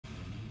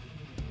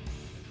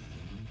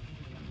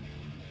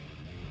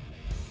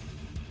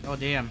Oh,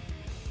 damn.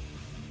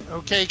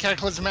 Okay,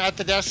 Cataclysm at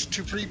the desk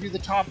to preview the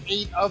top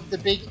 8 of the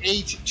Big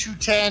 8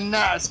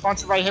 210,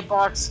 sponsored by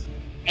Hitbox.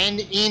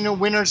 And in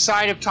winner's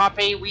side of top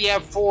 8, we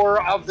have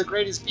 4 of the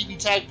greatest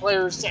BBTAG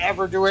players to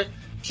ever do it.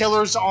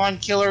 Killers on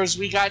killers.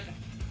 We got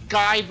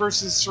Guy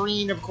versus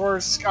Serene, of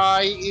course.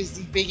 Sky is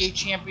the Big 8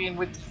 champion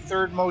with the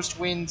 3rd most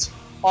wins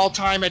all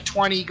time at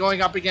 20,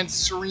 going up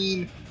against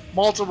Serene,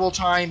 multiple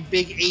time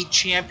Big 8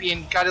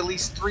 champion. Got at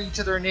least 3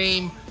 to their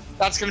name.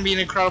 That's going to be an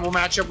incredible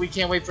matchup. We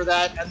can't wait for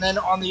that. And then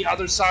on the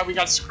other side, we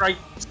got Sprite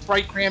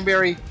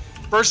Cranberry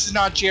versus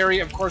Not Jerry.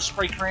 Of course,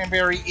 Sprite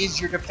Cranberry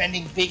is your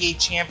defending Big 8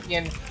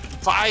 champion,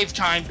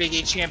 5-time Big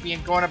 8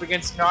 champion, going up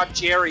against Not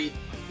Jerry,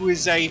 who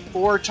is a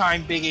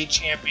 4-time Big 8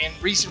 champion.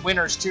 Recent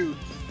winners, too.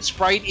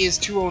 Sprite is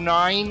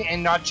 209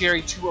 and Not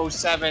Jerry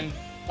 207.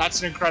 That's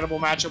an incredible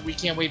matchup. We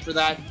can't wait for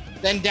that.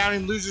 Then down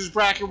in loser's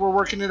bracket, we're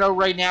working it out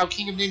right now.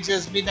 King of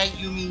Ninjas, Midnight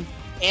Yumi,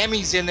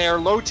 Ami's in there,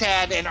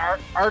 Lotad and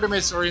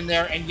Artemis are in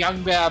there, and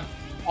Young Bab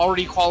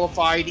already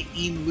qualified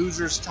in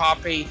losers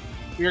top 8.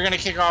 We're going to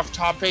kick off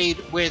top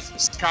 8 with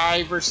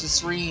Sky versus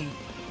Serene.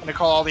 I'm going to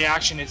call all the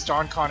action. It's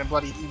Don Con and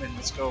Bloody Demon.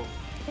 Let's go.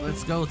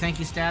 Let's go.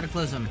 Thank you,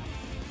 Cataclysm.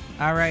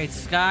 All right,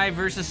 Sky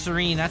versus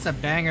Serene. That's a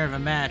banger of a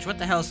match. What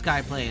the hell is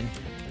Sky playing?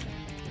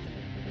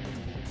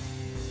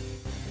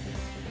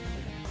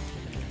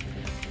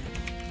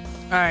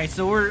 All right,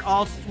 so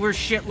we're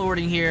shit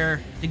lording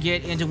here to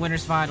get into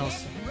winners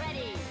finals.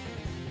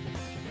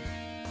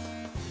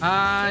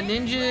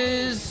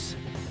 Ninjas.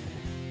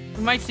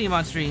 We might see him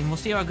on stream. We'll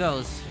see how it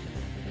goes.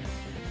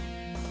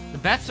 The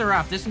bets are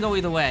up. This can go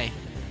either way.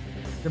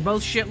 They're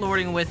both shit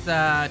lording with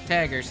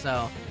Tagger,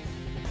 so.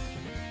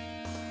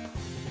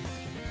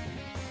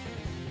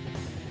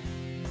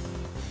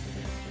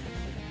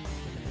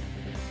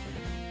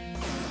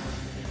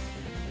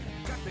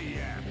 Cut the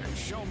yap and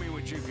show me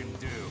what you can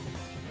do.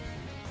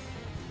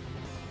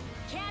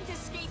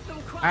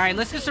 Alright,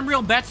 let's get some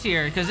real bets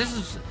here, because this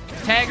is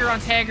Tagger on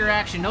Tagger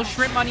action. No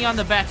shrimp money on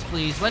the bets,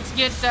 please. Let's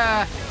get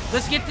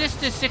this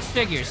to 6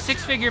 figures.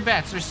 6-figure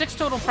bets, or 6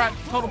 total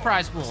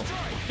prize pool.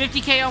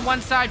 50K on one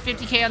side,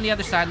 50K on the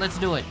other side. Let's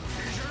do it.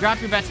 Drop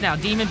your bets now.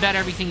 Demon, bet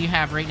everything you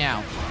have right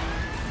now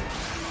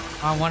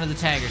on one of the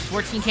Taggers.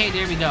 14K,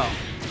 there we go.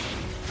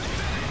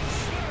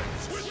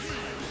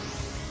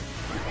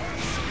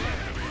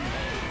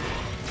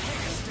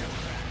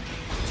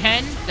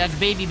 $10, that's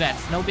baby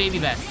bets. No baby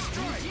bets.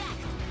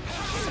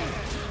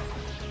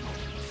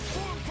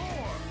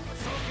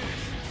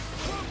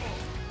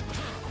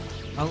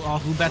 Oh,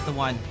 who bet the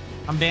 1?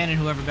 I'm banning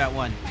whoever bet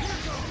 1.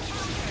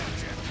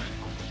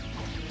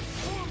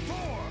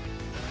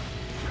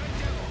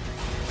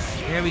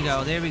 There we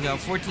go, there we go.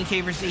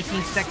 14K versus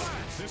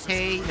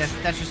 18K.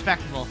 That's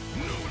respectable.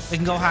 It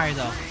can go higher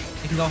though.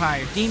 It can go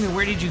higher. Demon,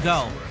 where did you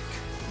go?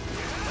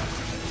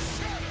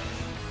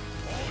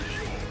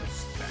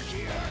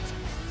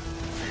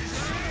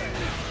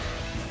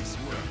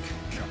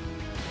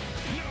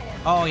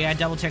 Oh yeah,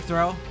 double tick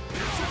throw.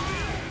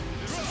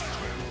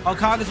 Oh,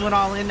 Coggins went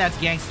all in. That's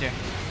gangster.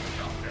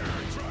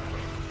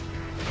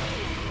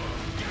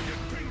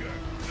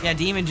 Yeah,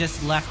 Demon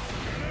just left.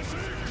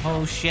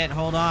 Oh shit,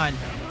 hold on.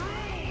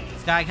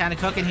 This guy kind of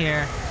cooking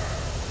here.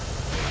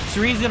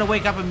 Serene's gonna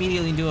wake up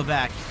immediately and do it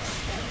back.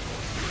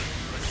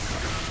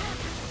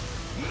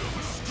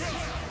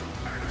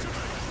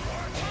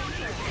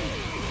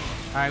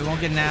 Alright, we won't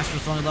get an Astro,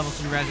 it's only level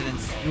 2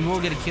 residence. We will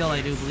get a kill,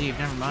 I do believe.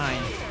 Never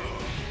mind.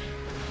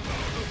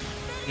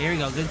 Here we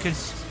go.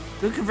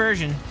 Good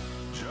conversion.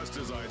 Just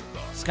as I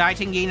thought. Sky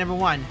taking game number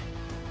 1.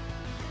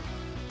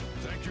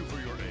 Thank you for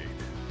your aid.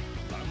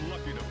 I'm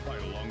lucky to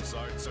fight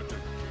alongside such a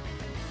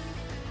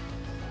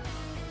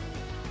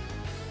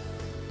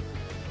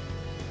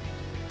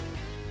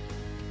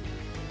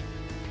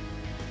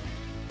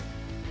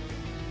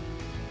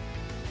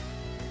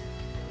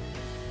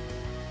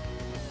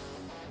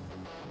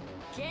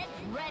Get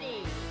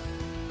ready.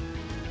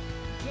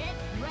 Get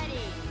ready.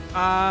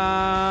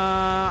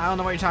 I don't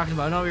know what you're talking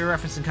about. I know you're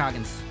referencing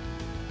Coggins.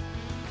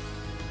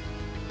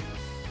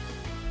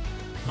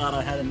 Thought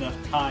I had enough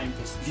time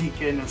to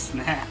sneak in a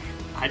snack.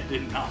 I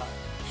did not.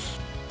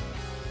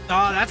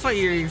 Oh, that's why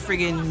you're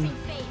friggin'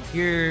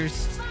 you're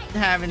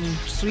having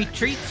sweet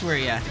treats, were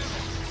ya?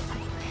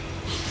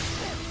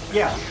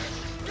 Yeah.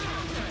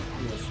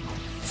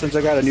 Since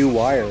I got a new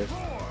wire.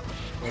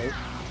 Right?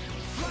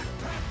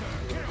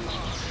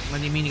 What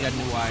do you mean you got a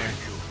new wire?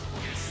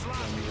 So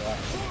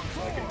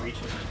I can reach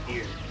it from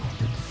here.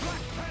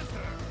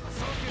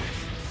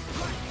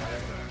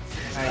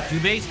 Alright,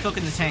 Jubay's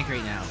cooking the tank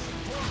right now.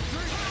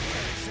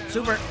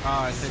 Super. Oh,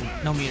 I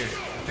said no meter.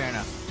 Fair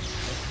enough.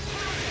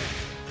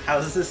 How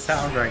does this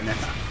sound right now?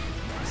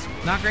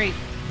 Not great.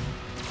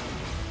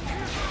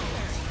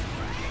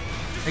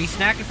 Are you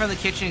snacking from the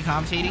kitchen and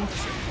commentating?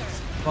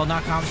 Well,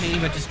 not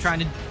commentating, but just trying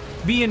to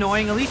be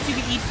annoying. At least you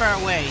can eat far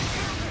away.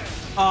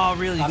 Oh,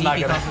 really? I'm not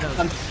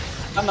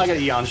gonna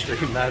eat on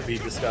stream. That'd be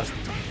disgusting.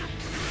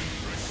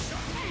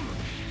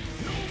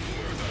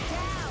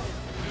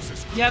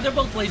 Yeah, they're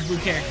both Blazblue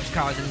characters,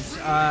 Cousins.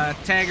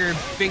 Tagger,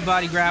 big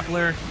body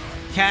grappler.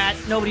 Cat.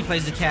 Nobody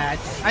plays the cat.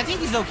 I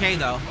think he's okay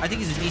though. I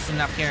think he's a decent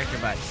enough character,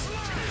 but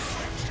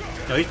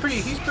No, he's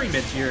pretty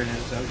mid-tier in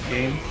his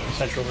game.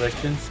 Central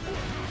Fiction.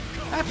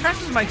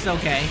 Press's Mike's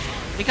okay.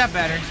 It got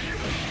better.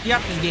 He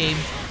upped his game.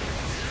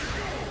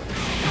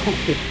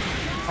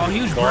 Oh,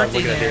 huge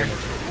birthday there.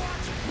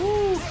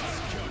 Woo.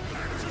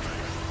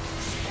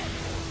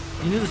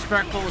 You knew the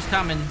Spark Bolt was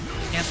coming.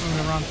 Canceling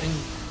the wrong thing.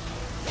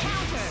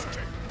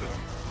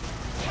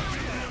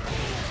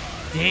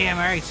 Damn,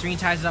 alright, Serene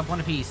ties it up one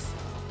apiece.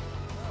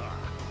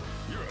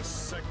 You're a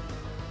sick.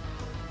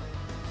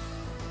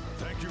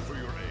 Thank you for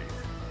your aid.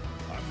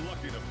 I'm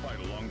lucky to fight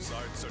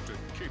alongside such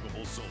a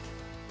capable soldier.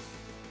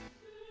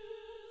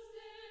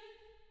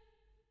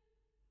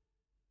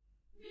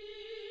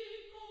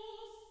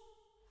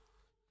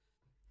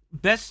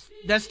 Best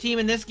team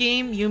in this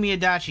game, Yumi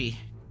Adachi.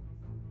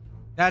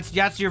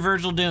 That's your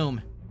Virgil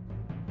Doom.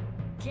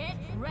 Get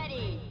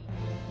ready.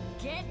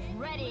 Get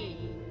ready.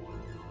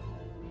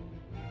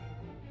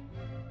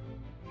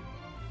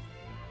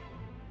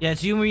 Yeah,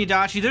 it's Yumi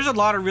Adachi. There's a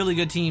lot of really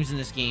good teams in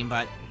this game,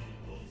 but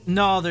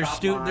no,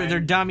 they're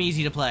dumb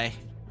easy to play.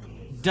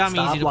 Dumb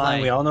Stop easy to lying.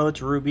 play. We all know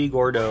it's Ruby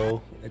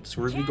Gordo. It's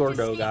Ruby Can't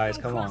Gordo, escape guys.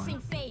 from Come crossing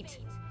on. fate.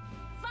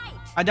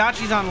 Fight.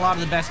 Adachi's on a lot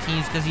of the best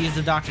teams because he is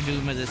the Dr.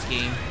 Doom of this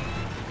game.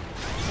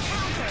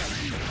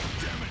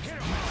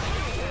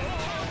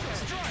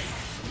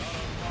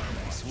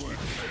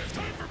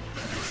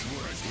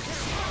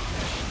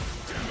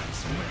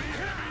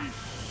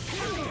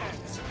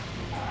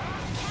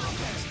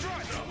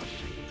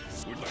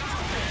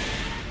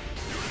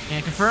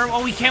 And confirm.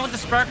 Oh, we can with the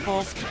Spark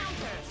Bolt.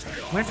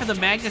 Went for the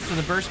Magnets for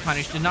the Burst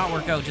Punish. Did not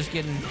work out. Just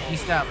getting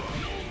pieced up.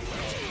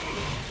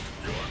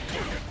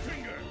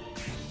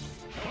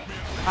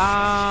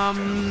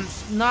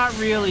 Not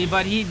really,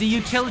 but the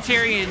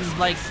utilitarian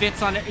like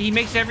fits on it. He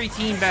makes every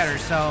team better.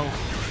 So,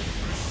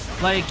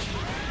 like,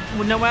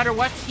 no matter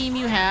what team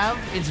you have,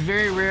 it's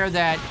very rare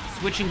that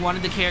switching one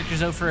of the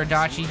characters out for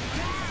Adachi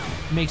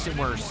makes it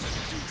worse.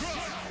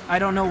 I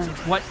don't know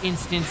what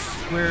instance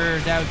where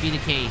that would be the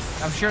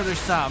case. I'm sure there's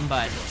some,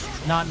 but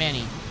not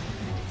many.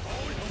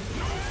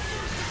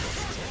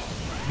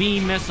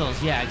 Beam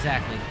missiles, yeah,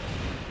 exactly.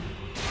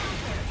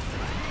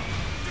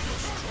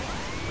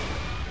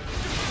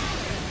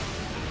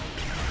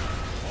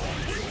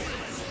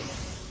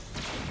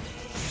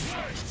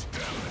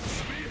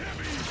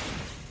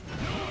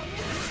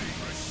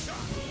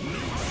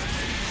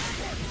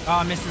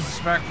 Oh, misses the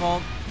Spark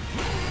Bolt.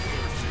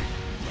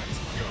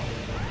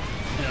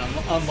 And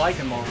unlike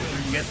him,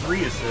 you get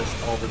 3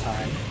 assists all the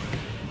time.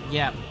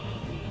 Yep.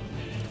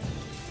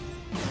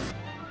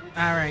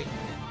 Alright.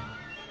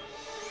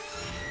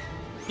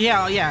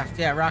 Yeah,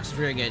 Rox is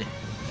very good.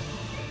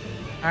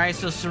 Alright,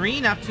 so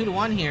Serene up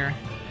 2-1 here.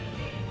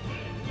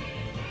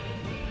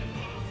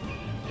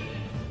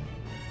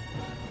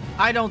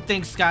 I don't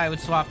think Sky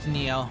would swap to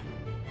Neo.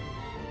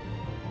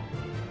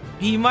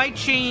 He might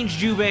change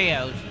Jubei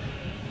out.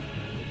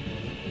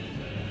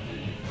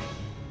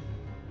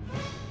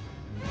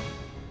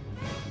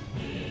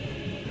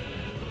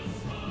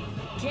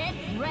 Get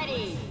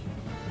ready.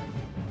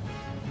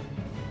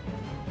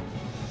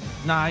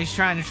 Nah, he's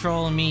trying to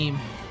troll and meme.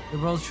 They're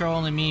both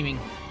trolling and memeing.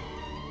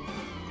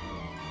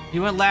 He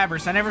went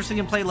Labrys. I never seen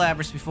him play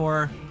Labrys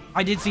before.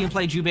 I did see him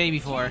play Jubei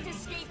before. Can't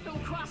escape from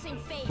crossing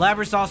fate.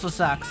 Labrys also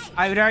sucks.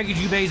 I would argue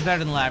Jubei's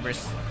better than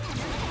Labrys.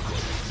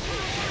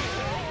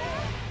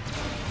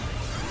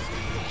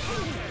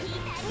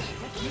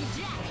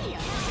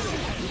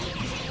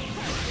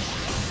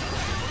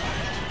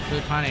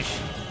 Good punish.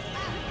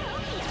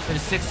 Get a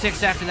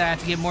 6-6 after that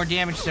to get more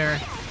damage, sir.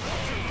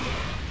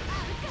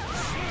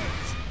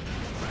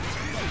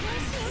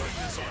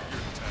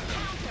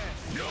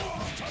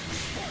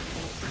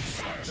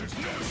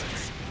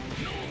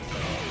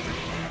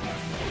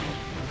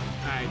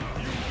 Alright.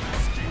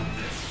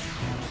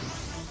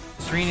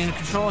 Serene in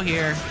control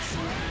here.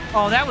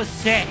 Oh, that was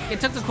sick. It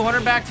took the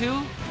corner back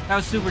too. That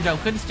was super dope.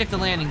 Couldn't stick the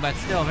landing, but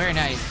still very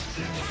nice.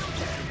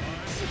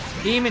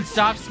 Demon,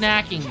 stop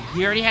snacking.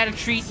 You already had a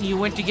treat and you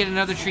went to get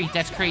another treat.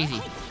 That's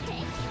crazy.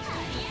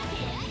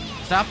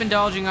 Stop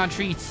indulging on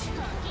treats.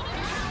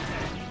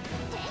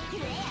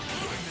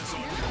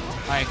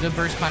 Alright, good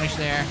burst punish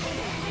there.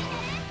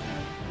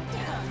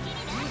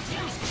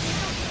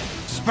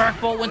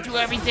 Spark Bolt went through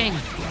everything.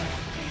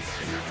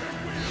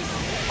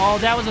 Oh,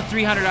 that was a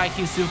 300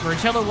 IQ super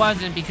until it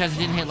wasn't because it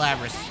didn't hit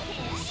Labrys.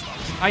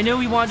 I knew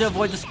he wanted to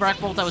avoid the Spark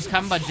Bolt that was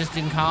coming, but just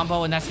didn't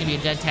combo, and that's going to be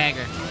a dead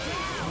tagger.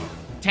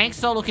 Tank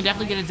solo can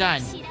definitely get it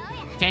done.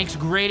 Tank's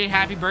great at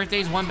Happy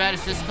Birthdays, one bad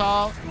assist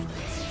call.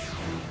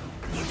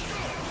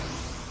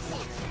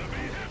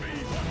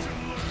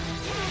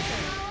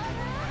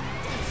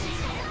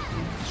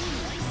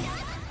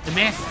 The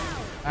miss.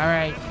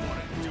 Alright.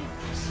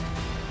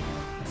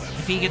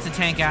 If he gets a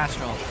Tank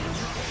Astral.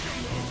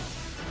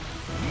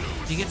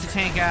 If he gets a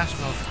Tank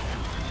Astral.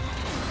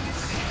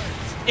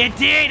 It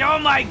did! Oh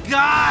my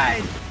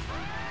god!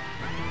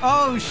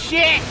 Oh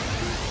shit!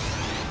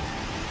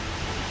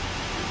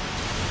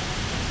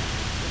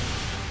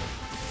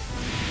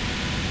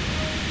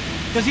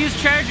 Because he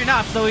was charging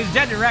up, so he's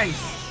dead to rights.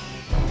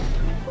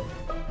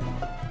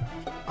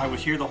 I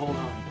was here the whole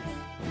time.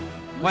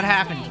 What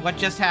happened? What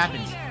just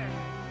happened?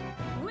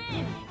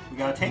 Win. We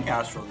gotta take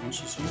Astro, didn't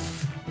you see?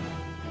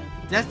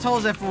 Death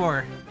tolls at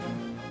 4.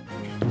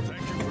 Thank you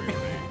for your aid.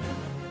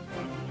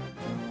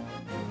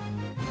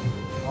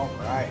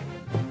 Alright.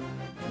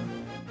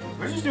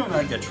 We're just doing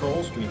like a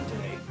troll stream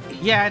today.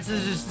 Yeah,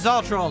 it's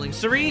all trolling.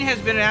 Serene has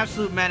been an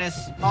absolute menace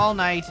all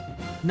night,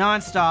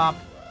 non-stop.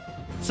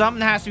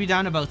 Something has to be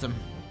done about them.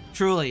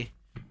 Truly.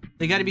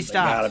 They gotta be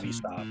stopped. They gotta be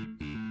stopped.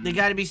 They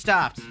gotta be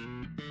stopped.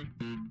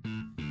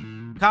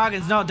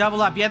 Coggins, no,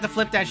 double up. You have to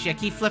flip that shit.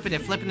 Keep flipping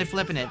it, flipping it,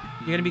 flipping it.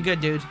 You're gonna be good,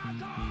 dude.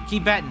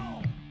 Keep betting.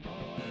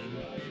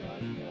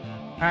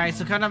 Alright,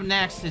 so coming up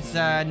next, it's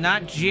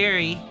not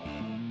Jerry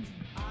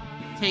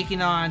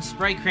taking on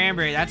Sprite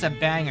Cranberry. That's a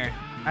banger.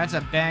 That's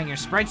a banger.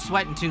 Sprite's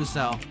sweating too,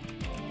 so.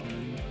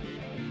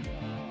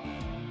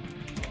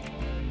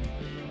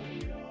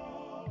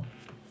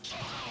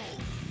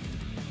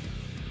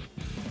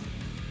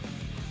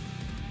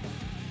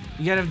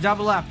 You gotta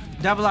double up.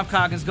 Double up,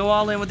 Coggins. Go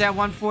all in with that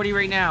 140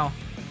 right now.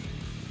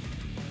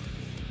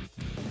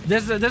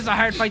 This is a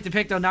hard fight to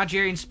pick, though. Not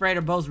Jerry and Sprite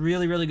are both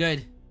really, really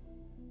good.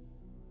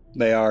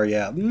 They are,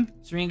 yeah.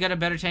 Serene got a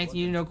better tank than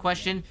you, no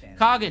question.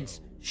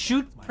 Coggins,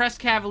 shoot Press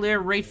Cavalier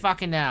right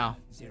fucking now.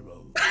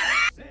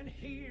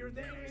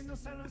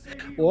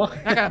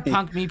 What? Not gonna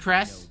punk me,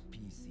 Press.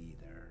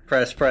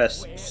 Press.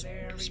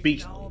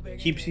 Speak.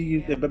 Keep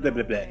speaking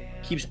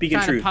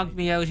Trying truth. to punk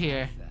me out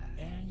here.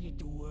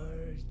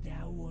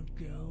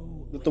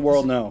 Let the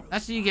world know.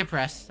 That's what you get,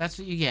 Press. That's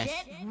what you get.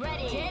 Get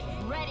ready. Get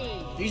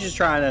ready. He's just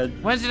trying to.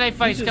 Wednesday night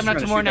fights He's just coming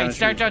up trying to tomorrow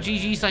shoot night. down a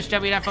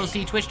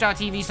Start.gg/WFOC,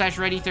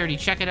 Twitch.tv/Ready30.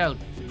 Check it out.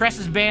 Press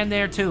is banned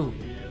there too.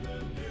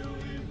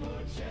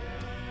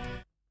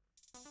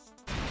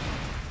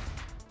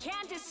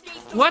 Can't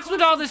escape. What's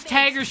with all this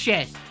tagger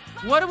shit?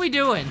 What are we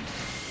doing?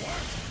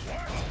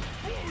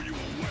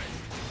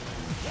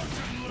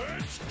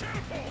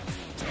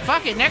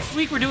 Fuck it. Next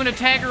week we're doing a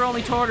tagger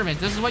only tournament.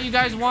 This is what you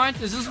guys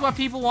want? Is this what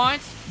people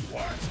want?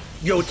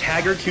 Yo,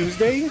 Tagger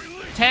Tuesday?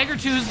 Tagger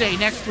Tuesday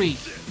next week.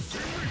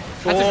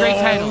 That's a great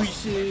title.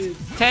 Shit.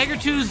 Tagger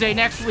Tuesday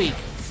next week.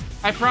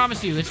 I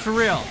promise you, it's for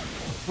real.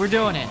 We're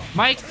doing it.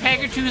 Mike,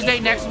 Tagger Tuesday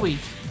next week.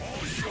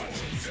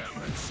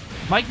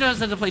 Mike knows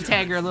how to play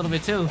Tagger a little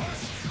bit too.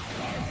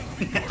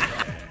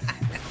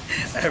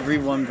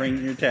 Everyone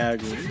bring your Tagger.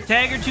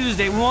 Tagger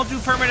Tuesday. We won't do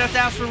permanent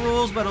for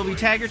rules, but it'll be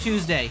Tagger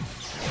Tuesday.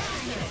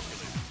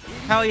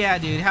 Hell yeah,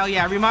 dude. Hell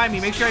yeah. Remind me.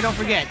 Make sure I don't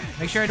forget.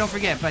 Make sure I don't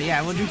forget. But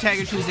yeah, we'll do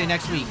Tagger Tuesday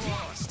next week.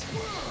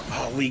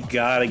 Oh, we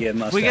gotta get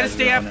mustaches. We gotta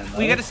stay up. In,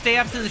 We gotta stay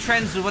up to the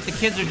trends of what the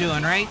kids are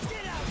doing, right?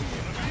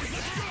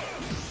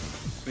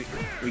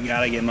 We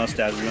gotta get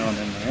mustaches going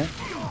in there.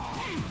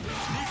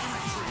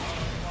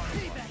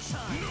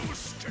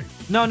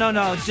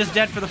 No. It's just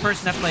dead for the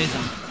person that plays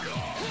them.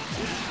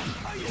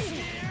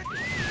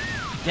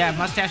 Yeah, if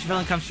Mustache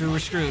Villain comes through, we're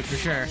screwed for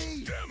sure.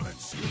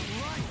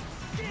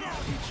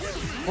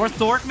 Or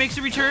Thork makes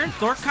a return.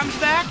 Thork comes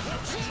back.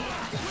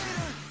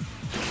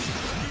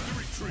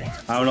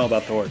 I don't know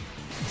about Thor.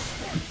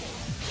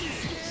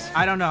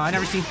 I don't know. I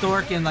never seen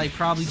Thork in like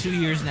probably 2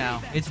 years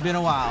now. It's been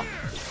a while.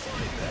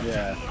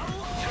 Yeah.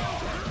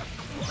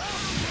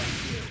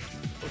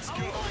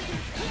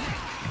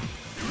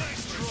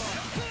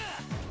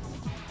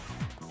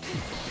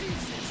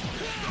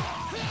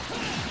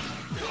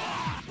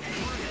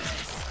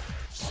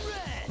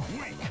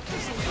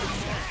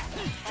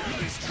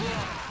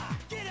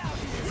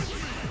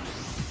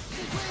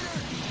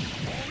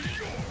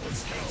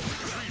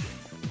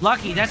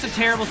 Lucky, that's a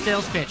terrible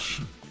sales pitch.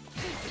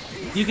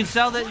 You can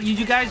sell that.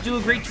 You guys do a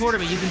great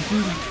tournament. You can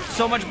do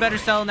so much better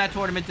selling that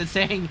tournament than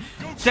saying,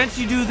 since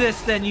you do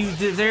this, then you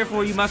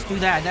therefore you must do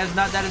that.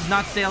 That is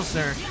not sales,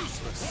 sir.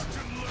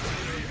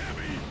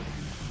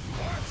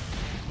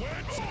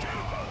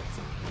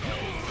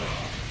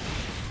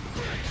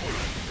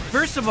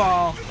 First of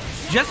all,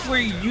 just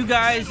where you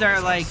guys are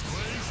like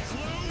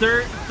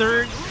third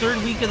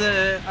week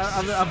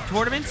of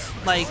tournaments,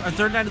 like or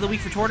third night of the week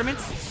for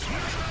tournaments.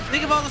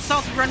 Think of all the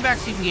salty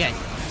runbacks you can get.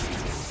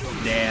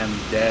 Damn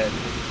dead.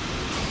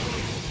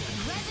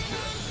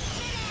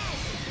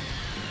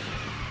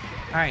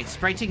 Alright,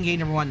 Sprite taking game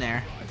number 1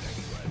 there.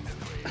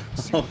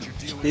 Oh,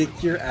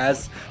 kick your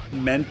ass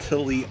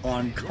mentally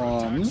on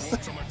comms.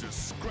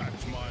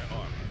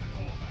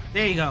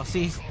 There you go,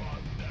 see?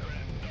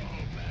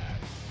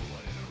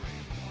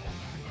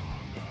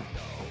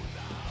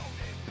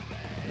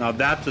 Now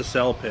that's a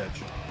sell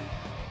pitch.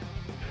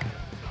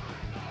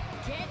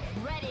 Get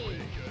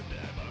ready.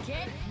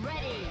 Get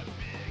ready.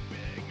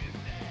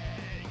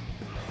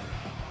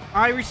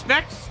 I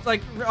respect,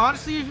 like,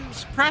 honestly,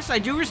 Press, I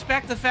do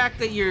respect the fact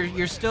that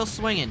you're still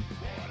swinging.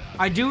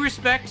 I do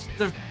respect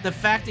the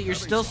fact that you're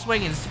still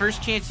swinging. It's the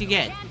first chance you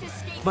get. Can't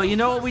escape. But you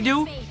know what we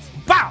do?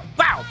 Bow,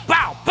 bow,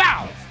 bow,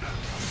 bow!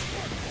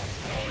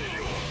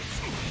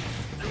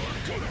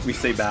 We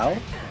say bow?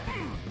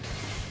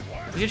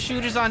 We got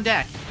shooters on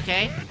deck,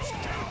 okay?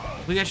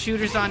 We got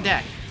shooters on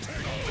deck.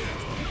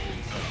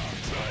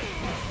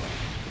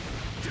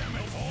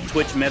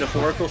 Twitch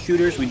metaphorical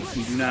shooters. We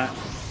do not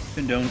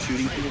condone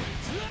shooting people.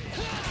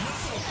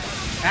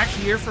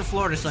 Actually, you're from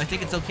Florida, so I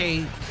think it's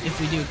okay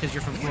if we do, because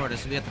you're from Florida,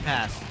 so we have to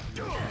pass.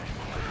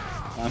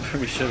 I'm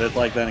pretty sure that's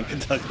like that in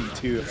Kentucky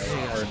too.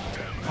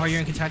 Oh, you're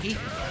in Kentucky?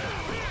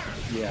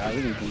 Yeah, I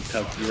live in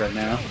Kentucky right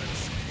now.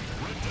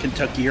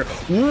 Kentucky here.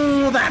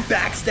 Ooh, that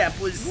backstep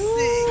was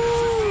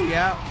sick.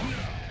 Yeah.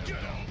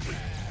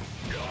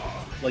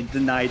 Like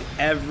denied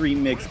every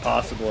mix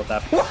possible at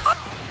that point.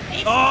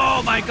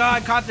 Oh my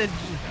God, caught the...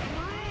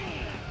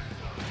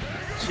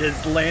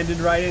 Just landed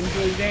right into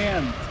his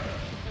hand.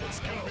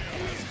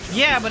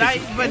 Yeah, but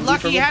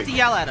Lucky, you have to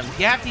yell at him.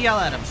 You have to yell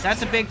at him.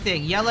 That's a big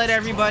thing. Yell at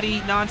everybody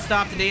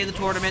nonstop the day of the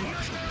tournament.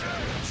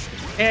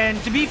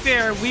 And to be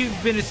fair, we've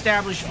been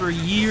established for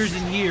years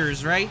and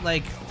years, right?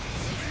 Like,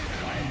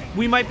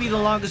 we might be the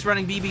longest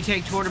running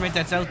BBTAG tournament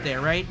that's out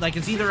there, right? Like,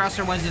 it's either us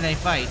or Wednesday Night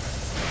Fights.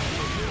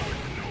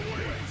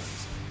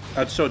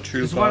 That's so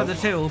true. It's Bob. one of the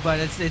two,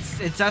 but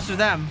it's us or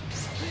them.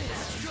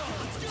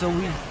 So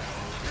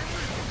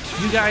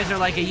you guys are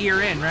like a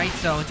year in, right?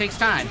 So it takes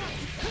time.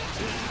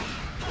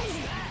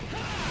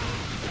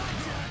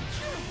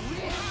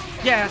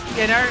 Yeah,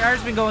 and ours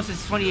has been going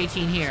since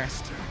 2018 here.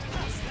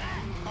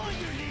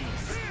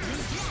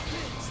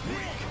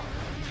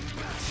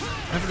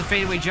 Went for the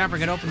fadeaway jumper,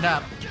 got opened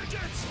up.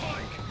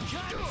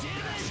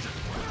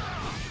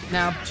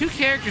 Now, two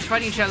characters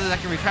fighting each other that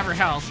can recover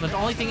health, but the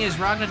only thing is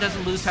Ragna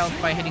doesn't lose health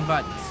by hitting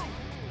buttons.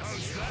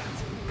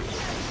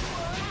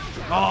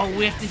 Oh,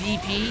 whiffed the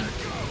DP.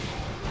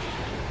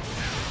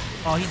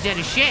 Oh, he's dead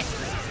as shit.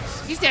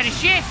 He's dead as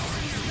shit.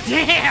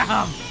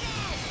 Damn!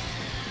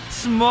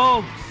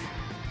 Smoked.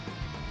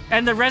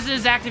 And the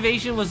Resonance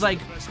activation was like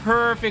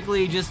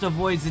perfectly just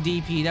avoids the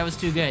DP. That was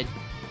too good.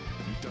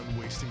 You done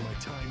wasting my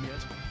time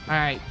yet?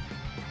 Alright.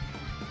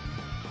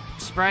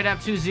 Sprite up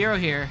 2-0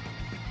 here.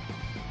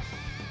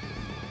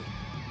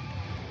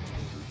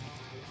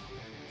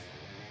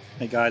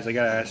 Hey guys, I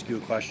gotta ask you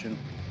a question.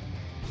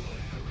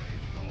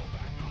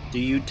 Do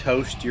you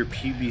toast your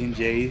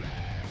PB&J?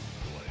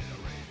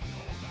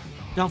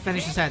 Don't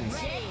finish the sentence.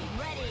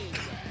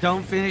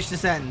 Don't finish the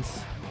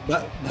sentence.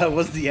 That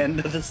was the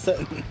end of the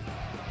sentence.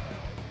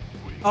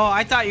 Oh,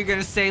 I thought you were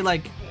gonna say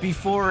like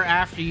before or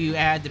after you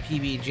add the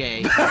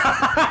PB&J.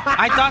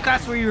 I thought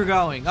that's where you were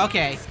going.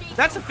 Okay,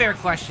 that's a fair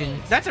question.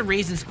 That's a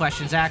Raisins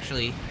questions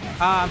actually.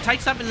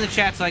 Type something in the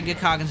chat so I can get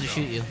Coggins to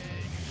shoot you.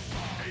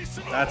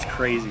 That's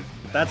crazy.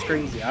 That's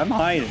crazy. I'm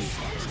hiding.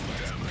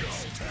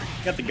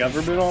 You got the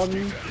government on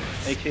you,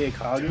 aka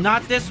Coggins.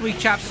 Not this week,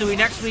 Chop Suey.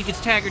 Next week it's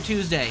Tagger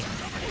Tuesday.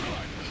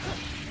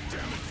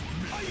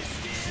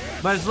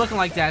 But it's looking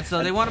like that,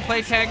 so they want to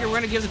play Tagger. We're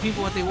gonna give the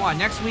people what they want.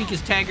 Next week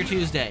is Tagger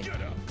Tuesday.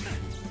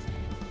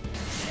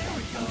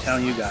 I'm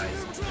telling you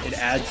guys, it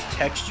adds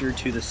texture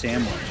to the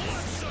sandwich.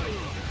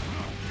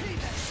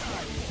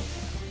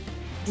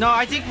 No,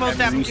 I think most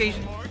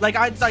applications, like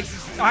I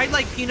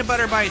like peanut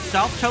butter by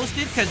itself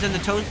toasted, because then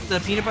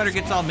the peanut butter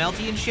gets all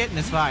melty and shit, and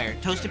it's fire.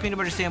 Toasted peanut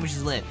butter sandwich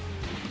is lit.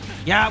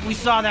 Yeah, we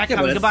saw that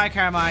coming. Goodbye,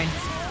 Carmine.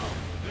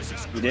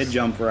 You did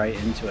jump right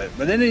into it,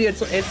 but then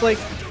it's like,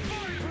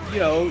 you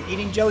know,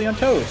 eating jelly on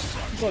toast.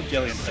 I love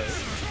jelly on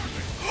toast.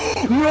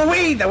 No,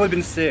 wait, that would have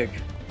been sick.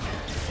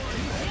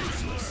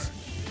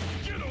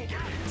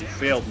 You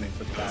failed me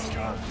for the last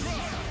time.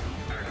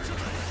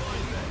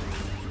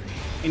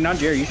 Hey, not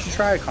Jerry, you should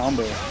try a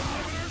combo.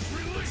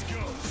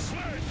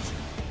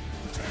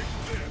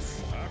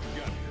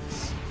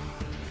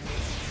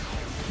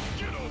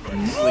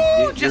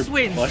 It just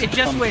wins. It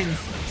just wins.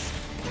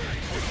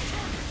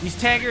 These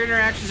Tagger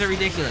interactions are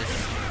ridiculous.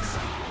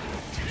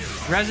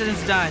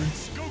 Residence done.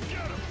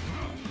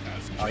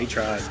 Oh, he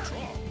tried.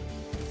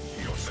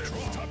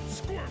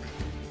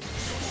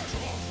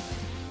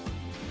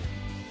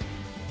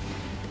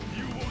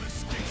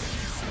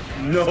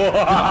 No. Oh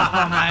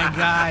my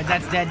god,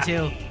 that's dead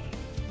too.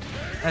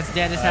 That's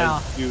dead as hell.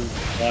 That's too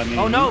funny.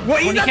 Oh no,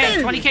 What?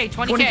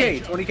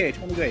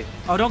 20k.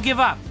 Oh, don't give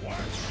up.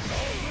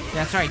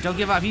 That's right, don't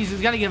give up. He's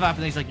gonna give up,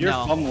 and he's like, You're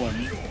no.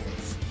 fumbling.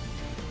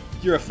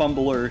 You're a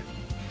fumbler.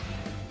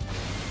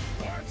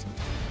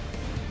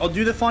 Oh,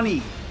 do the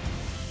funny.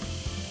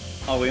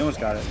 Oh, we almost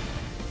got it.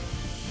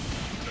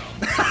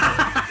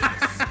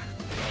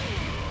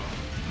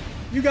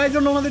 You guys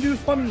don't know how to do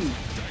funny.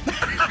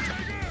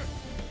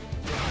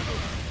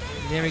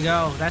 There we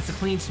go. That's a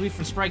clean sweep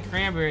from Sprite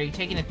Cranberry,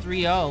 taking a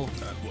 3-0.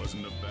 That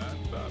wasn't a bad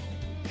battle.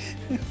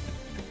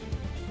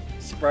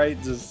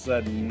 Sprite just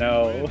said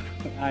no.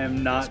 I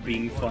am not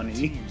being funny.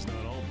 Team's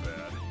not all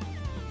bad.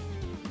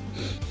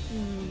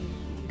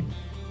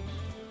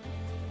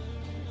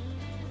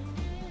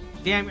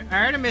 Damn,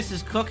 Artemis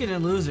is cooking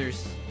in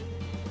losers.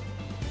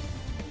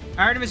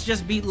 Artemis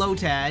just beat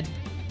Lotad.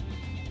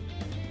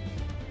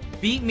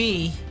 Beat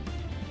me.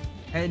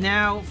 And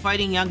now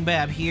fighting Young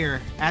Bab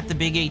here at the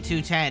Big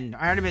 8-2-10.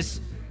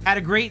 Artemis had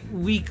a great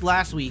week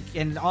last week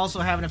and also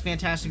having a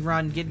fantastic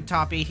run, getting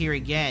top 8 here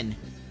again.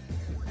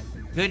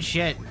 Good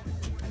shit.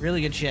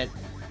 Really good shit.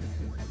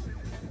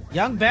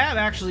 Young Bab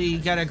actually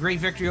got a great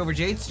victory over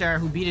Jade Star,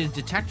 who beat a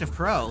Detective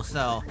Pro,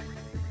 so...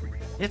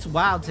 It's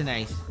wild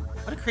tonight.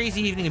 What a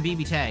crazy evening of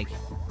BBTAG.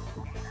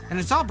 And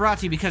it's all brought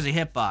to you because of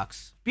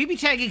Hitbox.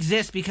 BBTAG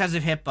exists because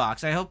of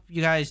Hitbox. I hope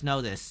you guys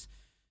know this.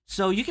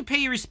 So you can pay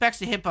your respects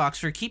to Hitbox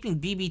for keeping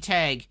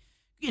BBTAG,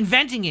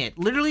 inventing it,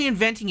 literally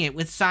inventing it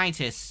with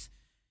scientists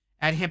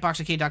at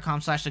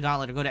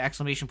hitboxarcade.com/thegauntlet, or go to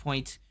exclamation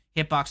point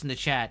Hitbox in the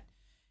chat.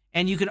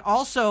 And you can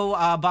also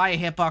buy a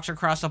Hitbox or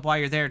cross up while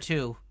you're there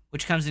too,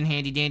 which comes in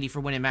handy dandy for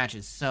winning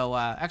matches. So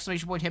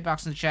exclamation point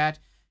Hitbox in the chat.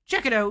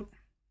 Check it out.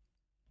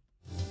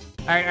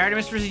 Alright,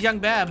 Artemis versus Young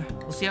Bab.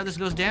 We'll see how this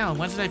goes down.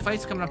 Wednesday night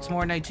fights coming up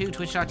tomorrow night too.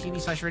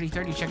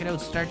 Twitch.tv/ready30. Check it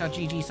out.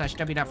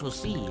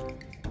 Start.gg/w.floc.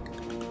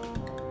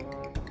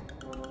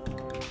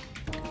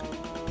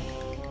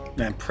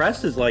 Man,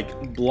 Press is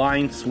like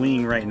blind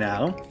swinging right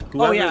now.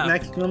 Whoever's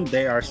next to them,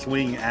 they are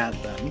swinging at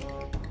them.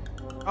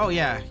 Oh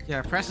yeah,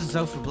 yeah. Press is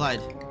out for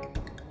blood.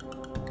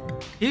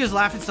 He was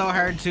laughing so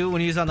hard too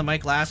when he was on the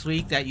mic last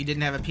week that you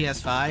didn't have a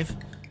PS5.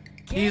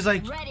 He was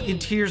like in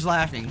tears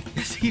laughing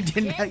because you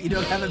don't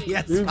have a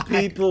PS5. You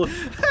people,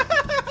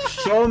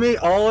 show me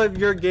all of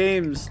your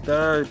games that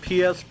are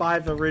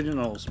PS5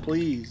 originals,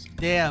 please.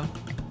 Damn.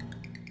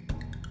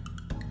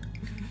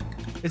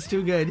 It's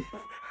too good.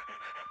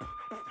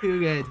 Too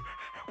good.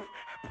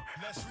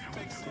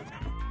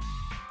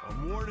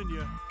 I'm warning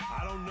you,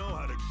 I don't know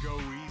how to go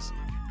easy.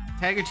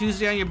 Tiger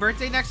Tuesday on your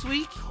birthday next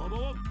week?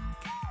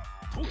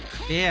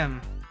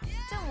 Damn.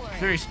 Don't worry.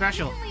 Very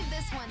special. We'll leave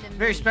this one to me.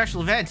 Very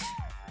special event.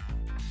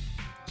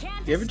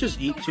 You ever just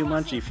eat too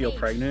much and you feel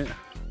pregnant?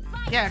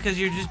 Yeah, because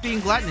you're just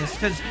being gluttonous.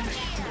 Because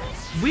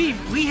we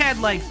had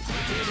like,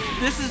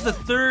 this is the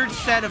third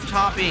set of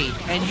top 8,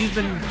 and you've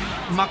been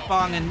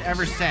mukbanging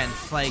ever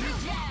since. Like,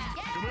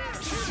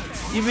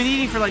 you've been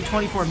eating for like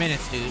 24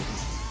 minutes, dude.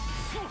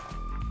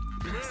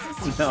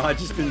 No, I've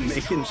just been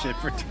making shit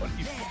for 24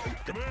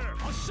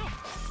 minutes.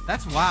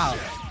 That's wild.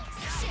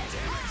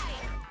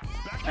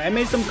 I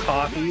made some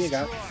coffee.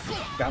 I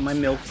got my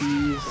milk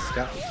teas.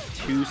 Got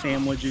 2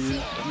 sandwiches.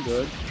 I'm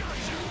good.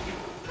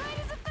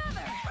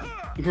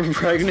 We're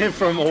pregnant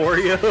from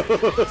Oreo.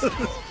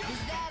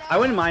 I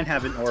wouldn't mind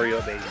having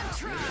Oreo baby.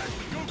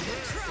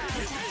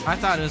 I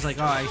thought it was like,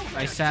 oh,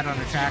 I sat on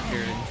a tractor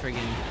and friggin'.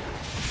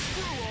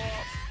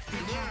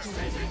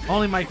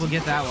 Only Mike will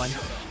get that one.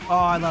 Oh,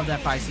 I love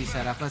that 5C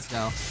setup. Let's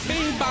go.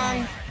 Bing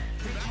bang.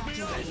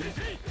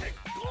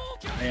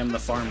 I am the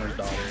farmer's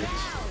daughter.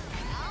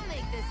 I'll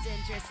make this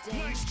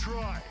interesting.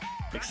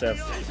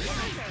 Except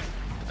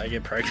I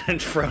get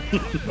pregnant from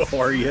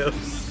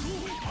Oreos.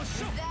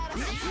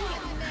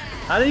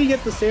 How did he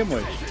get the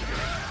sandwich?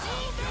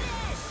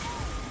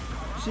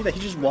 See that he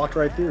just walked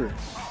right through it.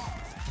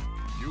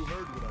 You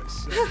heard what I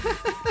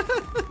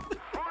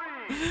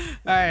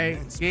said.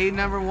 Alright, game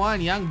number 1,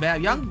 Young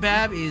Bab. Young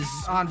Bab is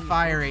on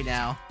fire right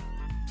now.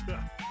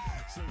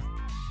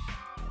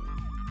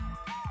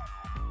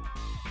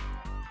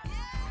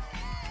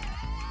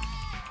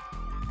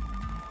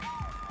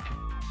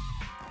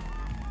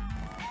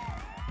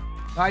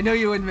 I know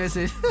you wouldn't miss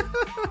it.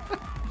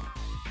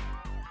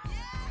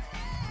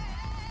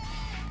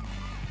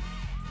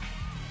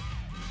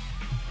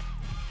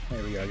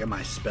 There we go. I got my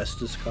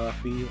asbestos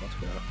coffee. Let's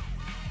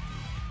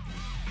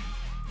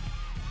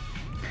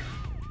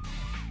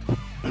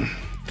go.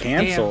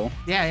 Cancel?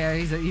 Damn.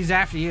 Yeah, he's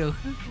after you.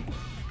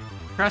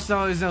 Crest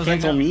always knows.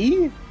 Cancel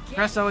me?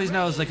 Crest always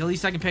knows, like, at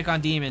least I can pick on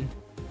Demon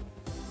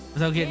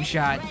without getting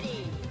shot.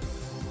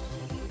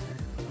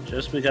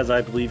 Just because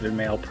I believe in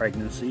male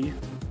pregnancy.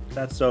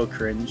 That's so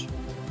cringe.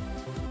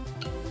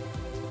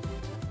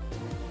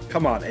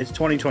 Come on, it's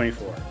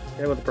 2024.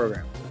 Get with the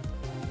program.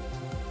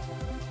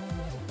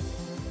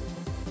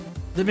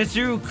 The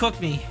Mitsuru cooked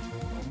me.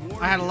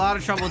 I had a lot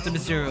of trouble with the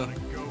Mitsuru.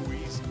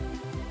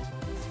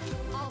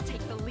 I'll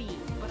take the lead,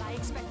 but I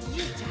expect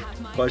you to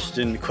have my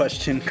Question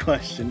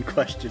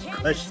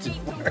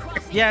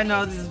mark. Yeah,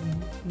 no,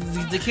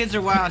 the kids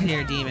are wild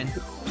here, Demon.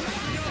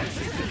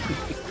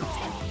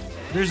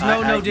 There's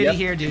no Diddy yep.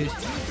 here, dude.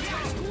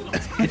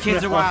 The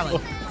kids are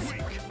wildin'.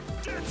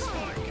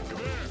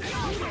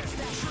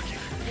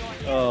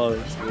 Oh,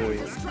 it's really...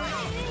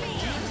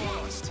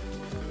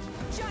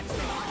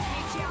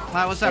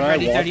 Wow, what's up, Alright,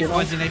 Ready 30 walk it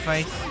Wednesday night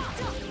fight?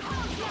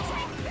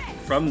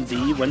 From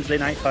the Wednesday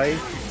night fight.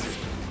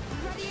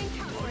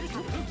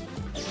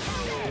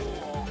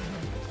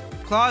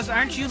 Claus,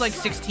 aren't you like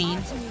 16?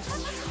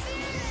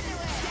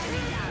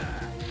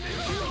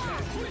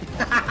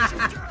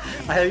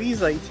 I think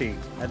he's 18.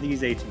 I think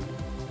he's 18.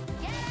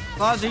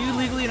 Claus, are you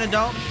legally an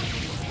adult?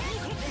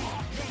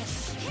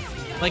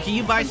 Like, can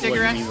you buy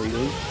cigarettes?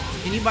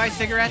 Can you buy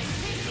cigarettes?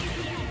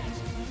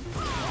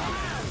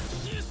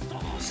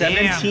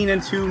 17 in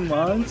 2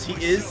 months? He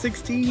is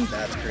 16?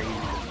 That's crazy.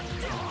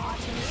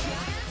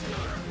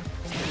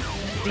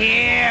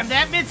 Damn,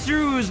 that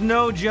Mitsuru is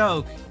no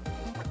joke.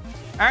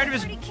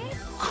 Artemis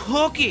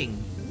cooking.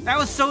 That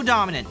was so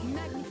dominant.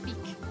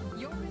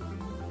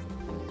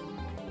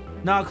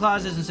 No,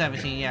 Claus isn't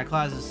 17. Yeah,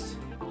 Claus is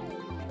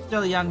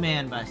still a young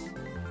man, but...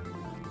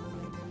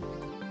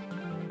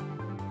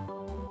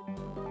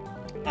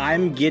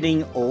 I'm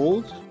getting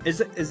old? Is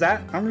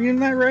that... I'm reading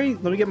that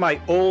right? Let me get my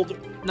old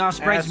No,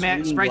 Sprite's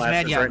mad. Sprite's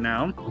mad young. right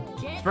now.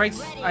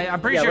 Sprite's. I'm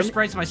pretty sure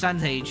Sprite's my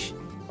son's age.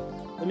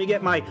 Let me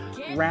get my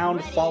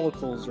round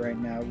follicles right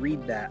now.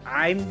 Read that.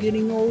 I'm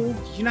getting old.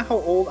 You know how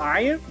old I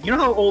am? You know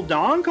how old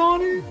Don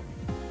Connor?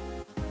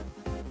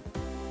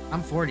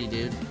 I'm 40,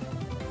 dude.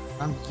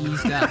 I'm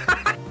geezed up.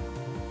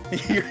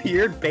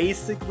 You're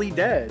basically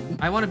dead.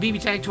 I won a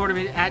BBTAG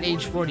tournament at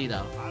age 40,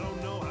 though.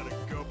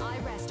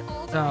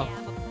 So,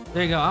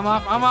 there you go. I'm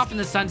off in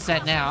the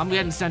sunset now. I'm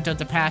getting sent out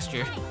to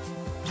pasture.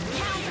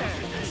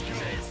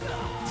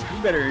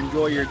 You better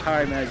enjoy your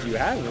time as you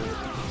have it.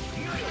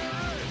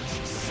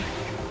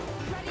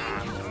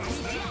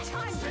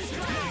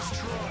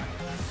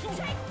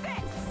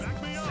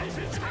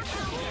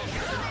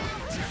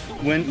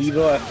 Win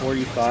Evo at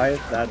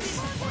 45.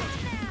 That's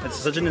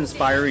such an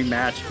inspiring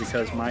match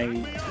because my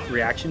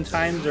reaction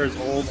times are as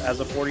old as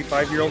a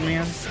 45-year-old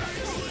man.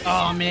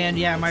 Oh man,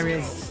 yeah,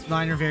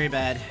 mine are very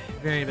bad.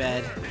 Very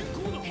bad.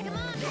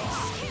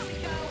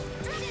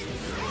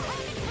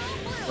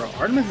 Bro,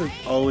 Artemis has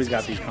always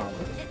got these combos.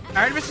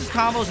 Artemis's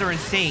combos are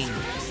insane.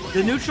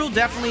 The neutral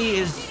definitely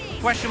is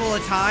questionable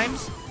at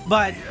times,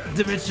 but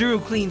the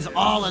Mitsuru cleans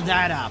all of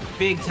that up.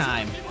 Big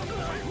time.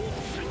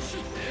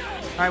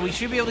 Alright, we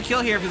should be able to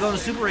kill here if we go to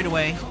super right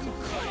away.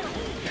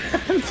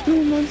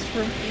 2 months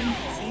from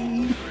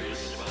 18.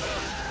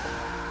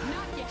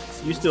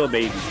 You still a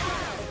baby.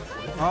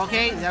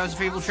 Okay, that was a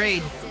favorable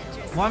trade.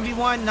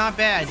 1v1, not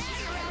bad.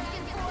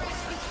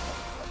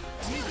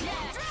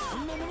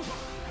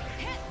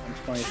 I'm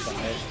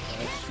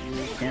 25.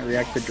 You can't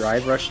react to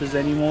drive rushes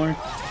anymore.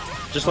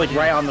 Just like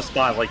right on the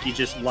spot, like you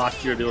just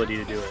lost your ability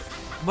to do it.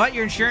 But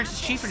your insurance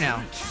is cheaper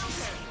now.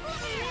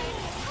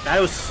 That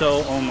was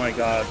so, oh my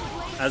god.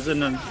 As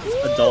an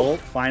adult,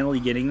 finally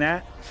getting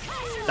that,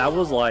 that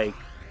was like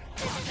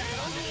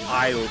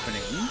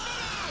eye-opening.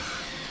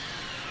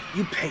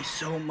 You pay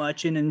so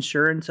much in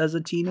insurance as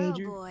a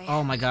teenager.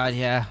 Oh my god,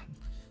 yeah.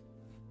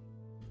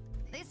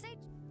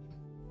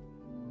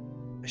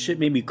 That shit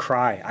made me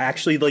cry. I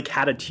actually like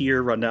had a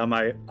tear run down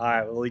my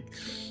eye. Like,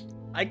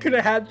 I could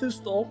have had this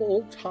the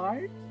whole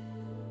time.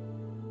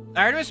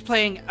 Artemis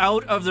playing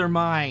out of their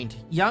mind.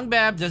 Young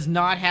Bab does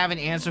not have an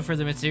answer for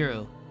the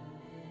Mitsuru.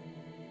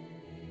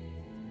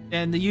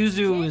 And the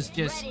Yuzu is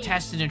just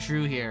tested and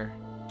true here.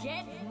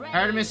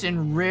 Artemis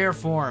in rare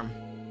form.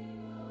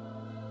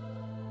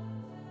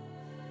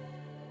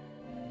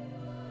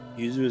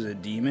 Yuzu is a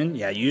demon?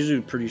 Yeah, Yuzu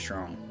is pretty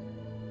strong.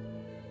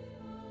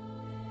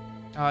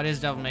 Oh, it is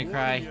Devil May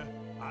Cry.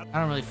 I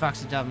don't really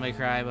fucks with Devil May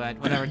Cry, but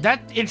whatever.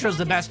 That intro's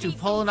the best too.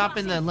 Pulling up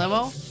in the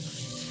limo.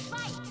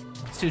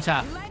 It's too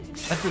tough.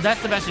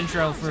 That's the best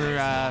intro for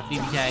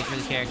BBTAG for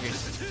the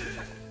characters.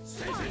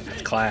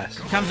 Class.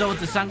 Comes out with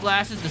the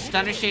sunglasses, the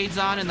stunner shades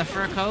on, and the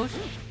fur coat.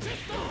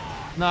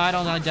 No, I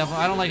don't like Devil.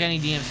 I don't like any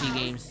DMC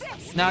games.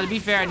 Now, to be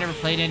fair, I never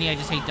played any. I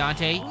just hate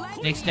Dante.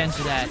 It extends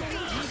to that.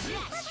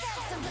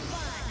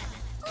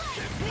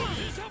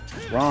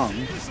 Wrong.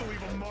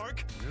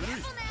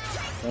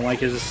 Don't like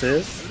his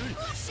assist.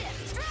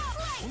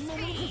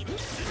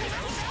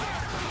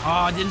 Oh,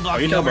 I didn't block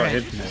you the know about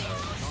overhead. Infinite.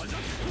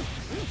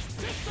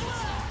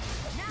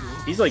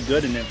 He's like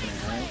good in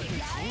Infinite, right?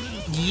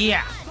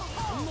 Yeah.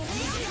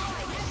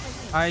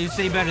 I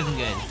say better than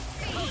good.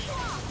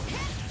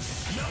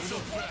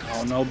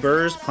 Oh no,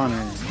 burst punter.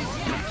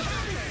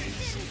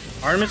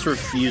 Artemis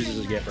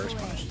refuses to get burst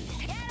punished.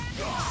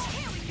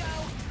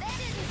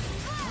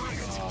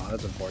 Oh,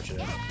 that's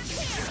unfortunate.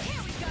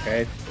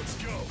 Okay.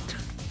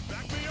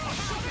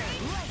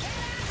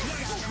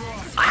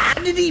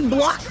 How did he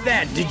block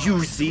that? Did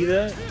you see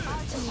that?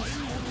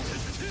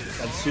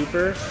 That's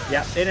super.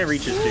 Yeah, and it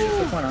reaches too.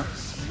 Why not?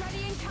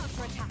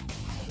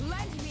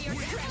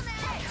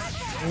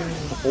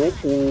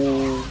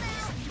 Oh.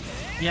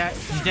 Yeah,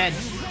 he's dead.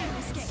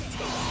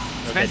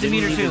 Spends a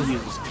meter too.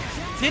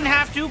 Didn't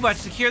have to, but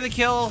secure the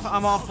kill,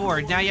 I'm all for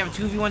it. Now you have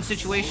a 2v1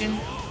 situation.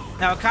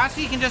 Now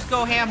Akatsuki can just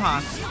go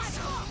ham-hock.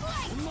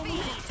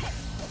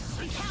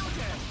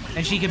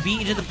 And she can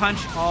beat you to the punch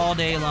all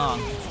day long.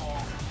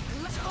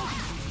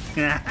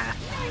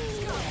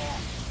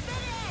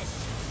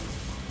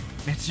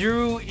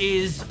 Mitsuru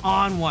is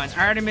on one.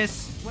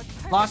 Artemis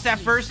lost that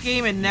first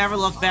game and never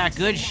looked back.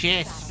 Good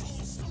shit.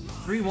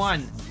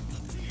 3-1.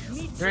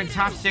 They're in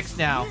top 6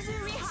 now.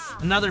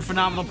 Another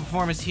phenomenal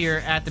performance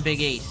here at the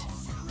Big 8.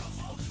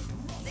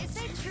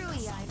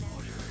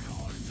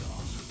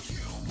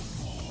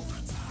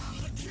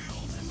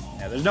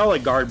 Yeah, there's no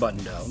like guard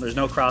button though. There's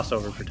no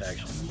crossover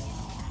protection.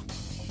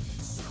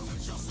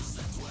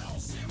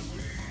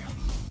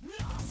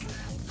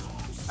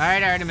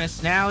 Alright,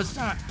 Artemis, now it's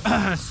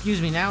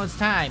excuse me, now it's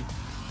time.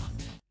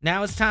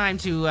 Now it's time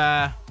to you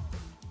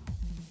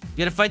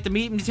gotta fight the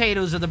meat and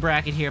potatoes of the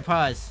bracket here.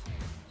 Pause.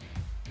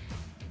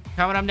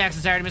 Coming up next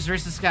is Artemis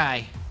versus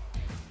Sky.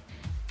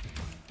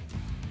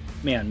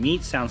 Man,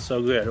 meat sounds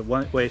so good.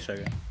 Wait a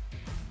second.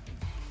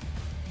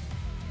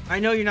 I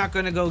know you're not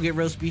gonna go get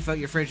roast beef out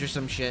your fridge or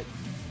some shit.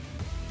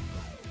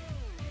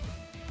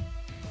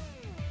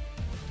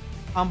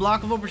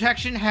 Unblockable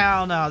protection?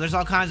 Hell no. There's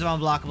all kinds of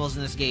unblockables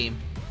in this game.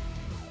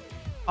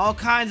 All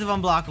kinds of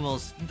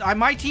unblockables.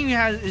 My team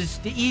is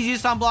the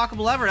easiest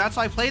unblockable ever. That's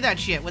why I play that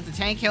shit with the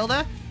tank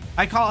Hilda.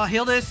 I call a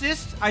Hilda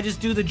assist. I just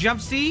do the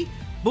jump C.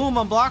 Boom,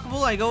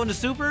 unblockable. I go into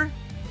super.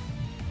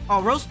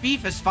 Oh, roast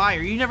beef is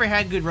fire. You never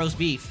had good roast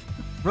beef.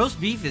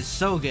 Roast beef is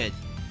so good.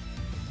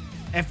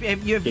 If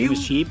you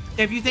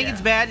think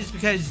it's bad, it's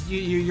because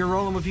you're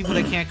rolling with people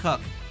that can't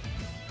cook.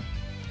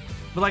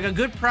 But like a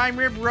good prime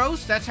rib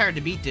roast, that's hard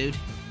to beat, dude.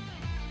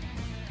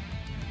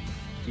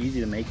 It's easy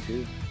to make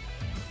too.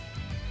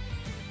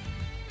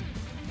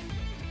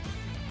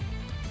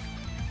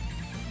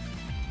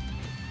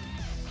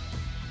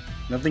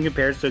 Nothing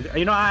compares to,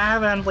 you know, I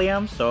haven't had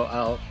lamb, so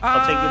I'll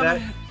take you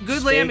that.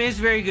 Good lamb is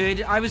very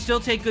good. I would still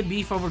take good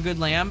beef over good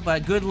lamb,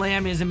 but good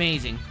lamb is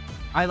amazing.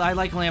 I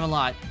like lamb a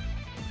lot.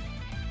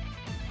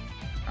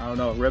 I don't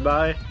know,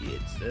 ribeye,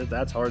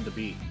 that's hard to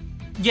beat.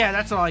 Yeah,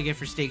 that's all I get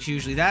for steaks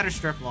usually. That or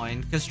strip loin,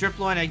 because strip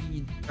loin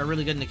are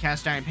really good in the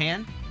cast iron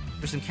pan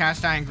for some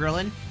cast iron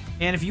grilling.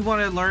 And if you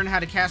want to learn how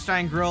to cast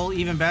iron grill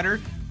even better,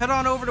 head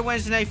on over to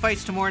Wednesday Night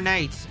Fights tomorrow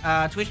night.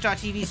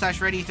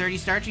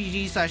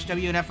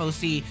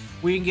 Twitch.tv/ready30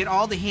 where you can get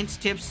all the hints,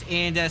 tips,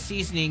 and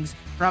seasonings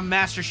from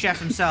Master Chef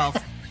himself.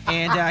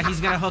 And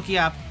he's going to hook you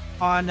up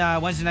on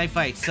Wednesday Night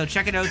Fights. So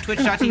check it out,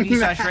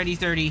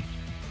 twitch.tv/ready30.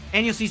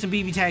 And you'll see some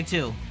BBTAG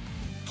too.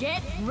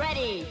 Get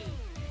ready.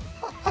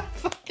 I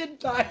fucking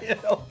died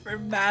over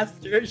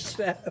Master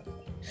Chef.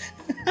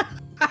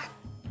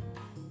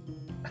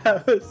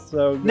 That was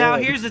so good. Now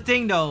here's the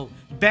thing though,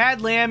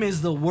 bad lamb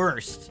is the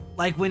worst.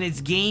 Like when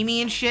it's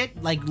gamey and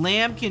shit, like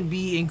lamb can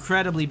be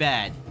incredibly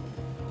bad.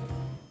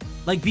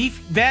 Like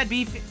bad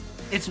beef,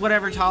 it's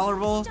whatever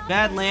tolerable.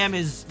 Bad lamb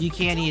is, you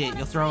can't eat it,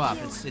 you'll throw up.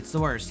 It's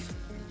the worst.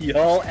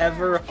 Y'all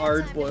ever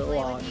hard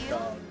boil hot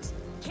dogs?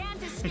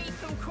 Can't escape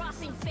from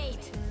crossing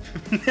fate.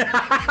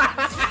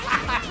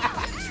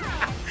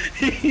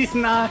 He's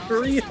not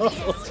real.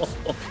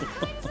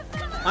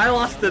 I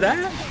lost to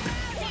that.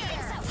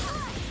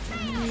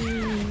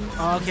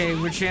 Okay,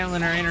 we're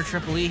channeling our inner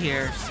Triple E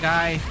here.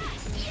 Sky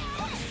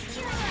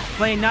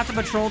playing nothing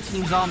but troll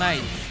teams all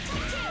night.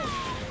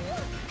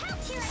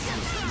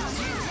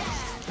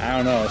 I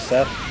don't know,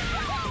 Seth's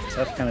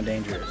kind of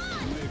dangerous.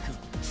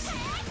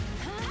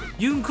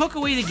 You can cook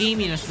away the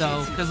gaminess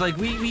though, because like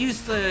we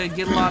used to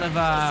get a lot of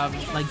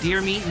like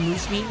deer meat and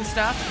moose meat and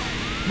stuff.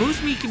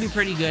 Moose meat can be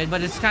pretty good,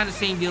 but it's kind of the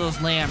same deal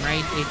as lamb,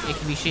 right? It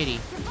can be shitty.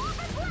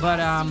 But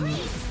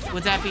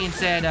with that being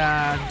said,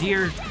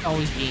 deer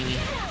always gamey.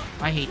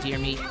 I hate deer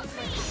meat.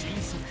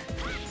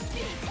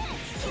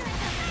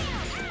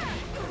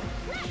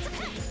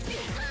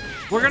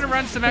 We're gonna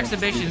run some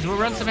exhibitions. We'll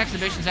run some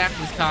exhibitions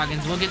after this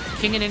Coggins. We'll get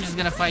King of Ninja's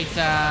gonna fight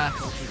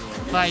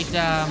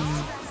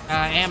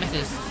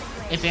Amethyst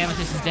if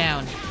Amethyst is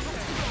down.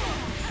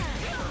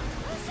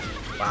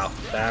 Wow,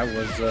 that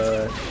was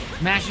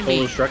Mash and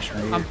total me.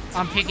 destruction right here.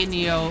 I'm picking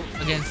Neo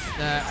against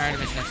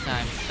Artemis next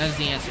time. That's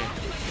the answer.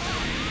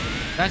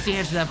 That's the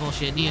answer to that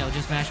bullshit. Neo,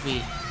 just mash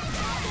B.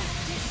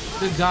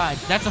 Good God,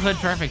 that's a hood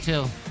perfect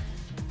too.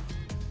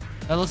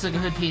 That looks like a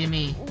hood P to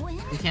me.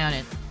 We count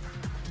it.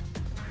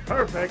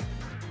 Perfect.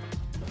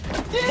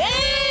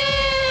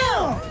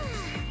 Damn! Now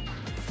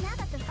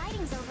that the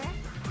fighting's over,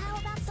 how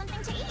about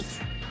something to eat?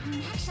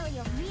 I'm actually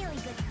a really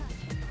good cook.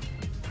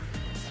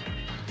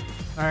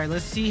 Alright,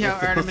 let's see how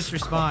Artemis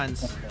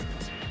responds.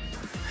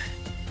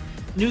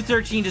 New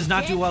 13 does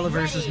not do well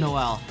versus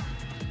Noelle.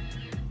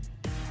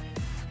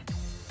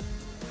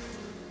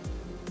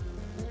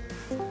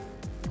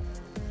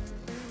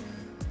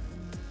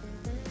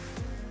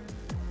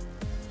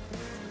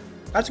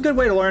 That's a good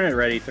way to learn it,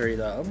 Ready 3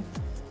 though.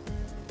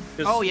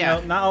 Oh yeah.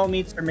 You know, not all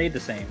meats are made the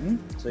same.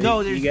 So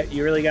no,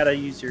 you really gotta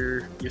use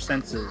your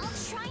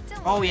senses.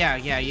 Oh yeah,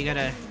 you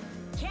gotta.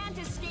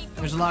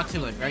 There's a lot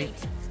to it, right?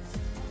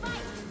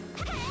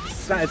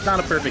 It's not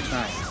a perfect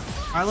science.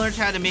 I learned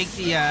how to make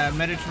the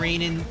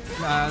Mediterranean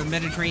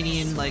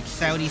like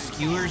Saudi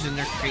skewers, and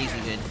they're crazy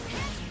good.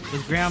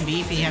 With ground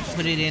beef, and you have to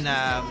put it in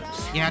a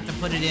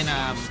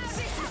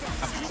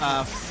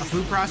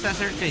food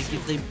processor to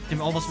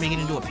almost make it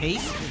into a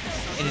paste,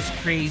 and it's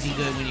crazy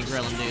good when you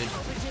grill them, dude.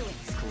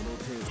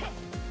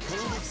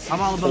 I'm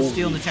all about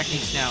stealing the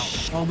techniques now.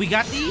 Oh, we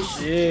got these?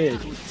 Shit.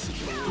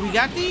 We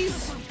got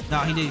these? No,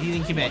 he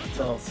didn't commit.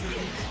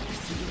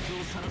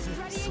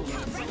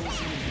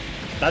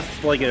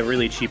 That's like a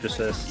really cheap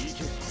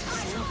assist.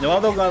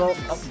 Noelle don't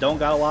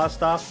got a lot of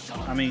stuff.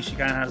 I mean, she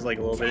kind of has like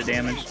a little bit of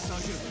damage,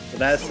 but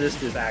that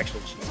assist is actually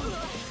cheap.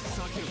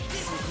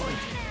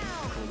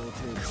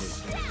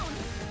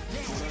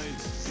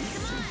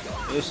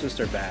 Those assists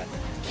are bad.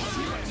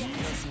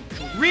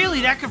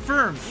 Really? That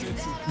confirmed.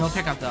 No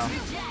pickup though.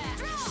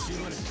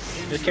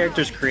 The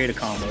characters create a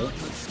combo.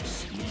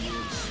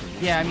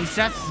 Yeah, I mean,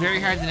 Seth's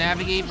very hard to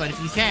navigate, but if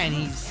you can,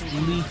 he's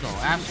lethal.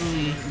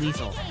 Absolutely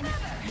lethal.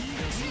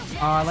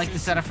 Oh, I like the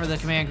setup for the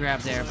command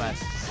grab there, but...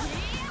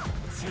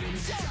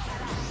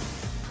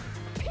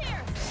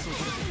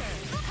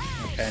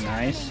 Okay,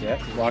 nice.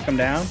 Yep, lock him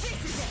down.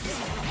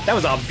 That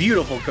was a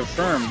beautiful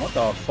confirm. What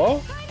the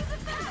fuck?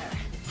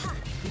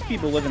 These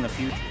people live in the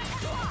future.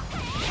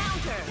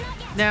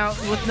 Now,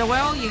 with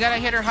Noelle, you gotta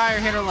hit her high or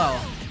hit her low.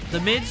 The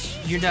mids,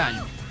 you're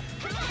done.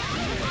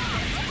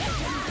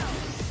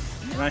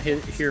 I'm not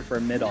here for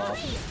a mid off.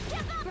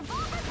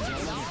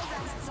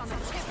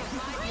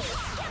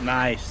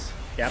 Nice.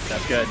 Yep,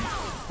 that's good.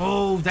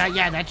 Oh,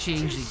 that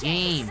changed the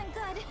game.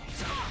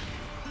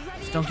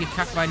 Just don't get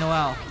cucked by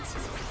Noelle.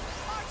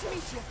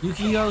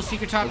 Yukio,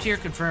 secret top tier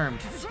confirmed.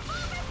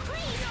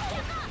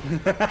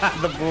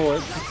 The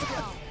bullets.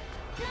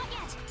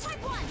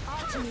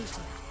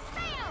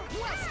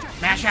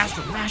 Mash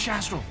Astral, Mash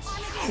Astral.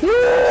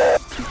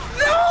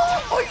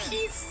 No,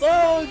 he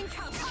sucks.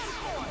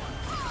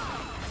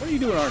 What are you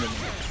doing, Arden?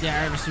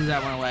 Yeah, I just threw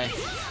that one away.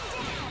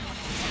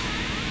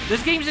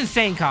 This game's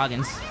insane,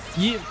 Coggins.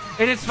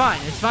 And it's fun.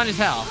 It's fun as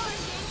hell.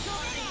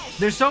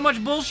 There's so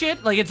much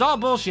bullshit. Like, it's all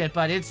bullshit,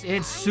 but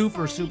it's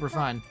super, super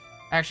fun.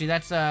 Actually,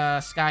 that's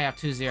Sky up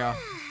 2-0. Now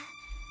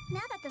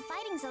that the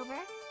fighting's over,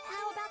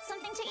 how about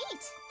something to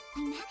eat?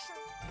 I'm actually...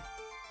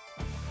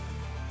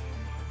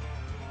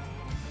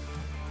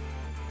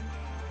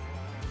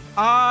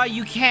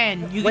 You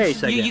can. Wait a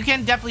second. You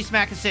can definitely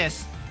smack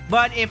assist.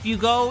 But if you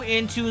go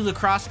into the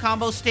cross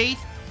combo state,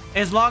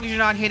 as long as you're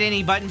not hit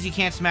any buttons, you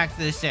can't smack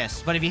the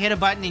assist. But if you hit a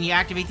button and you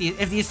activate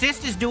if the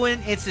assist is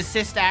doing its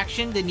assist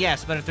action, then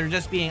yes. But if they're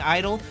just being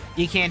idle,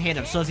 you can't hit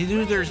them. So if you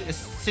do their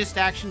assist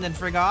action, then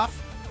frig off.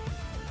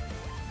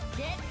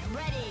 Get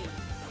ready.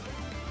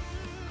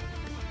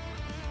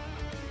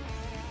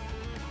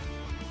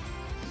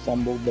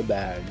 Fumbled the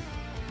bag.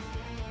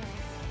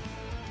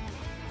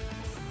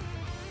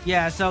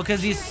 Yeah, so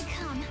because he's...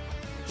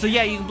 So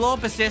yeah, you can blow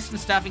up assists and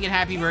stuff and get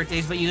happy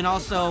birthdays, but you can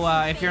also,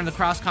 if you're in the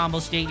cross combo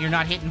state and you're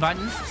not hitting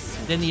buttons,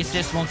 then the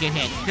assist won't get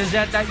hit. Because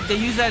they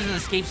use that as an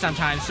escape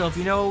sometimes. So if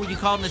you know you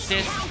called an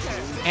assist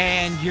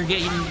and you're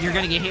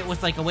gonna get hit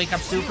with like a wake up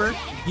super,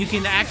 you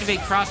can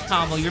activate cross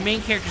combo. Your main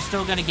character's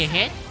still gonna get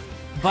hit,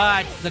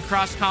 but the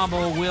cross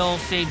combo will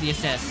save the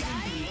assist.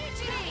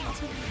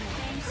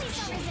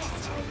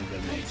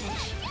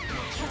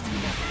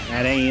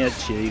 That ain't it,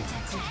 chief.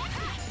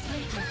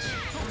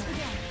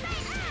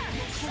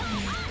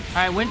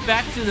 Alright, went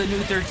back to the new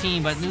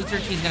 13, but new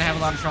 13 is gonna have a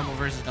lot of trouble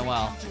versus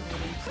Noelle.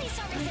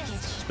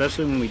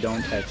 Especially when we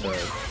don't tech her.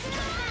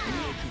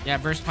 Yeah,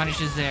 burst punish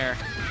is there.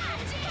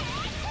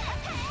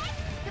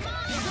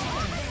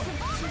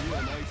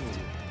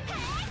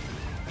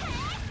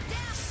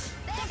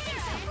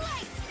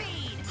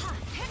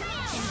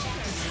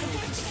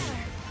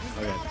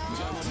 Okay.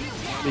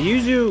 The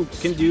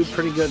Yuzu can do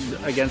pretty good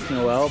against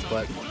Noelle,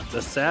 but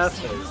the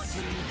Seth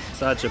is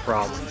such a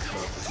problem.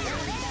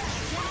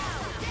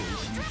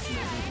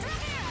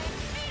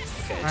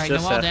 Okay, Alright,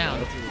 Noelle Seth down.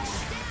 though.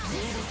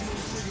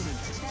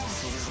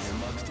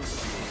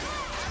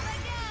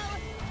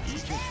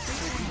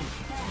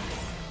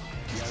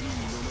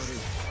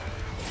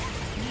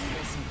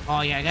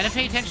 Oh yeah, I gotta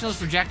pay attention to those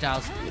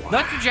projectiles.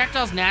 That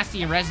projectile's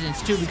nasty in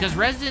Resonance too, because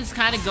Resonance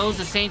kind of goes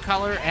the same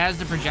color as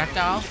the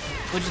projectile,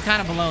 which is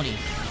kind of baloney.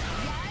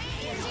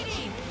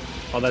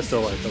 Oh, that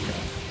still worked. Okay.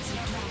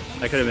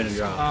 That could have been a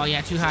drop. Oh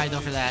yeah, too high though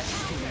for that.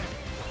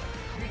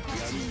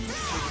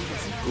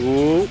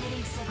 Ooh.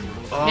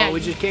 Oh, Yeah. we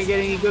just can't get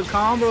any good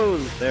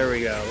combos. There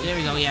we go. There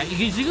we go, yeah.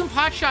 You can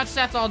pot shot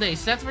Seth all day.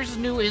 Seth versus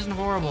New isn't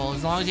horrible,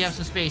 as long as you have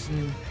some space.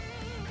 And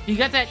you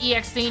got that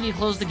EX thing, you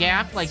close the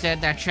gap, like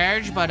that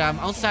charge, but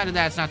outside of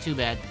that, it's not too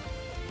bad.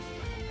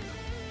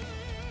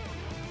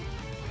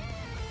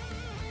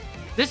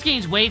 This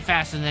game's way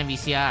faster than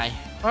MVCI.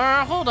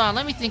 Or, hold on,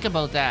 let me think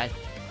about that.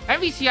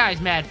 MVCI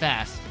is mad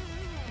fast.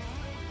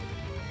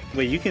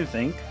 Wait, you can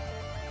think?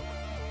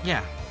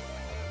 Yeah.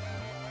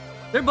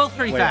 They're both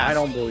pretty Wait, fast. I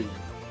don't believe.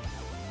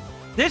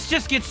 This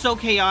just gets so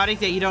chaotic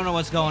that you don't know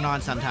what's going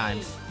on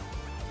sometimes.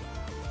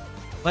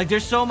 Like,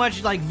 there's so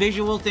much, like,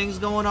 visual things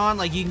going on,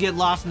 like, you can get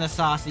lost in the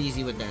sauce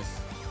easy with this.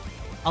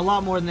 A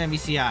lot more than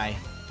MVCI.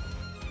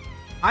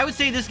 I would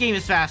say this game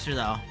is faster,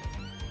 though.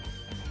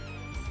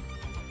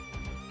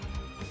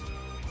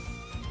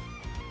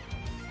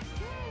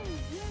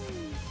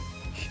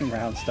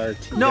 Round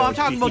start. No, I'm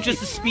talking about just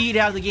the speed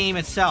out of the game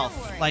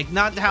itself. Like,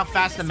 not how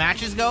fast the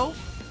matches go.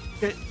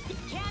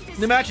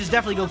 The matches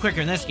definitely go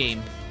quicker in this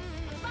game.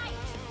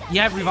 You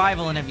have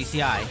Revival in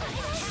MVCI.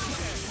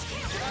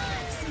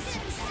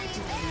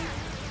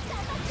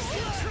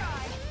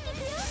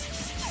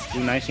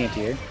 Nice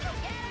anti-air.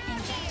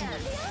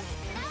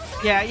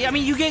 Yeah, I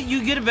mean, you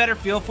get a better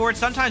feel for it.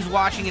 Sometimes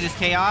watching it is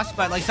chaos,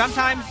 but like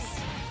sometimes,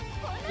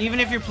 even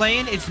if you're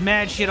playing, it's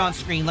mad shit on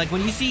screen. Like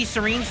when you see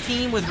Serene's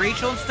team with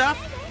Rachel and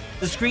stuff,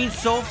 the screen's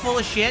so full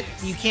of shit,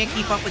 you can't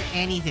keep up with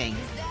anything.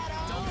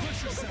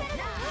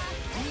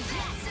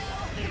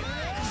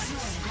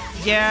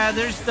 Yeah,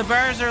 the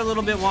bars are a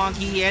little bit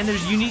wonky, and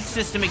there's unique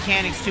system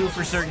mechanics too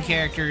for certain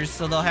characters,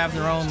 so they'll have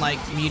their own like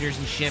meters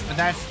and shit. But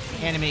that's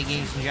anime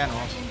games in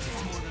general.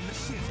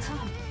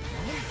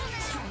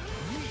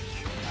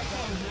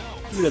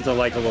 There's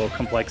like a little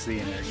complexity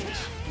in there.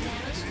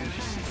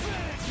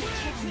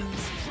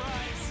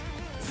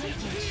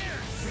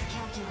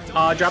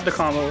 Drop the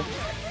combo.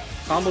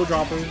 Combo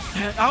droppers.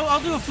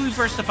 I'll do a food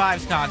first to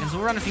fives, Coggins.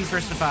 We'll run a few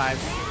first to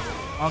fives.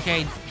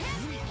 Okay.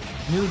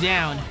 New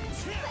down.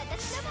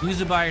 Use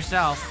it by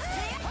yourself.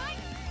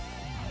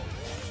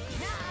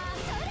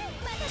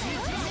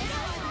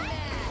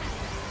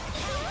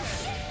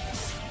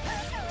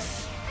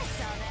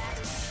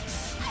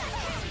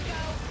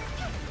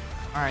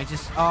 Alright,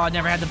 just... Oh, I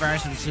never had the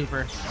bars for the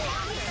super.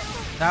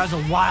 That was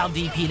a wild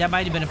DP. That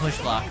might have been a push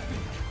block.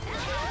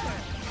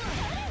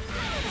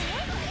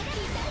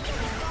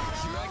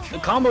 The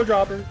combo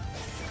dropper.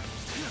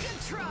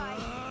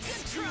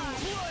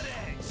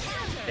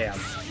 Damn.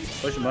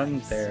 Push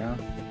buttons there,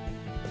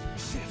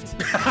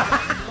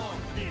 huh?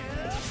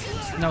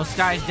 No,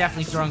 Sky's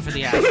definitely throwing for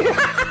the Astral.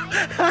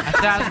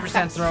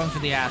 1000% throwing for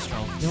the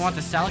Astral. You want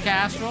the Celica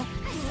Astral?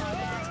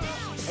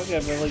 Okay,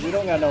 but like, we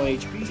don't got no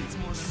HP.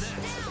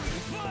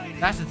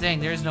 That's the thing,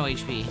 there's no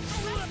HP.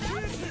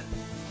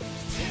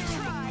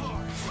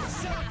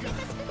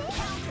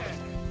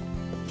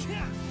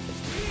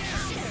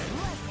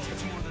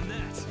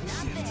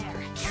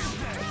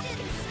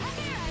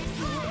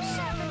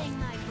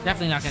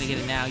 Definitely not gonna get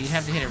it now. You'd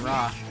have to hit it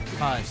raw.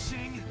 Pause.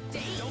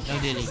 No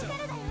diddy.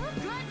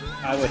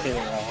 I would hit it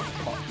raw.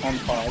 On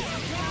pause.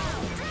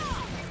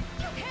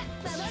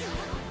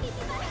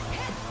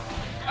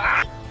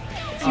 Ah!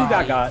 You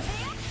got.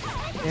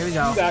 There we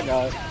go. You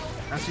got.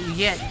 That's what you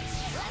get.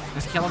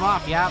 Just kill him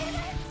off, yep.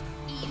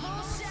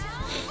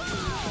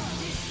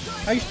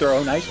 Nice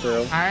throw, nice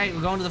throw. Alright,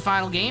 we're going to the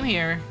final game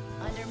here.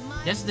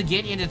 This is to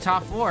get into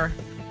top 4.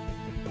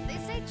 They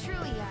say true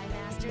EI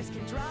masters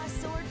can draw a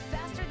sword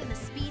faster than the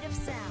speed of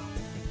sound.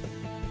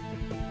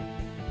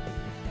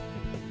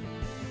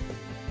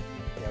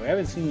 Yeah, we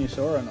haven't seen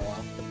Yusora in a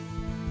while.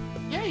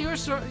 Yeah,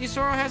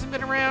 Yusoro hasn't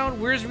been around.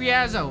 Where's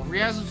Riazzo?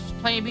 Riazzo was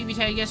playing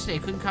BBTAG yesterday.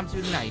 Couldn't come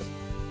through tonight.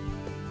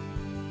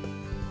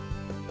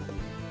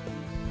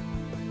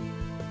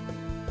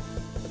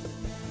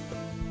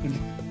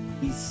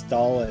 He's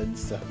stalling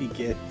so he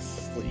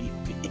gets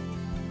sleepy.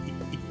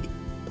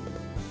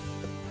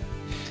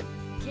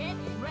 Get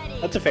ready.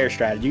 That's a fair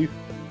strategy.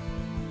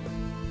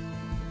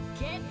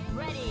 Get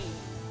ready.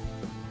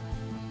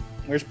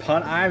 Where's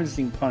Pun? I haven't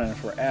seen Pun in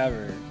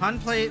forever.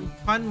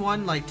 Pun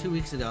won like 2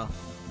 weeks ago.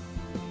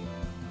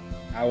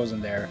 I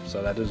wasn't there,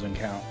 so that doesn't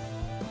count.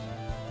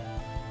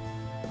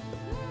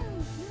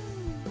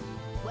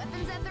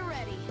 Weapons at the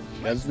ready.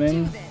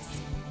 Desmond? Let's do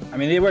this. I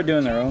mean, they were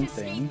doing their own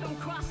thing. From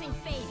crossing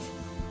fate.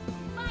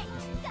 Fight.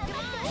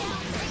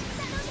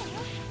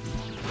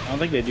 I don't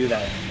think they do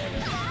that anymore.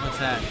 What's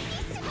that?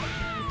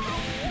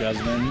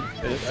 Desmond?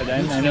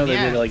 I know they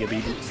did like a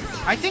BB.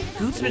 I think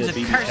Gootsman's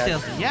a car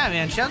salesman. Yeah,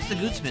 man. Shouts to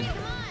Gootsman.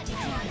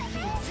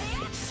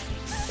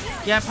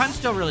 Yeah, Pun's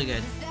still really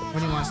good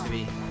when he wants to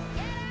be.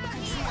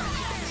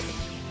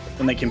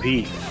 When they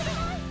compete.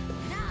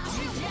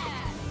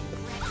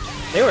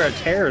 They were a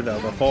terror though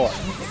before.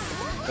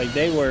 Like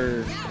they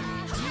were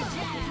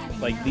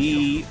like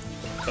the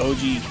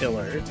OG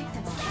killer.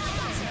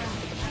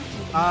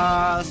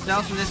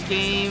 Stealth in this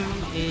game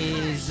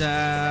is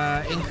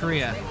in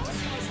Korea.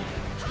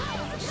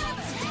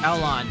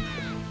 Elon.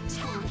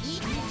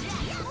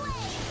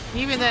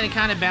 Even then it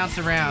kind of bounced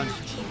around.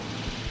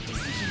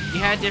 You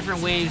had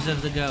different waves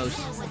of the ghost.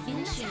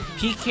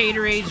 Peak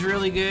Caterade's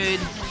really good.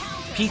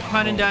 Peak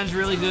Pun and Dun's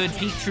really good.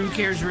 Peak True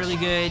Care's really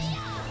good.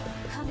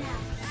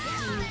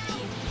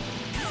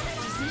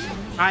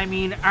 I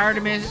mean,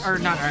 Arson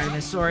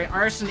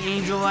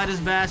Angel at his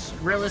best.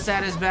 Rillis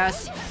at his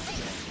best.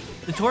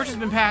 The torch has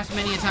been passed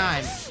many a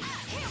time.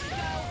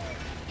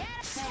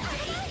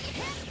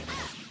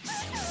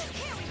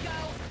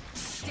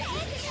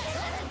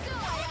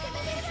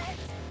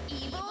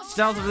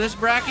 Stealth of this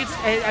bracket,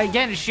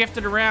 again, it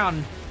shifted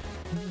around.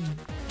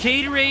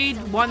 Caterade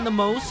won the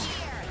most.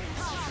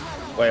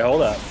 Wait,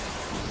 hold up.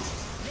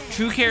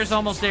 True Care's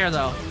almost there,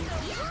 though.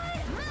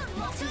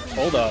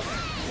 Hold up.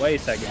 Wait a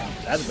second.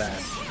 That's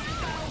bad.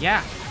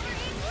 Yeah.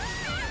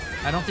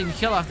 I don't think you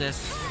kill off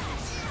this.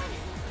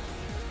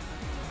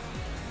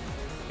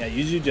 Yeah,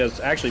 Yuzu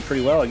does actually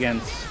pretty well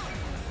against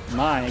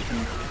mine. He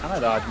can kind of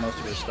dodge most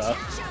of his stuff.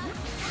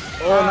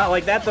 Oh, not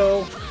like that,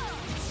 though.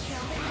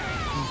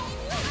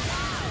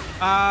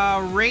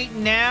 Right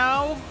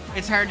now,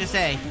 it's hard to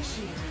say.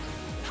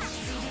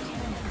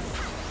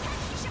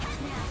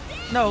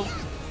 No.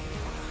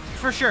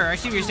 For sure. I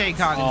see what you're saying,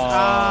 Coggins.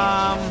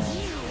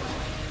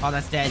 Oh,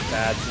 that's dead.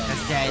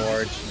 That's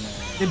dead.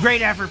 A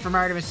great effort from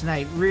Artemis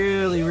tonight.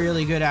 Really,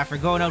 really good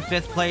effort. Going out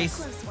 5th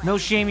place. No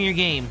shame in your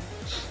game.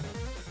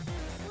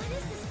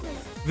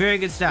 Very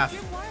good stuff.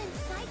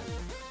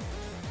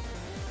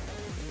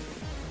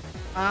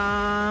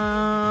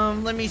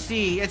 Let me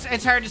see.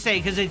 It's hard to say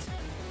because it's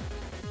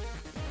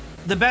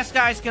the best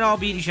guys can all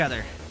beat each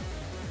other.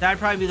 That'd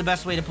probably be the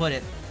best way to put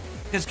it.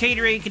 Because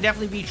Caterade could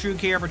definitely beat True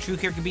Care, but True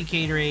Care could beat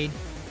Caterade.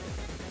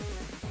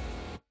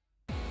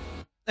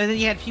 And then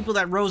you had people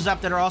that rose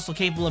up that are also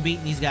capable of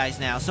beating these guys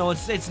now. So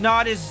it's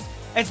not as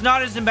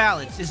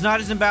imbalanced. It's not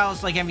as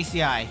imbalanced like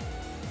MVCI.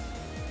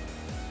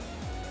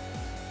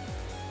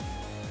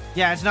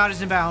 Yeah, it's not as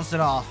imbalanced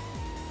at all.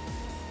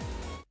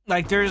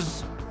 Like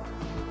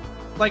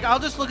like, I'll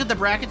just look at the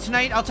bracket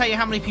tonight. I'll tell you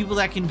how many people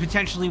that can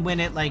potentially win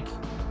it, like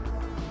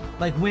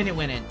win it.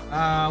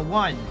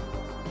 1,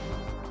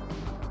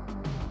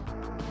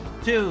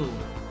 2,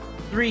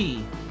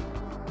 3,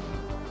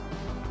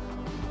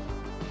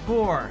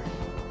 4,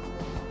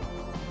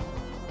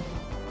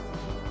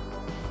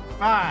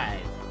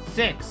 5,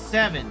 6,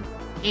 7,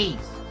 8,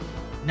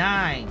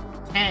 9,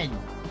 10.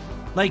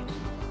 Like,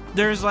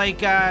 there's like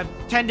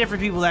 10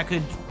 different people that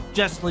could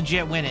just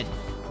legit win it.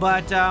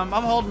 But I'm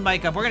holding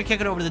Mike up. We're gonna kick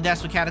it over to the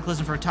desk with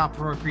Cataclysm for a top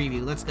 4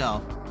 preview. Let's go.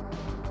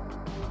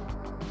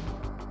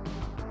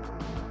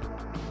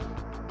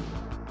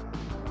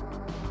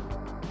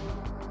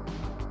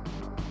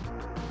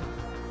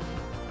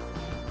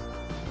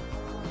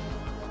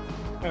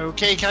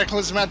 Okay,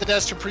 Cataclysm at the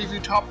desk to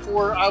preview top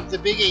 4 of the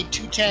Big 8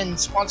 210,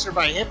 sponsored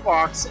by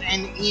Hitbox.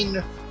 And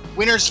in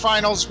winners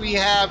finals, we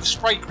have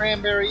Sprite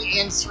Cranberry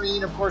and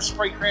Serene. Of course,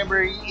 Sprite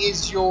Cranberry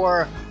is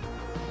your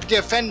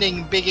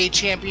defending Big 8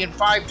 champion,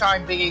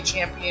 5-time Big 8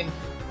 champion,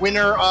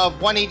 winner of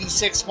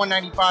 186,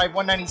 195,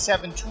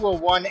 197,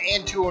 201,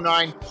 and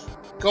 209,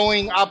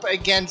 going up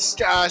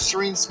against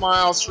Serene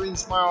Smile. Serene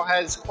Smile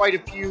has quite a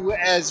few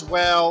as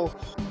well.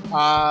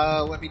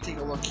 Let me take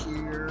a look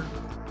here.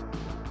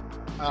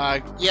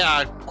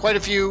 Yeah, quite a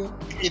few.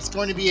 It's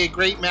going to be a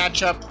great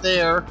matchup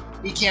there.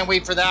 We can't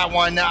wait for that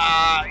one.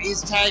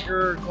 Is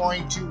Tiger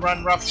going to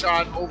run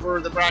roughshod over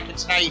the bracket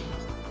tonight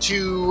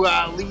to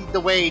lead the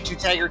way to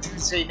Tiger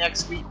Tuesday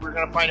next week? We're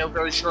going to find out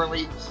very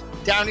shortly.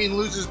 Down in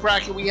losers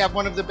bracket, we have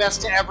one of the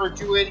best to ever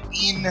do it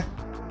in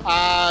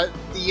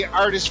the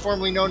artist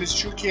formerly known as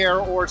True Care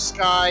or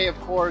Sky. Of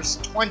course,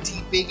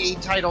 20 Big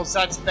 8 titles.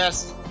 That's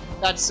best.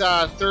 That's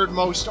third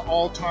most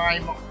all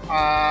time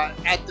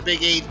at the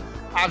Big 8.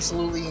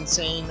 Absolutely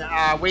insane.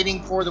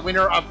 Waiting for the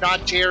winner of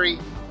Not Jerry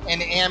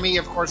and Amy.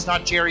 Of course,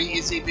 Not Jerry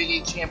is a Big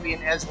 8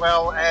 champion as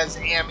well as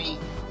Amy.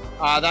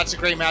 That's a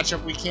great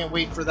matchup. We can't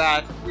wait for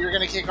that. We're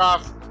going to kick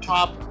off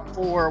top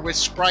 4 with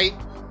Sprite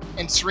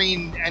and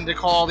Serene, and to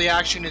call the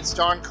action, it's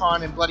Don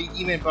Con and Bloody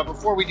Demon. But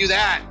before we do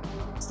that,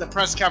 it's the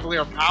Press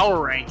Cavalier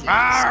Power Rankings.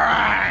 All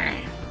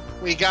right.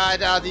 We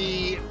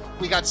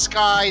got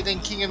Sky, then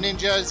King of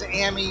Ninjas,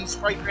 Amy,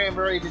 Sprite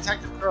Cranberry,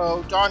 Detective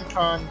Crow, Don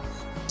Con,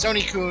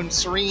 Sony Kun,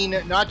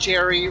 Serene, Not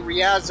Jerry,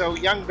 Riazzo,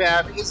 Young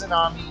Bab,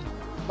 Izanami,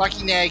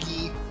 Lucky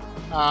Nagi,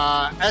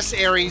 S.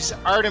 Aries,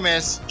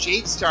 Artemis,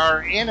 Jade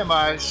Star,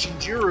 Anima,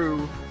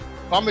 Shinjuru,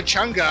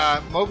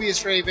 Bombachunga,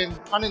 Mobius Raven,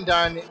 Pun and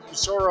Dun,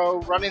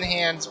 Yusoro, Running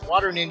Hands,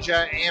 Water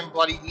Ninja, and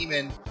Bloody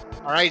Demon.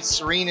 All right,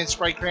 Serene and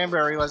Sprite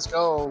Cranberry, let's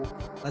go.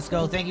 Let's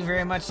go. Thank you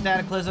very much,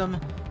 Cataclysm.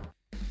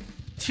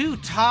 2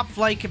 top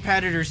flight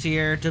competitors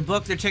here to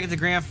book their ticket to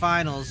grand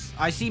finals.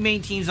 I see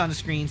main teams on the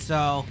screen,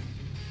 so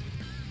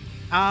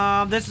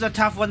this is a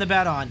tough one to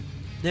bet on.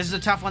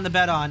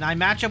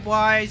 Matchup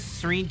wise,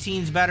 Serene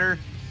team's better.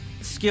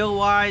 Skill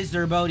wise,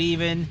 they're about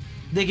even.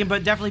 They can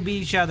but definitely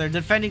beat each other.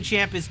 Defending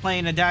champ is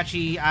playing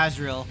Adachi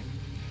Azrael.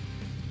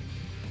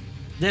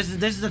 This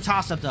is a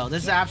toss up though.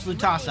 This is an absolute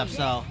toss up.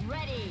 So, all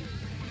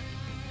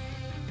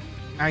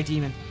right,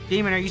 Demon.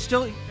 Demon, are you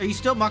still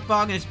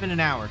mukbang? It's been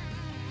an hour.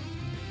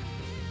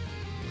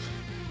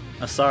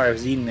 I'm sorry, I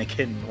was eating a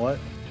kitten. What?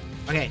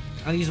 Okay,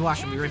 I'll use the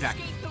washroom. Be right back.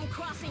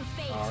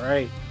 All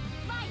right.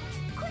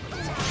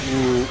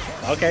 Ooh,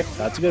 okay,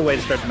 that's a good way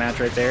to start the match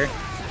right there.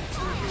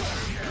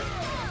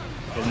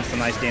 Getting some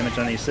nice damage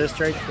on the assist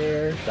right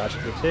there. Dodge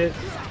gets hit.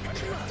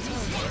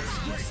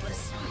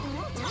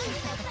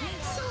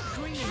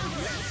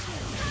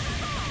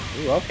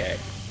 Ooh, okay.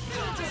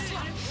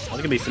 That's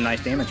gonna be some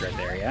nice damage right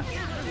there, yeah.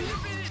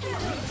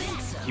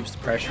 Keeps the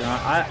pressure on.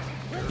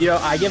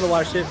 I give a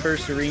lot of shit for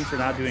Serene for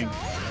not doing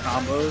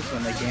combos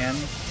when they can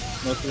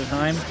most of the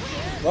time,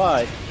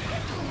 but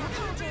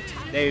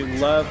they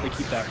love to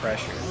keep that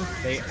pressure.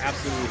 They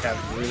absolutely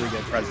have really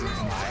good presence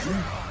in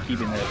mind,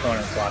 keeping the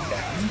opponents locked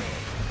down.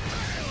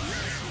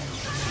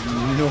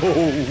 No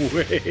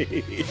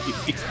way!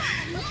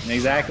 And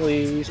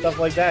exactly, stuff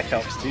like that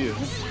helps too.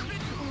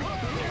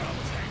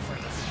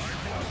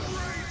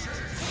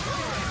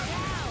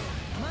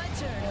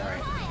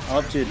 Alright,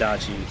 up to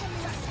Adachi.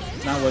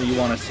 Not what you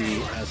want to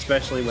see,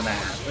 especially when that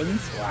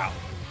happens. Wow.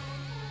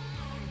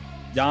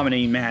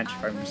 Dominating match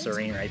from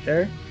Serene right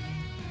there.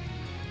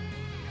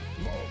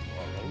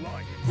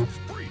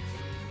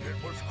 It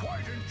was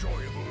quite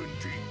enjoyable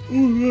indeed.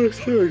 Ooh, yeah,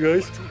 sure,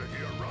 guys.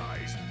 Opportunity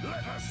arise.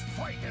 Let us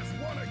fight as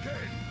one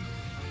again.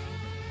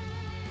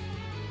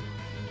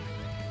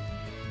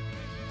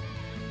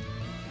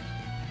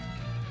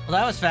 Well,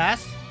 that was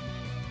fast.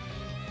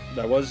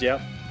 That was,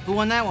 yep. Who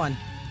won that one?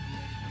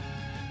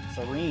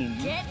 Serene.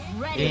 Get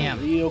ready.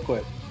 Damn. Real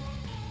quick.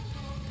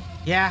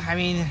 Yeah, I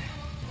mean,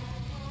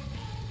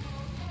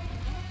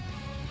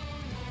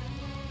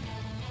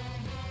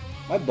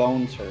 My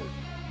bones hurt.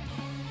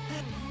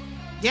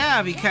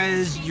 yeah,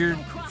 because you're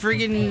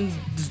friggin'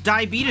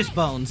 diabetes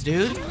bones,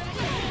 dude.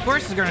 Of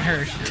course it's gonna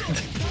hurt.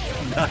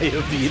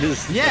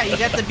 Diabetes. Yeah, you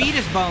got the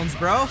beatus bones,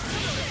 bro.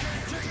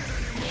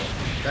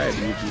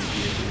 Diabetes.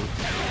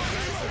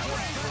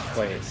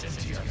 Wait.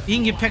 You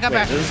can get pick up Wait,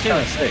 after this this is too.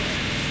 kind of sick.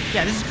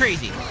 Yeah, this is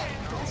crazy.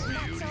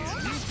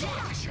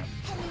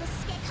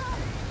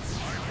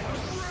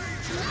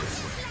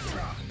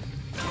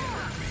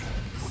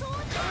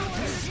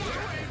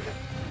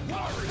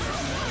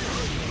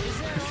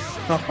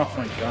 Oh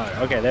my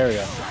god. Okay, there we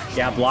go.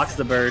 Yeah, blocks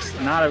the burst.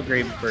 Not a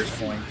great burst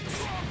point.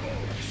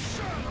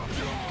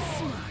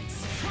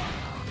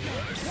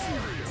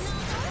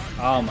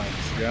 Oh my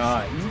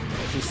god.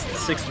 Just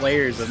 6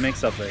 layers of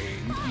mix-up there.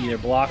 You either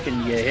block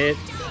and you get hit,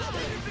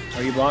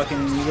 or you block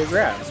and you get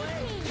grabbed.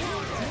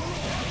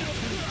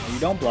 Or you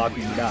don't block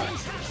and you die.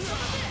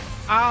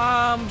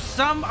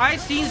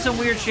 I've seen some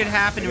weird shit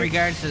happen in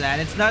regards to that.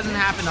 It doesn't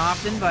happen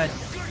often, but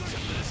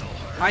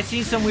I've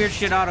seen some weird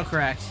shit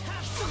autocorrect.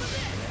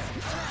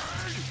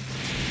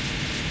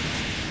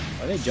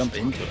 Why they jump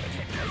into it?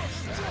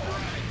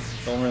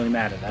 Don't really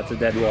matter. That's a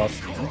dead wall.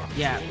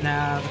 Yeah,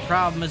 now the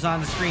problem is on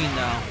the screen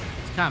though.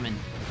 It's coming.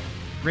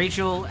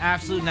 Rachel,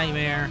 absolute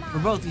nightmare for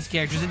both these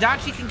characters.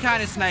 Adachi can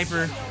kind of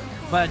sniper,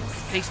 but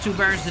takes 2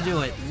 burns to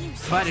do it.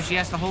 But if she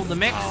has to hold the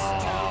mix,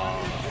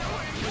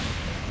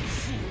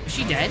 is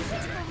she dead?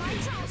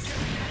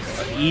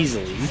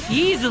 Easily.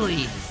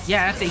 Easily.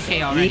 Yeah, that's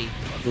 8K already.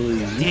 Easily.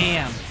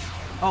 Damn.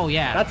 Oh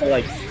yeah. That's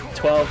like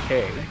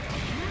 12K.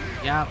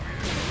 Yep.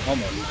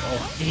 Almost.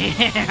 Oh.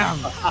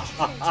 Damn.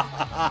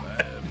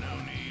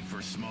 No need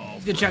for small.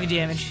 Good chunk of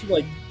damage.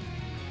 Like,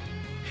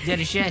 Dead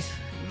as shit.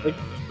 like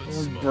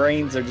those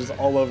brains are just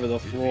all over the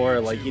floor.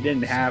 Like you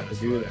didn't have to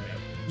do that.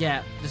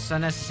 Yeah, just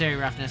unnecessary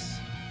roughness.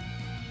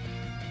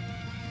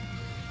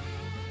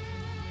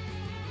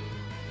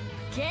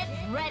 Get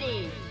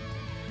ready.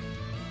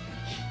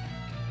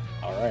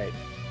 All right.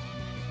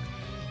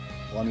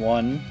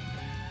 1-1.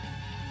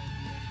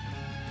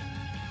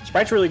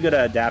 Sprite's really good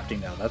at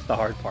adapting though. That's the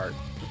hard part.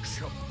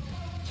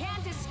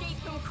 Can't escape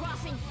from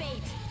crossing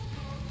fate.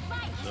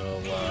 Fight.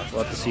 So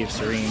we'll have to see if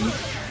Serene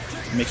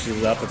mixes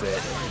it up a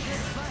bit.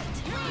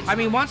 I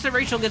mean, once the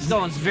Rachel gets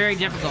going, it's very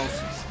difficult.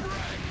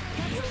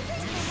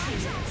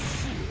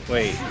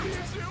 Wait.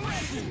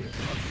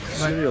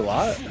 Does she do a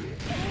lot?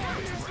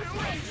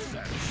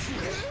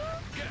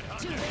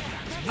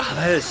 Oh,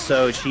 that is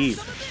so cheap.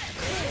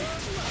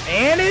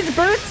 And it's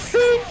burst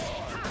safe!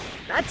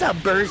 That's a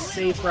burst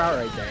safe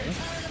route right there.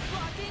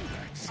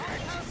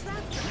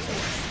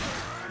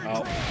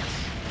 Oh.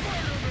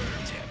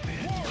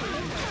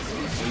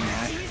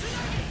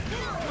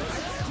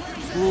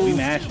 We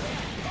mash.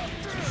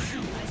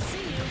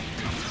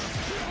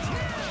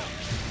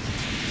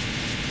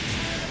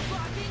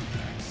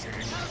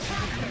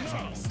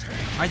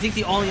 I think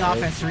the only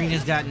offense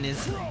Serena's gotten is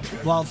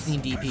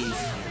Waldstein DPs.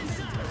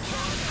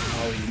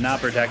 Oh, he did not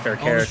protect our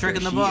Oldest character. trick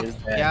in the She book. is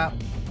dead. Yeah.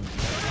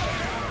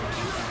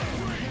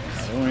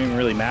 It won't even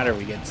really matter.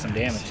 We get some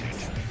damage.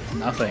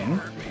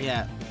 Nothing.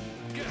 Yeah.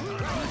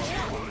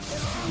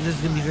 This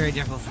is going to be very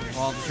difficult for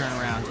Wald to turn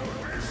around.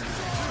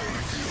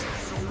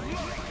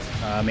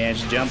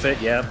 Managed to jump it.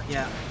 Yep.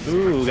 Yeah.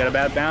 Ooh, got a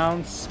bad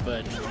bounce,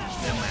 but doesn't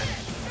matter.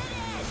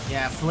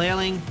 Yeah,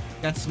 flailing.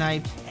 Got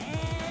sniped.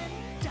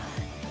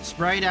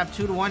 Sprite up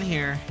 2-1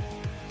 here.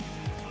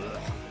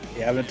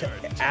 Yeah,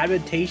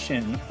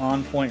 adaptation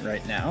on point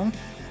right now.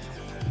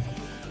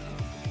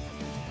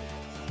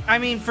 I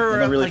mean, for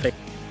really like,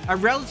 a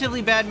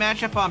relatively bad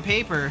matchup on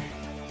paper,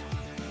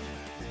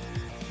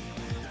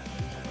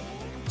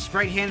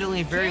 Sprite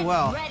handling it very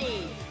well.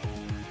 Ready.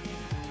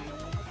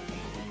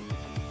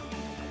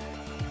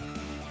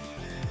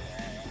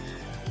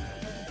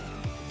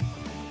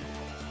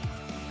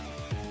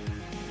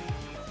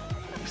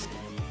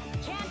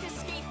 Can't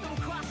escape from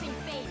crossing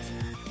fate.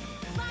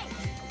 Fight.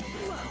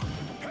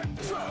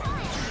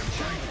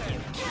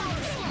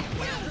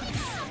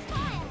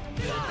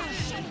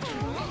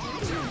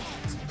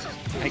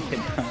 I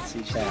cannot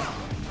see chat.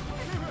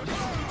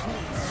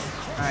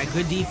 Alright,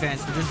 good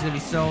defense, but this is going to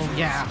be so,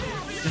 yeah.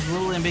 Just a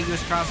little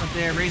ambiguous cross up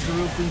there. Raise the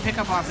roof. We can pick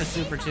up off the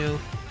super too.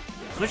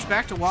 Switch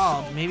back to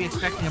Wald. Maybe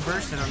expecting a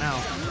burst. I don't know.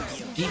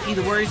 DP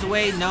the worries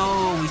away.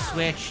 No, we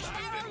switched.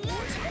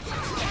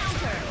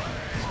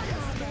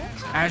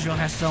 Azrael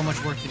has so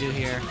much work to do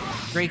here.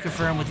 Great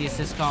confirm with the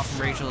assist call from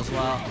Rachel as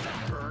well.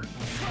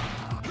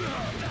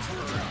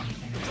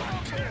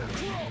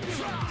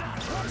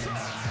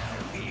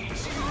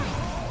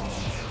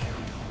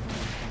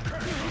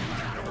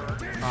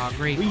 Oh,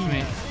 great.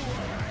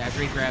 Yeah,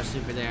 great grab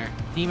super there.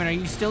 Demon, are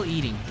you still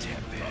eating?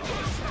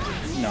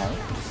 No.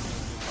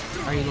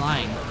 Are you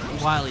lying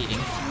while eating?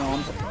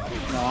 No,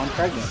 I'm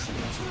pregnant.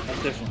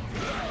 That's different.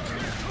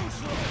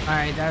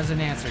 Alright, that was an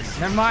answer.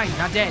 Never mind,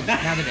 not dead.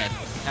 Now they're dead.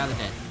 Now they're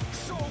dead.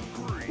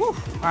 Woo. All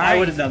I right.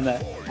 would have done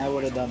that. I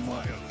would have done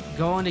that.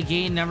 Going to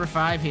game number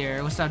 5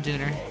 here. What's up,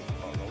 Dooner?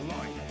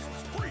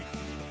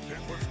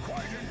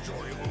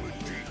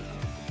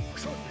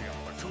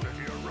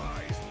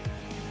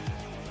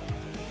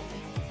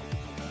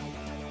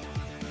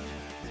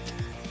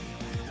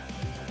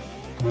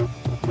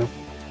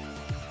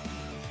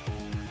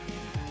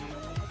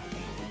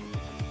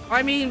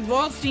 I mean,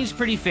 Waldstein's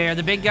pretty fair.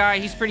 The big guy,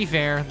 he's pretty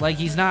fair. Like,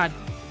 he's not...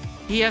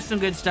 He has some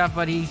good stuff,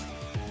 but he's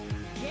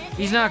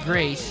not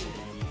great.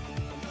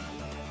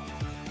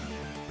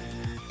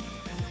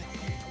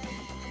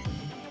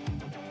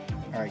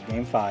 Alright,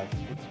 game 5.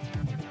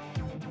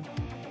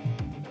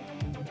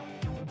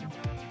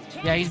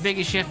 Yeah, he's big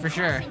as shit for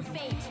sure.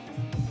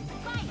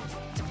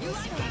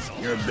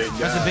 You're a big guy.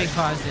 That's a big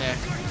pause there.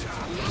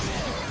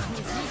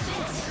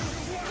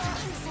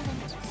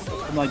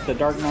 I'm like the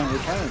Dark Knight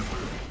Returns.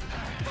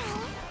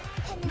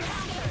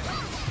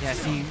 Yeah,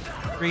 see,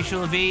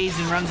 Rachel evades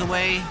and runs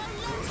away.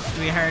 It's gonna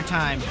be a hard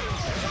time.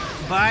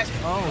 But,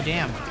 oh,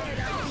 damn.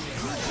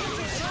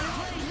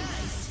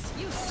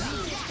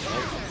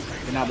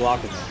 You're not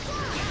blocking them.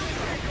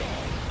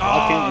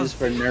 Blocking is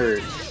for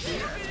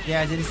nerds.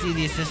 Yeah, I didn't see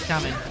the assist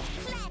coming.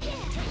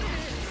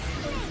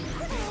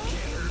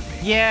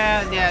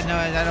 Yeah, no,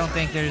 I don't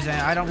think there's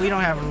we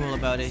don't have a rule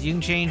about it. You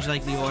can change,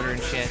 like, the order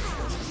and shit.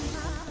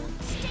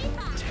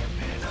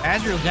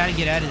 Azrael gotta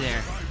get out of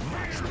there.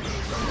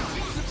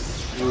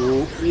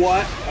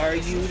 What are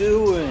you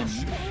doing?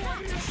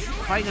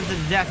 Fighting them to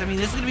the death. I mean,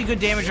 this is gonna be good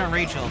damage on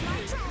Rachel.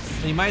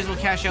 So you might as well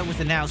cash out with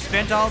it now.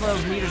 Spent all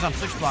those meters on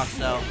push blocks,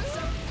 though.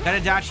 Got a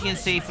dodge in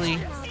safely.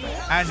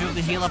 Azrael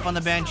to heal up on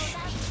the bench.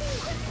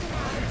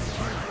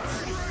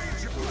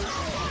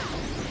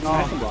 No,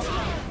 I can block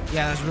it.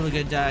 Yeah, that's a really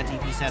good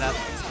DP setup.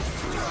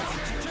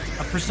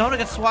 A Persona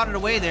gets swatted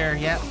away there,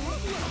 yep.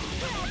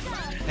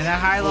 And that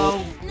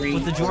high-low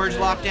with the George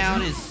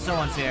lockdown is so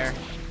unfair.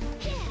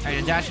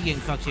 Alright, Adachi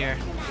getting cooked here.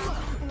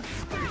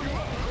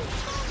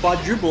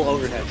 Quadruple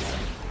overhead.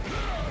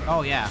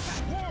 Oh, yeah.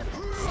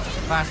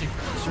 Classic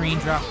Serene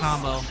drop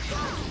combo.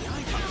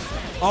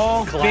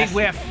 Oh, Classic big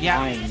whiff. Yeah.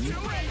 Line.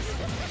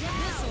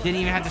 Didn't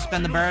even have to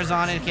spend the bars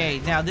on it. Okay,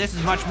 now this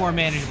is much more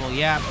manageable.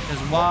 Yeah,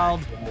 because Wild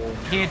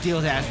can't deal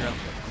with Azrael.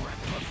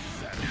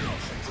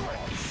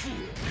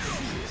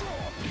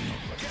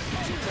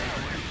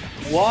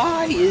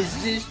 Why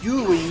is this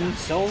doing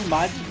so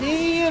much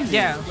damage?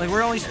 Yeah, like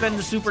we're only spending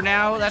the super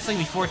now. That's gonna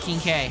be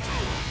 14k.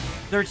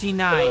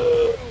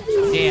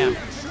 13.9. Damn.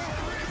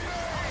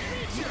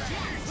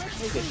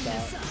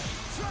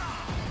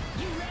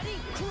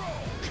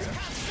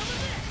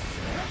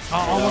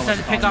 Oh, almost had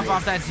to pick up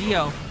off that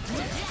Zio.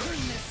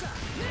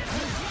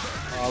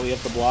 Oh, we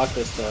have to block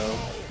this though.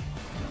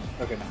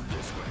 Okay,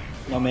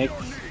 no make.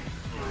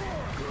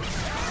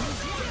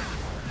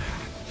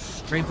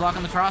 Great block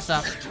on the cross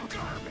up.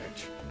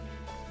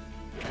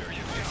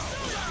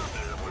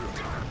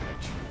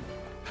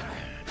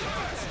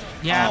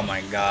 Yeah. Oh my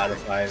god, a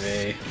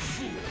 5A.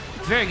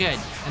 Very good.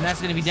 And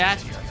that's going to be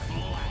that.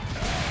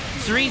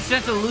 Serene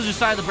sent to the loser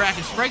side of the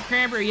bracket. Sprite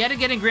Cranberry yet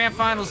again in grand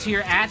finals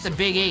here at the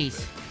Big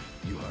 8.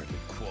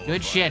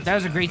 Good shit. That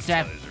was a great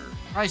set.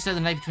 Probably said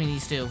the night between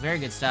these two. Very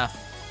good stuff.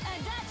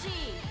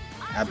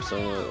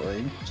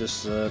 Absolutely.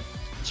 Just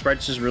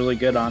Sprite's just really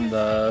good on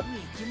the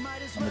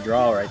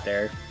draw right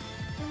there.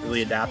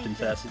 Really adapting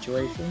to that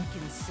situation.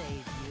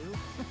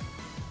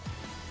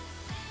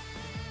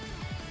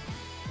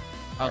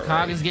 Oh,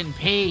 Koggen's getting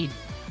paid.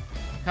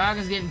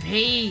 Koggen's getting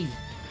paid.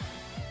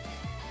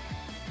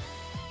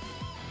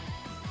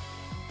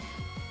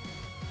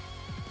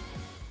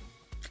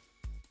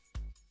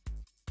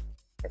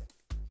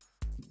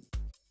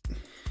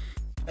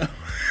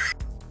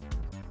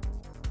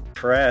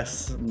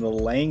 Press the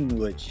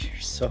language.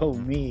 You're so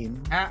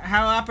mean.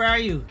 How up are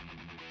you?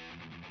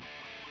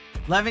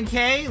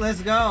 11k?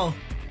 Let's go.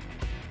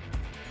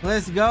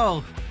 Let's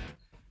go.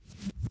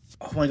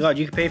 Oh my god,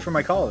 you can pay for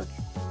my college.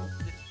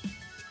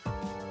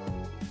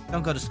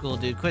 Don't go to school,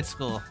 dude. Quit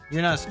school.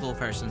 You're not a school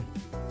person.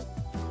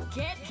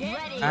 Get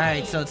ready.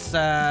 Alright, so it's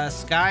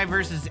Sky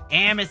versus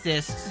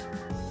Amethyst.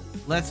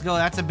 Let's go.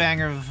 That's a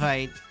banger of a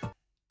fight.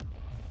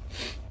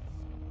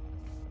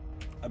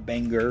 A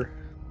banger.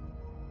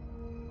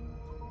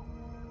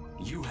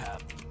 You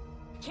have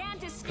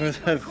For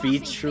the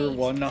feature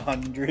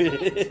 100.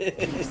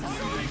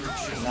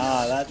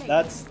 Nah,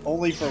 that's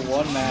only for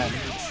one match.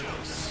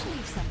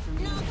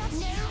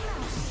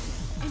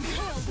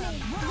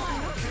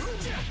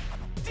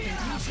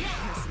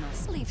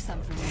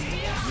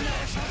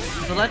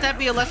 So let that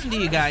be a lesson to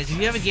you guys. If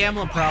you have a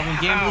gambling problem,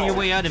 gamble your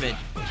way out of it.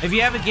 If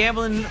you have a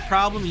gambling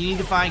problem, you need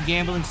to find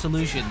gambling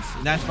solutions.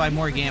 And that's by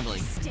more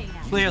gambling.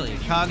 Clearly,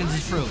 Coggins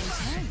is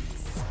proof.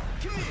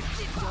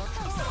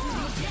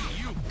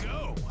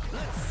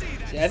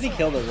 See, I think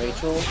Hilda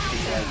Rachel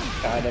is like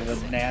kind of a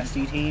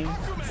nasty team,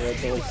 where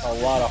it's like a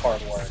lot of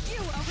hard work.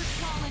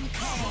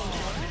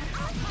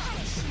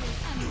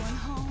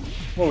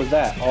 What was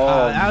that?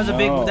 Oh, that was no. a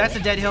big. That's a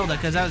dead Hilda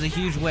because that was a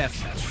huge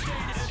whiff.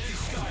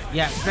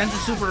 Yeah, spends it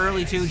super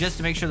early too, just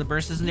to make sure the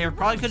burst isn't there.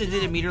 Probably could have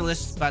did it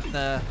meterless, but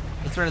the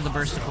threat of the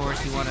burst, of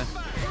course, you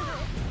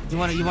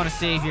wanna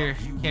save your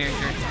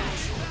character.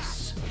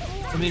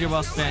 So meter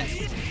well spent.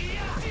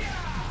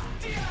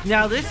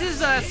 Now this is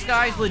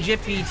Sky's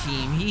legit B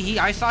team.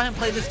 I saw him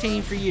play this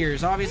team for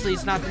years. Obviously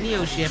it's not the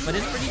Neo shit, but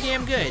it's pretty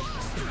damn good.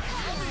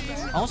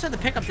 Almost had the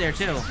pickup there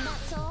too.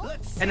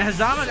 And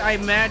Hazama, I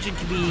imagine,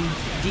 could be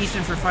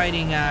decent for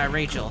fighting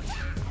Rachel.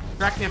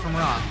 Correct me if I'm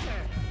wrong.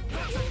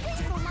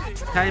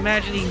 I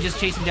imagine he can just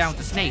chase him down with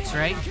the snakes,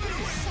 right?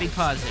 Big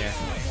pause there.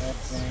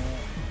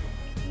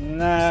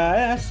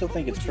 Nah, I still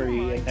think it's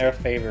pretty in their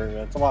favor.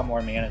 It's a lot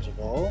more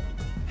manageable.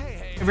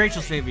 In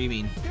Rachel's favor, you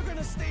mean?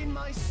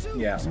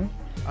 Yeah.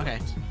 Okay.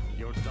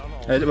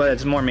 But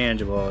it's more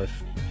manageable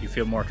if you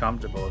feel more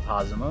comfortable with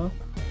Hazama.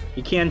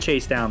 You can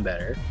chase down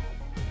better.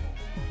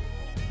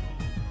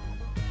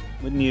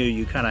 With Mew,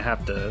 you kind of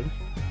have to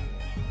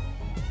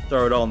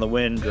throw it all in the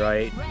wind,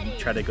 right?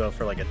 Try to go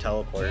for like a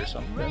teleport or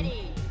something.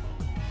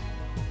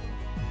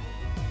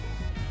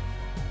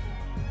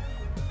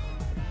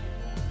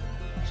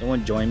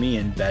 Someone join me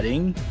in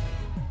betting.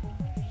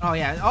 Oh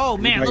yeah. Oh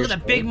man, look at the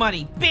big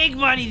money. Big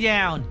money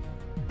down.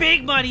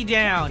 Big money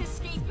down.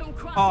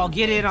 Oh,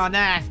 get in on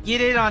that.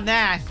 Get in on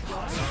that.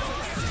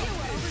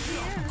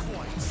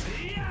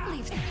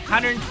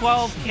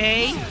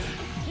 112K.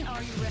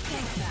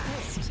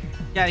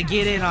 Gotta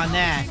get in on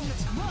that.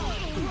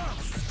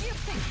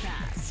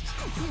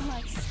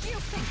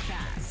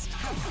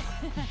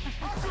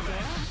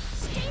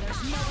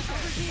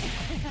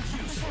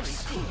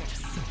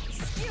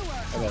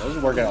 Okay, this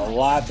is working a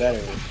lot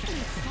better.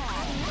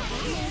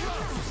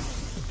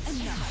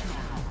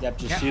 Yep,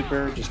 just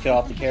super, just kill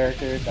off the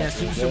character. Yeah,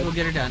 super will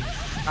get her done.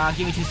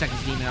 Give me 2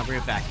 seconds, Demon, I'll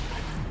bring it back.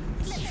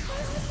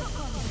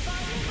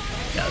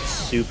 That's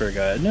super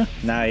good.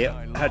 Now you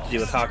have to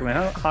deal with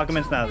Hakumen.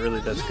 Hakumen's not really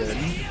this good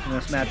in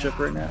this matchup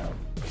right now.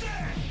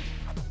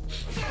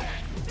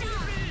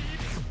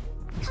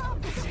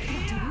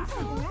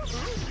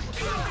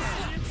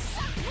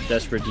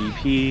 Desperate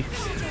DP.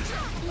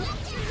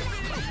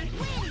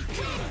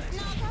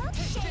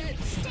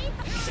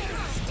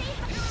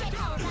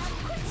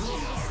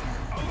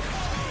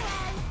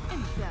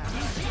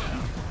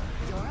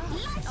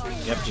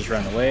 Yep, just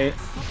run away.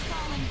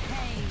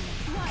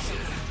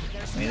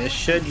 I mean, this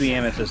should be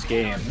Amethyst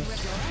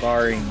games,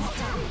 barring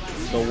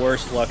the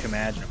worst luck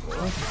imaginable.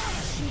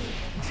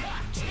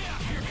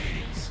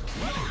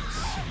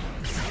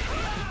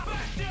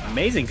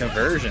 Amazing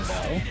conversion,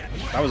 though.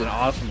 That was an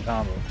awesome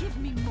combo.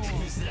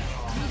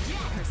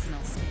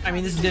 I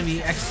mean, this is going to be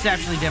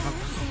exceptionally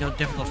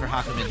difficult for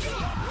Hakumen.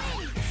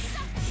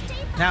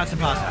 Now it's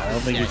impossible. I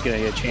don't think he's going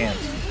to get a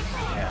chance.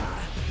 Yeah.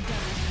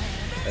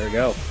 There we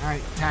go.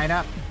 Alright, tied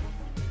up.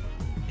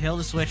 Hill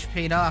to switch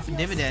paid off in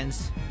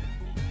dividends.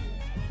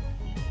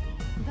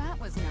 That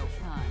was no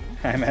fun.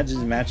 I imagine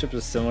the matchup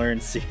is similar in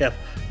CF.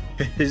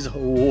 It is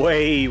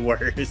way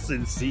worse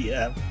in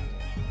CF.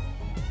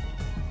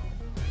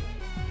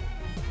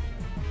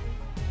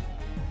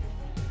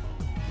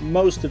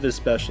 Most of his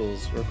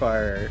specials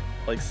require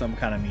like some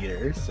kind of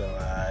meter, so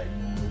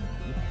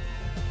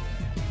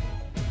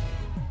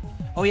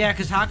Oh yeah,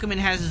 because Hakumen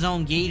has his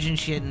own gauge and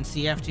shit, and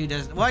CF2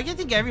 does. Well, I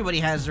think everybody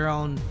has their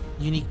own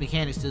unique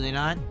mechanics, do they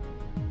not?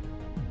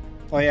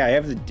 Oh yeah, I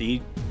have the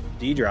D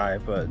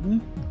drive, but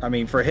I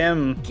mean for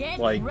him,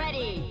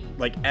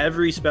 like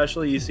every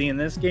special you see in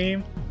this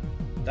game,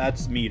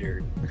 that's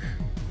metered.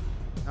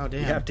 Oh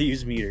damn. You have to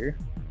use meter.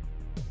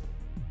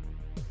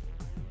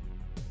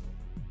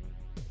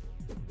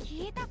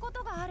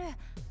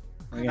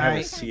 We're gonna have a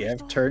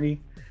CF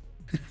tourney.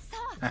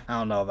 I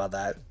don't know about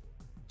that.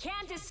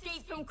 Can't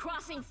escape from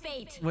crossing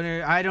fate.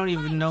 I don't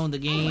even know the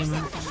game.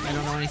 I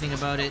don't know anything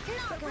about it.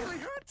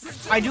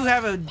 I do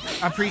have an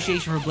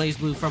appreciation for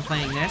Blazblue from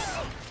playing this.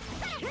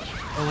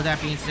 But with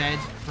that being said,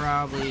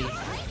 probably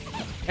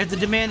if the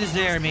demand is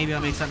there, maybe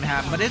I'll make something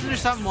happen. But isn't there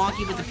something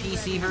wonky with the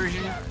PC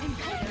version?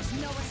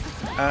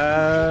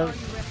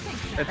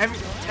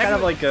 It's kind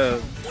of like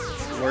a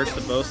worse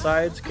of both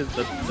sides because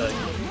the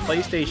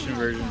PlayStation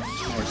version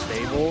is more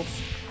stable,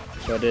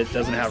 but it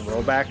doesn't have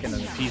rollback, and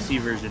then the PC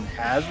version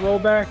has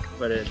rollback,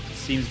 but it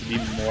seems to be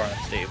more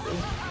unstable.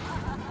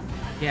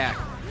 Yeah,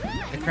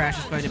 it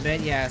crashes quite a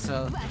bit. Yeah,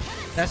 so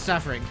that's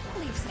suffering.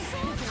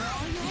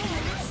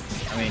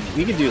 I mean,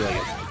 we could do like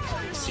a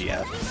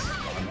CF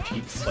on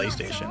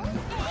PlayStation.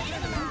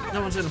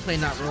 No one's gonna play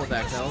not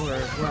rollback though, or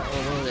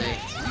will they?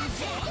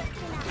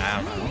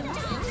 I don't know.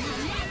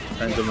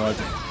 Depends on what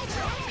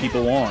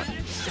people want.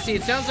 See,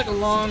 it sounds like a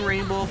long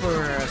rainbow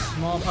for a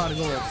small pot of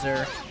gold,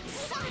 sir.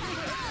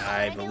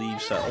 I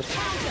believe so.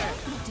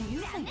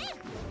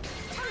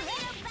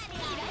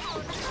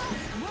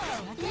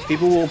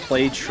 People will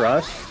play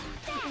Trust.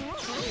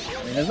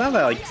 I mean, there's not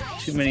that like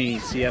too many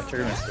CF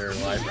tournaments that are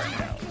live right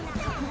now.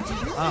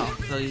 Oh,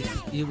 so we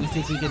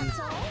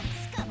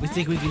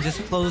think we can just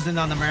close in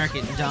on the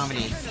market and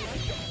dominate?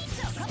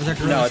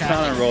 No, it's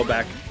not on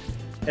rollback.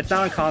 It's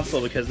not on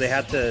console because they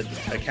had to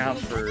account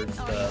for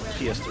the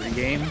PS3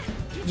 game.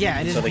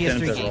 Yeah, it is a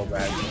PS3 game.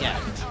 Rollback. Yeah.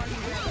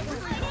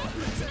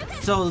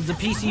 So the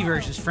PC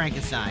version is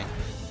Frankenstein.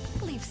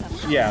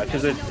 Yeah,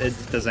 because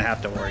it doesn't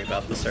have to worry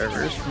about the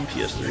servers from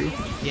PS3.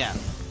 Yeah.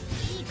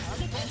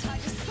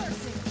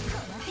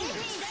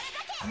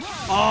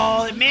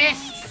 Oh, it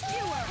missed!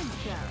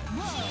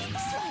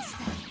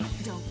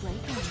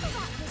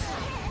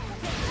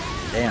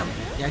 Damn.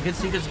 Yeah, good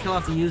sequence to kill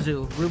off the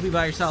Yuzu. Ruby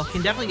by herself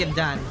can definitely get it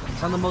done.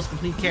 One of the most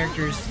complete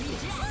characters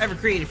ever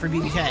created for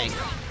BBTAG.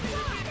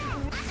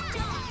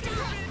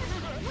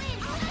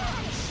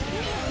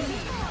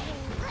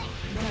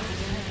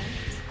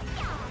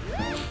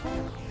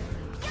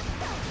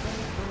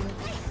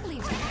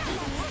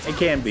 It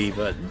can be,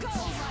 but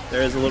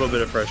there is a little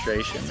bit of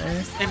frustration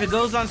there. If it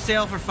goes on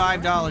sale for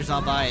 $5,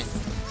 I'll buy it.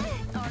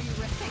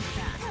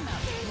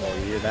 Oh,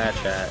 you hear that,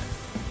 chat?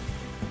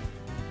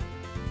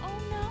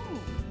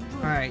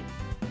 Alright.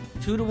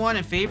 2-1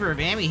 in favor of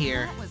Amy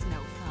here. That was no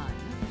fun.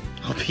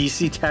 Oh,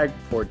 PC tag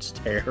port's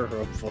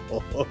terrible.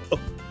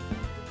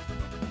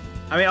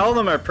 I mean, all of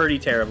them are pretty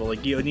terrible.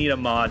 Like, you need a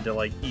mod to,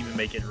 like, even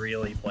make it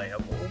really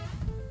playable.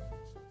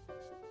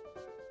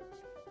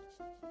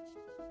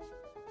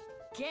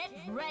 Get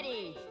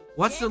ready.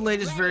 What's the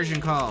latest version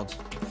called?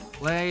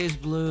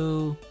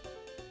 Blazblue.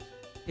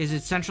 Is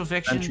it Central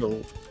Fiction?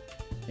 Central.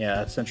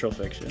 Yeah, it's Central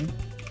Fiction.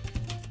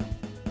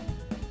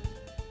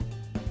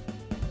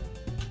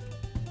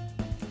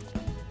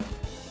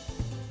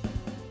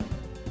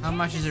 How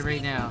much is it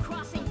right now?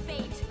 Crossing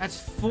fate. That's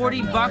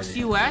 40 no bucks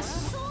idea.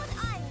 US?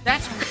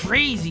 That's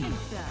crazy.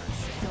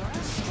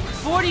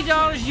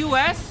 $40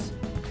 US?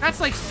 That's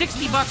like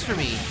 60 bucks for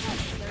me.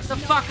 Get the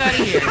fuck out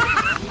of here.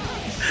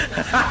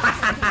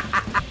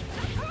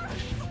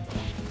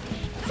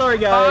 Sorry,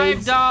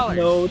 guys. $5.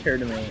 No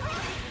tournament.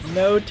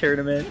 No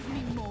tournament.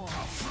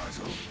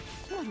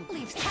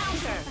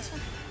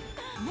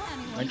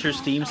 Winter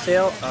Steam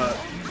sale?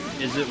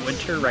 Is it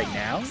winter right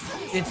now?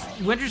 It's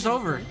winter's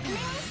over.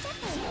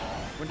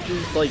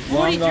 Winter's like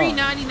long gone.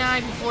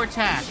 $43.99 before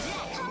tax.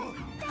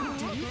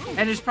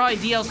 And there's probably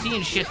DLC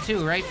and shit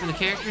too, right? For the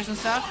characters and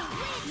stuff?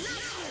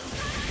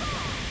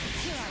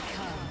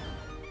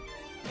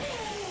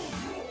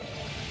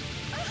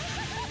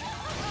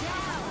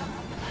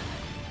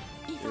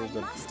 Here's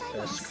the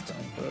best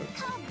Chromebook.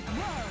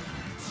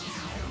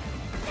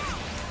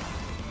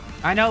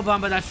 I know,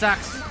 Bumba, that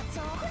sucks.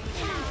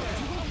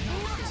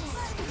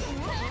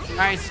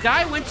 Alright,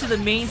 Sky went to the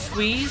main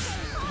squeeze,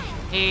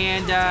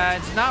 and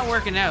it's not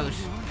working out.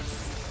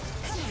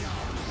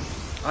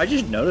 I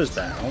just noticed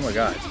that. Oh my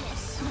god.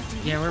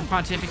 Yeah, we're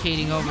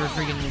pontificating over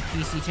friggin'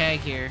 PC tag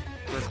here.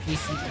 Or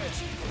PC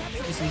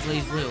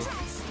Blazblue.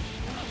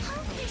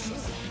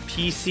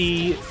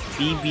 PC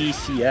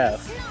BBCF.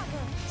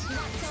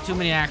 It's too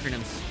many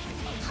acronyms.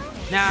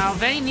 Now,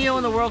 if any Neo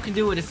in the world can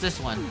do it, it's this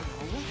one.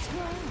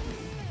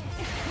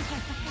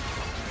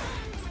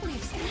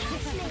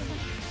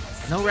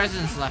 No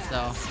resonance left,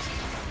 though.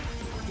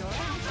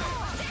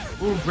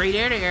 Ooh, great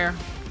air-to-air.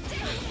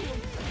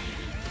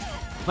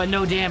 But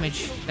no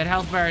damage. That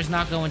health bar is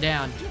not going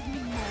down.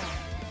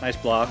 Nice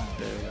block.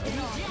 There we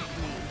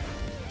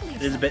go.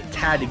 It is a bit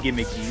tad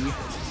gimmicky.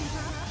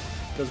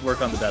 Does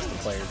work on the best of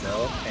players,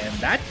 though. And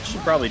that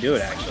should probably do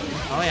it, actually.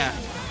 Oh, yeah.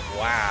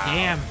 Wow.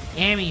 Damn,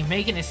 Amy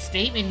making a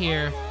statement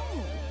here.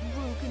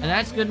 And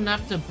that's good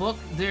enough to book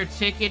their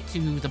ticket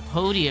to the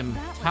podium.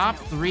 Top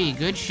 3.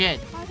 Good shit.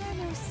 Are there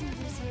no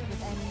suitors here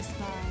with any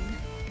spine?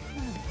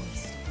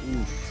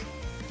 Oof.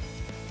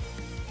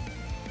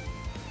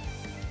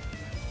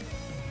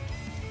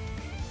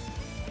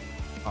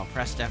 Oh,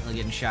 Press definitely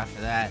getting shot for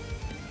that.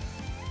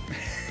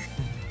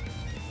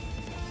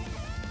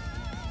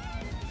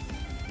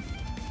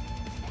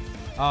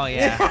 Oh,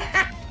 yeah.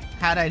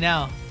 How'd I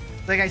know?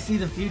 It's like I see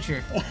the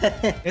future.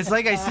 It's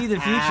like I see the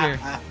future.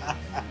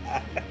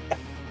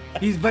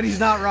 But he's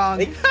not wrong.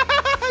 He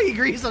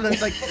agrees on it.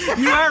 It's like,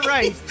 you are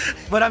right,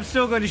 but I'm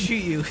still going to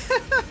shoot you.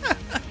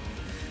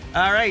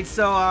 All right,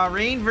 so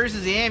Rain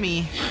versus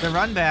Amy, the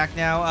run back.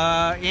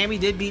 Now, Amy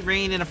did beat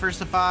Rain in a first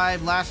to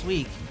 5 last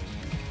week,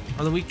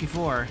 or the week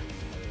before.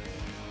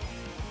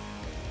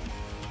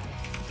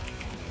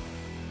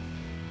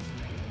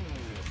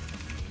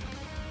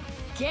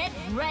 Get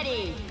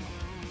ready.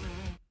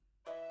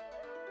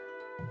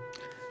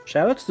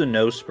 Shoutouts to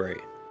No Spray.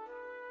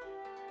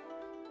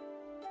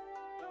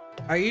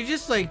 Are you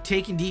just like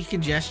taking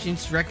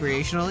decongestants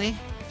recreationally?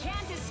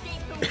 Can't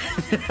escape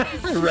from crossing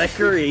fate.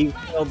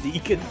 Recreational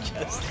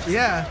decongestant.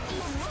 Yeah.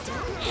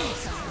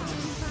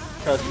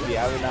 Trust me,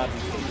 I would not be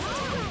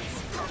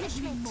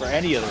for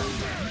any other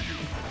reason.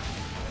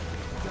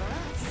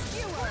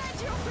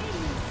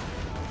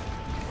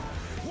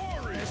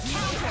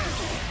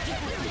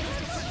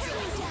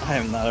 I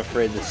am not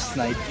afraid to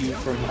snipe you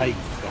from my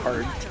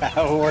guard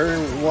tower.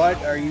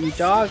 What are you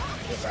talking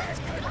about?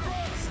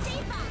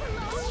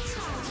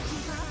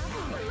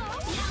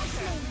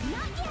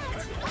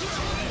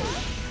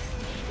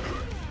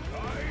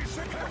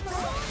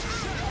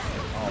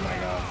 Oh my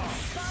god.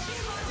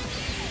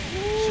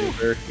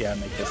 Super. Yeah,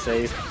 make the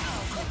save.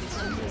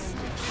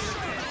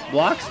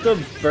 Blocks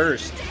the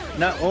burst.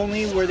 Not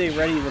only were they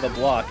ready with a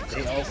block,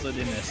 they also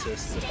didn't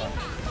assist the punch.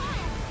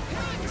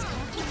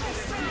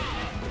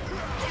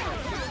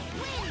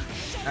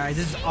 Alright,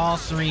 this is all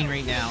Serene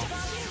right now.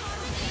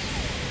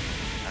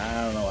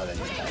 I don't know why they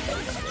did that.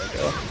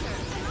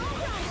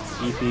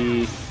 EP.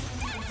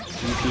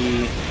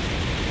 EP.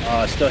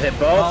 Oh, still hit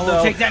both. Oh,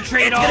 we'll take that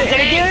trade all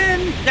day.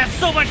 Again. That's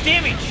so much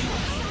damage.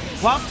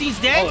 Whilst he's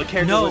dead? Oh, the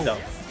character no. window.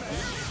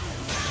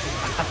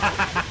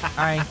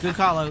 Alright, good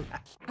call out.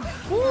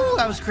 Woo,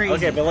 that was crazy.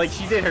 Okay, but like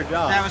she did her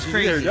job. That was She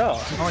crazy. did her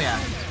job. Oh yeah.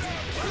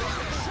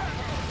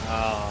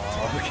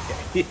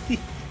 Oh, okay.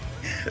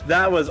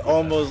 That was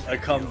almost a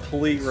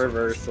complete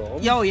reversal.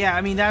 Yo, yeah,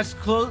 I mean that's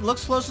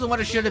looks closer than what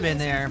it should have been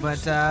there, but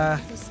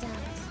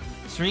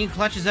Serene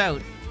clutches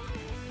out.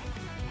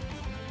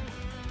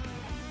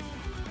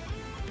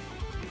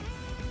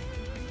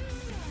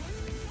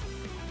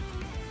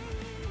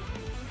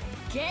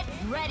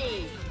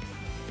 ready.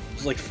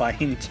 It's like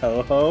fighting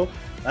Toho.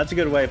 That's a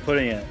good way of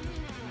putting it.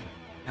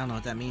 I don't know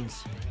what that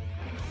means.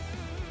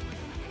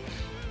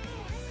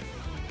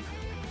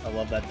 I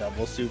love that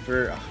double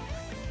super.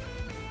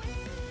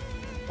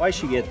 Why'd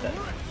she get that?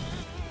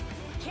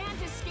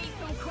 Can't escape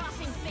from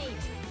crossing fate.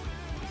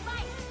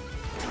 Fight.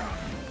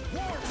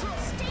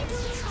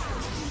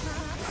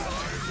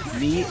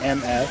 Me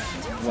MF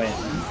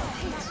wins.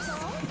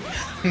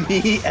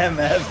 Me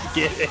MF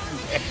get in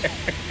there.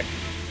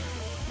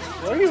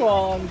 What are you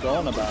all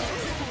going about?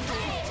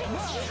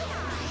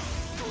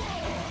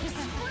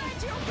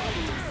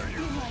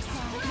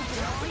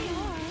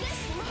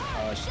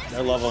 Oh,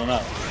 they're leveling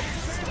up.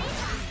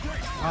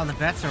 Oh, the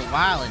bets are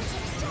wilding.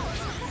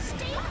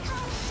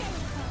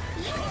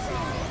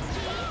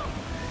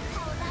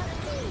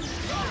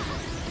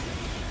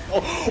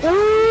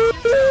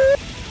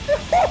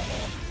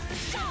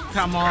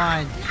 Come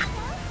on.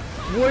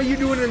 What are you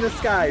doing in the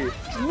sky?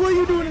 What are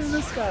you doing in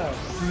the sky?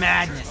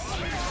 Madness.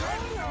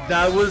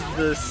 That was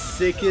the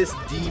sickest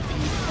DP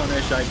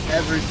punish I've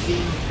ever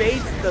seen.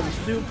 Baits them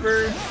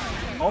super.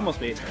 Almost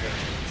baits them.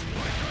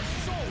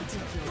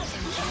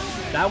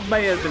 That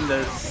might have been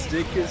the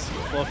sickest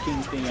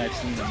fucking thing I've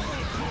seen.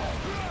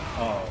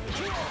 Oh.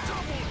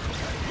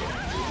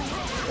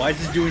 Why is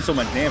this doing so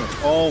much damage?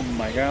 Oh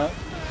my god.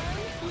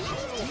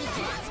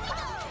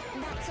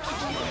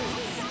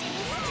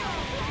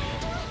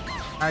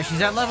 Alright,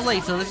 she's at level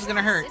 8, so this is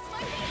gonna hurt.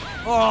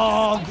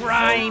 Oh,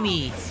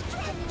 grimy!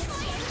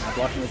 I'm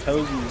blocking with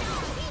Togi.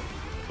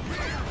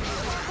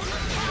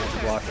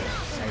 Block it.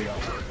 There we go.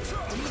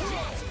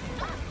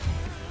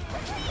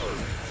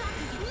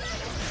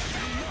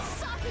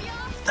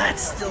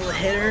 That's still a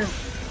hitter.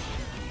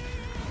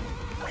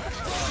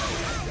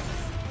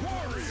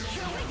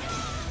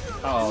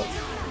 Oh.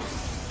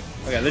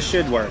 Okay, this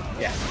should work.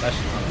 Yeah, that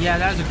should. Yeah,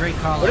 that was a great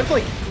call. What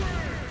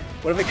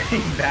if it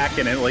came back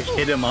and it like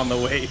hit him on the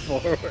way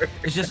forward?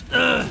 It's just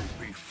ugh.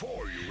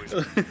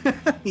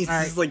 He's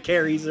just like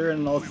carries her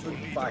and all of a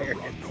sudden fire.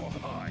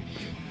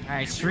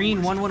 Alright,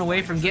 Serene 1-1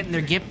 away from getting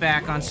their get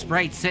back on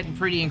Sprite, sitting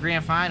pretty in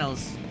grand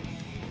finals.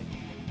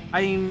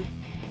 I mean,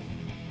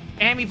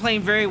 Amy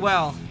playing very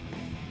well.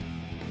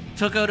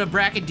 Took out a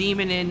bracket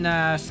demon in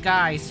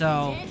Sky,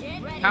 so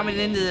coming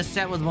into this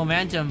set with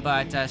momentum,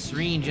 but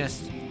Serene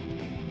just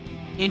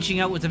inching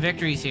out with the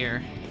victories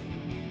here.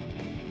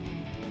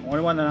 I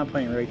wonder why they're not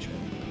playing Rachel.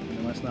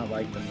 They must not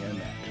like them in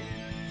that.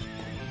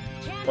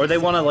 Or they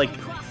want to like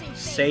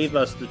save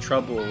us the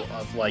trouble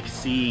of like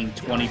seeing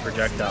 20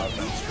 projectiles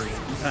on screen.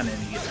 We kind of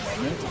need it,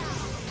 moment.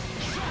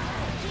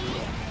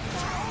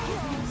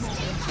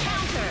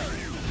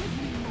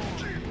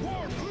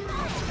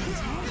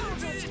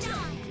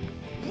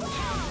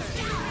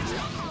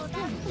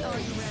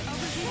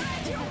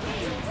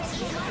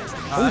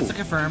 Oh, that's a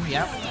confirm,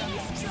 yep.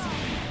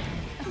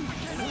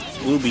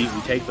 Blue beat,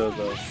 we take those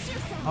though.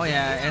 Oh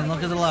yeah, and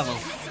look at the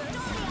levels.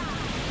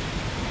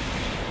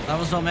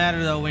 Levels don't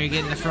matter though when you're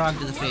getting a frog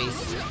to the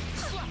face.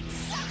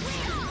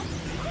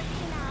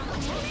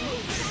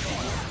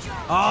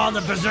 Oh,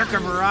 the Berserker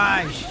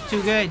Barrage.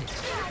 Too good.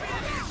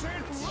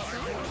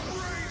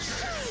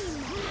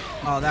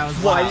 Oh, that was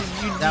wild. Why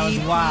did you that was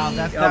wild.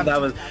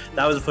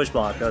 That was a push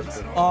block. That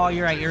was oh,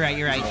 you're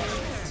right.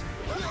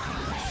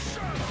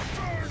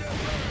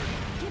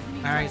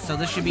 Alright, so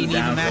this should be an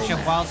even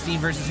matchup. Wildstein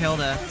versus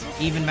Hilda.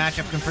 Even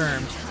matchup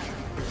confirmed.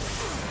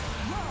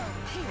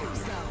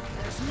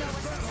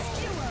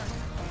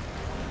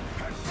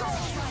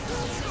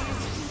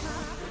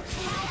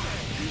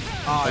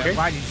 Oh, okay.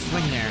 Why did you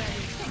swing there?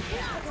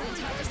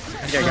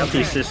 Yeah, I got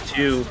the assist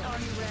too.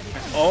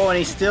 Oh, and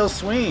he still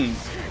swings.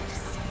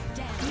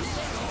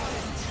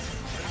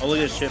 Oh, look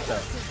at his chip though.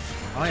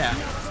 Oh yeah.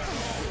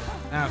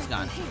 Now it's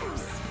gone.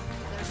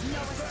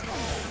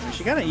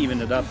 She kind of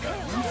evened it up though.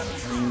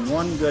 I mean,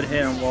 one good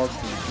hit on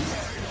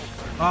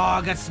Wallstein. Oh,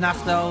 I got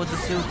snuffed though with the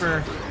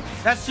super.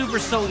 That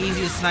super's so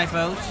easy to snipe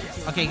out.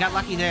 Okay, got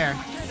lucky there.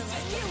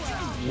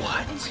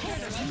 What?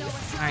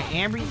 Alright,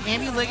 Ambi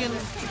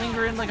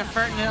lingering like a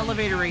fart in an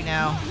elevator right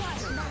now.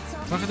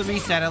 Went for the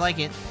reset, I like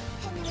it.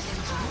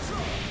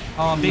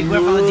 Oh, big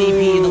whiff on the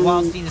DP, and the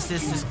Wallstein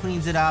assist just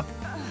cleans it up.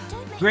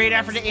 Great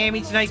effort to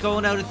Amy tonight,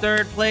 going out of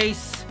 3rd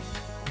place.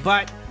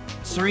 But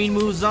Serene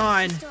moves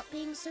on.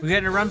 We're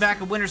getting a run back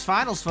of winners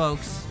finals,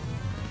 folks.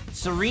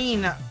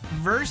 Serene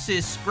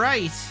versus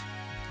Sprite.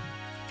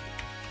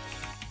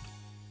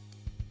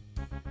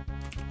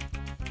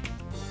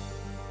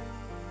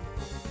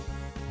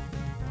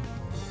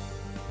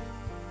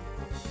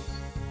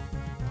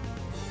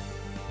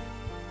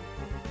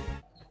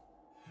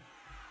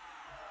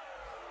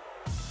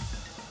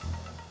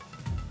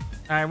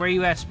 Alright, where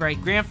you at,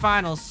 Sprite? Grand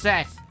finals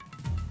set.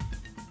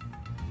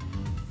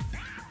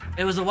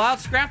 It was a wild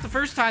scrap the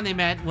first time they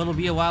met. Well, it'll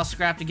be a wild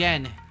scrap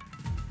again.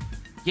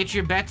 Get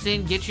your bets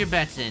in, get your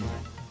bets in.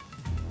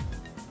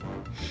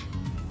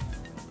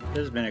 This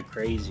has been a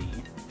crazy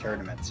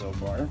tournament so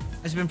far.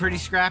 It's been pretty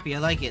scrappy, I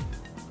like it.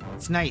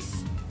 It's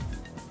nice.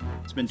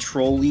 It's been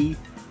trolly,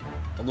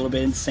 a little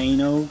bit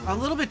insano. A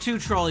little bit too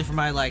trolly for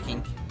my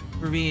liking.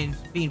 We're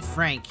being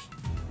frank.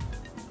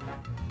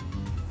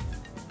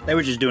 They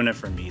were just doing it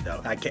for me,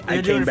 though. I They're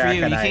came doing it for back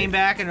you. and You came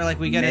back and they're like,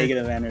 we gotta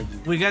negative energy.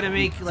 We gotta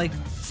make like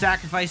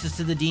sacrifices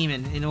to the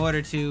demon in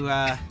order to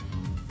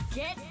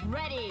Get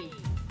ready.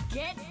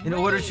 Get in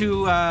order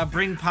to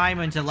bring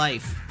Paimon to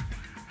life.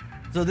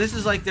 So this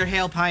is like their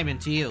Hail Paimon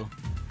to you.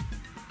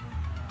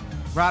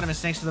 Rodimus,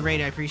 thanks for the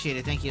raid. I appreciate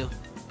it. Thank you.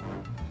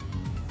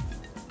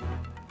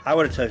 I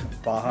would have taken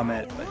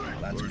Bahamut, but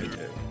that's good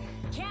too.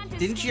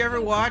 Didn't you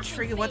ever watch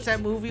freaking what's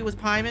that movie with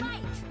Paimon?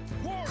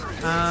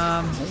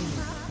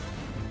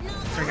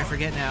 I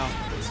forget now.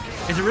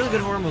 It's a really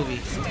good horror movie.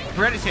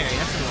 Hereditary,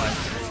 that's what it was.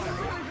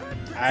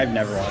 I've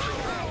never watched it.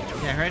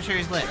 Yeah,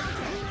 Hereditary's lit.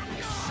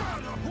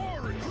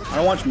 I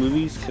don't watch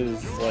movies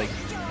because, like,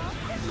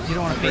 You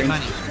don't want to pay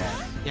money.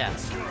 Yeah.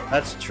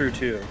 That's true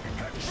too.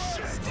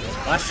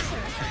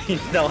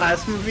 The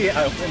last movie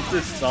I went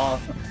to saw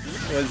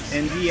was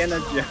Indiana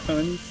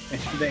Jones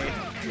and the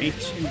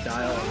Ancient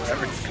Dial, or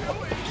whatever it's called.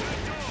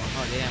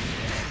 Oh damn.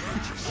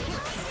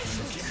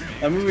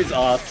 That movie's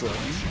awesome.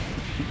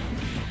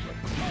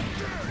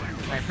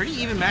 Alright, pretty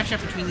even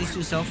matchup between these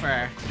two so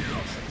far.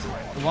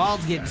 The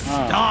Wild's getting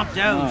stomped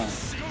out.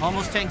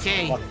 Almost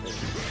 10k.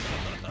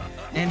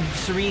 And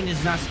Serene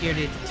is not scared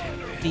to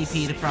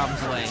DP the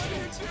problems away.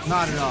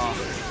 Not at all.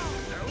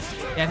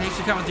 Yeah, thanks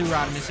for coming through,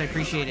 Rodimus. I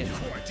appreciate it.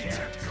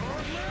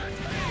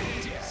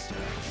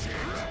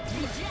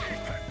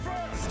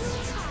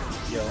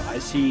 Yo, I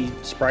see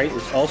Sprite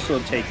is also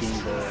taking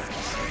the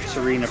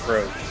Serene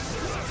approach.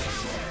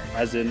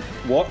 As in,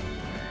 what?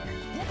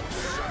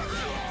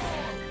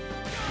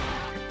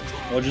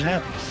 What just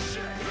happened?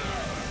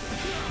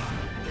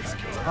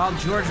 Well,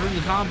 George ruined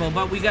the combo,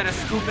 but we got a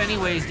scoop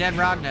anyways. Dead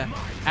Ragna.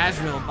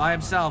 Azrael by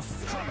himself.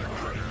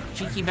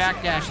 Cheeky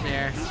backdash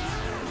there.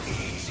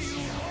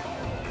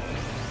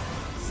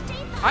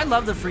 I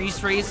love the freeze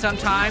phrase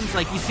sometimes.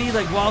 Like, you see,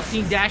 like,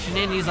 Waldstein dashing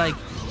in, he's like,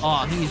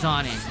 oh, he's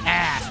on his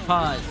ass,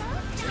 Puzz.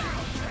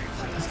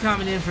 He's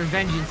coming in for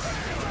vengeance.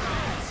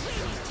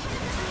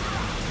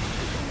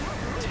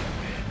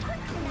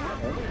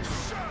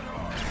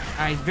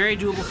 Alright, very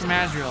doable from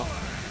Azrael.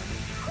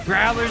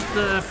 Growlers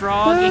the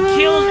frog and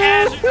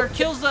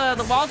kills the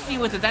Waldstein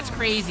with it. That's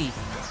crazy.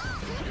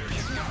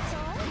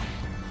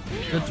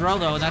 Good throw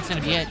though, and that's gonna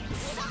be it.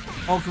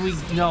 Oh, can we?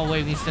 No,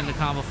 wait, we can send a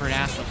combo for an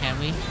Astral, can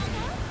we?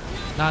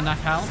 Not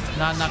enough health?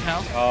 Not enough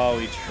health? Oh,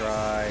 we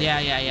tried. Yeah.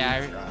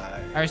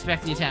 I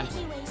respect the attempt.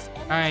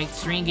 Alright,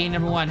 Serene game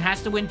number 1.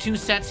 Has to win 2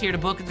 sets here to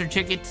book their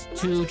tickets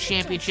to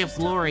Championship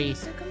Glory.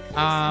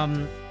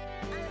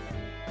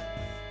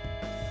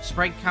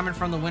 Sprite coming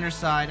from the winner's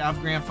side of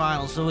Grand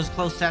Finals. So it was a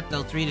close set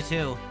though,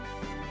 3-2.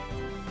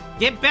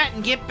 Get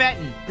betting, get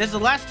betting. This is the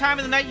last time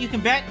of the night you can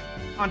bet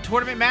on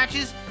tournament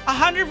matches.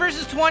 100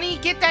 versus 20,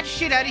 get that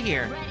shit out of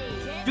here.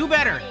 Do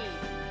better.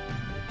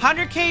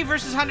 100k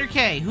versus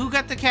 100k. Who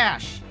got the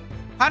cash?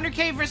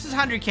 100k versus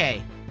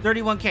 100k.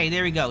 31k.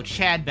 There we go.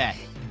 Chad bet.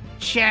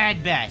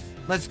 Chad bet.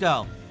 Let's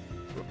go.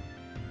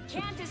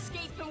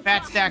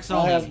 Fat stacks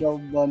only. I have no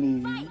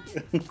money.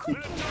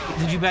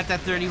 Did you bet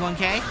that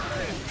 31k?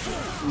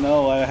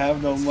 No, I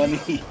have no money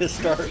to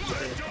start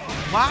with.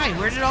 Why?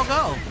 Where did it all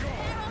go?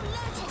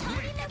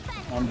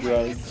 I'm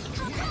drugs.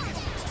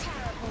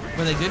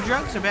 Were they good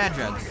drugs or bad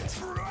drugs?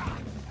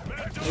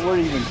 They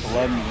weren't even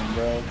Colombian,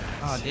 bro.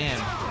 Oh,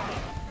 damn.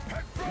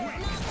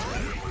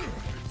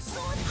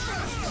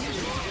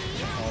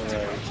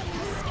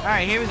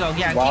 Alright, here we go.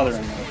 Yeah,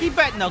 keep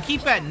betting though.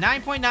 Keep betting.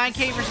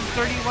 9.9k versus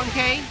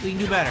 31k. We can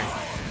do better.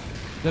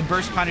 Good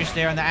burst punish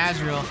there on the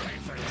Azrael.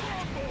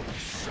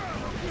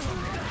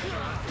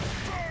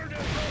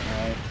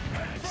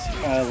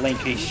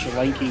 Lanky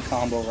schlanky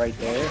combo right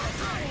there.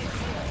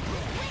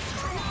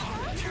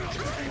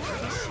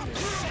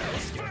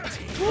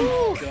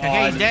 Woo!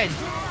 Okay, he's dead.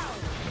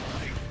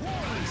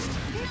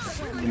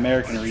 The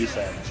American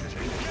reset.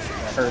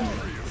 That hurt me.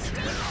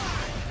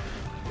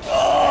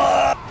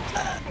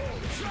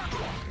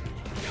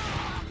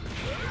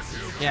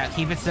 Yeah,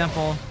 keep it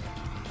simple.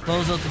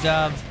 Close out the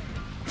dub.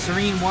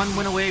 Serene 1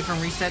 win away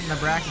from resetting the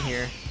bracket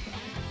here.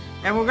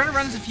 And we're gonna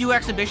run a few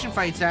exhibition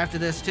fights after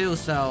this too,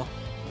 so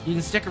you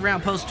can stick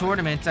around post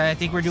tournament. I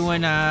think we're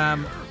doing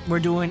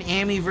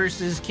Amy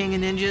versus King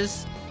of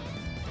Ninjas.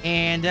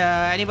 And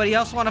anybody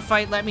else want to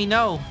fight, let me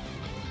know.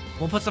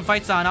 We'll put some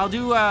fights on. I'll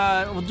do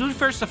we'll do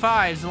first to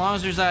 5 as long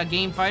as there's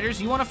game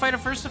fighters. You want to fight a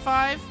first to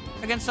 5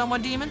 against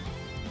someone, Demon?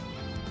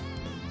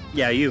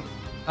 Yeah, you.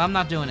 I'm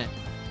not doing it.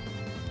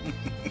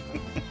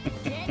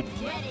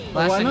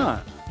 Well, why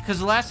not? Because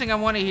the last thing I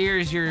want to hear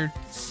is your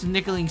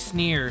snickling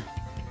sneer.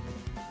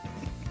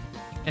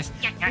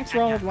 What's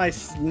wrong with my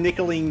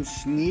snickling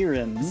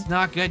sneering? It's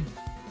not good.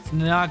 It's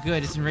not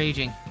good. It's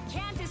enraging.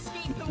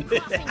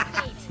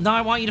 No,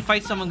 I want you to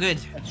fight someone good.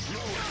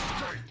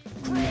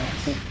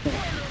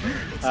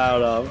 I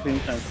don't know. I'm feeling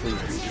kind of sleepy.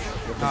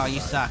 Oh, you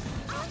suck.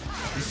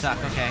 You suck.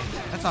 Okay.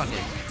 That's all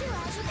good.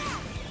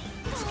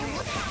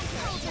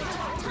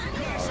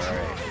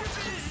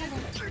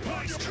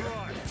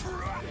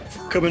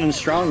 Coming in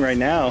strong right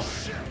now.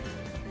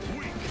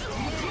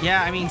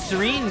 Yeah, I mean,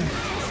 Serene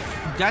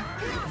got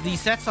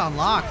these sets on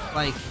lock.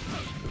 Like,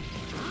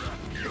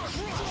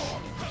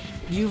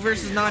 You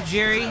versus Not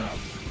Jerry.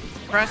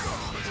 Press.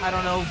 I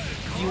don't know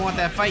if you want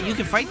that fight. You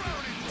can fight.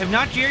 If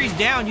Not Jerry's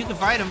down, you can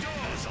fight him.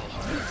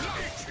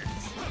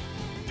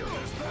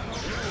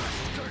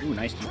 Ooh,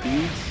 nice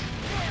DP.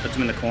 Puts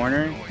him in the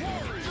corner.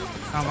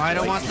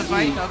 Mido wants to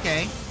fight?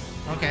 Okay.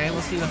 Okay,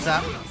 we'll see what's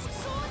up.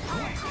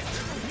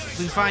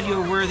 We can find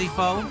you a worthy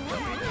foe.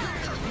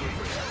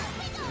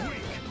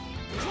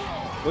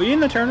 Were you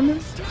in the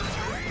tournament?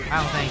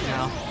 I don't think,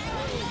 no.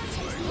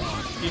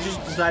 You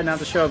just decided not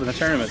to show up in the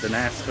tournament and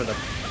ask for the,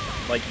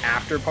 like,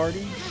 after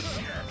party?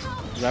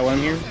 Is that what I'm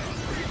hearing?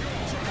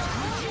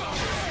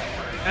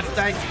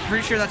 I'm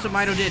pretty sure that's what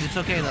Mido did. It's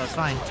okay, though. It's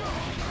fine.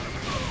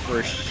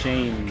 For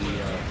shame,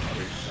 Leo.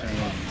 For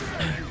shame.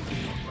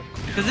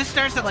 Because this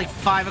starts at like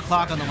 5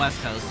 o'clock on the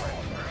West Coast.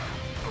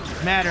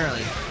 Mad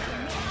early.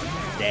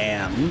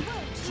 Damn.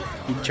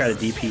 He'd try to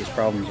DP his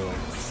problems away.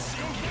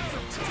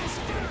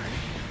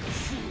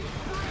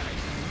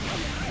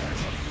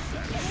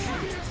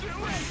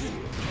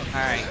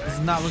 Alright, this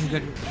is not looking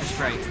good for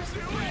Strike.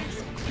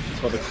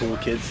 That's what the cool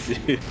kids do.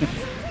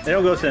 They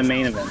don't go to the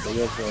main event, they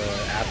go to the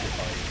after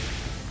party.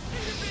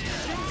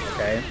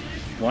 Okay,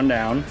 one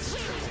down.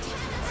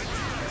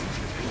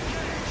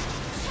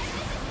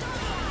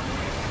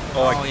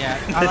 Oh yeah,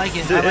 I like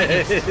it, I like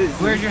it.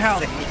 Where's your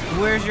health?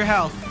 Where's your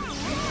health?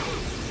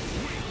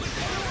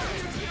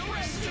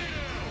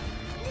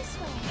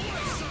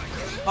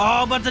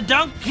 Oh, but the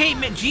dunk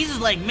can't, Jesus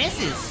like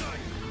misses.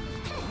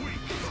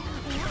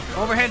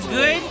 Overhead's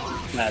good?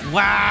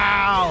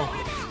 Wow!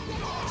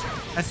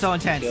 That's so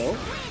intense.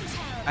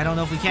 I don't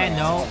know if we can,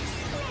 no.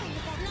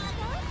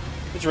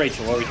 It's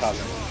Rachel, what are we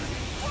talking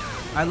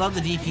about? I love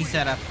the DP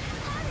setup.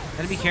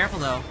 Gotta be careful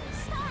though.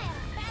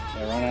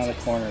 They're running out of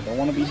the corner, don't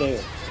want to be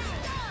there.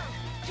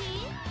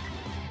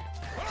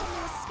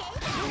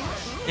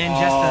 And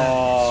just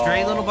a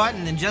straight little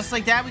button, and just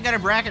like that we got a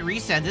bracket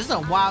reset. This is a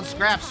wild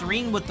scrap.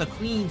 Serene with the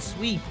clean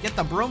sweep. Get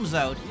the brooms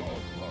out.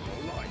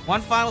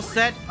 One final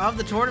set of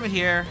the tournament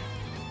here.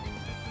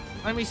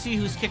 Let me see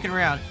who's kicking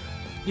around.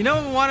 You know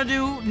what we want to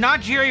do?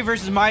 Not Jerry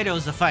versus Mido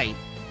is the fight.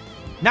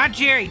 Not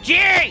Jerry.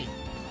 Jerry!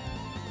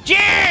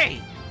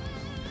 Jerry!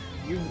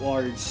 You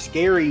are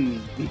scaring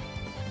me.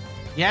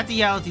 You have to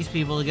yell at these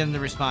people to get them to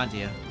respond to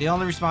you. They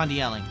only respond to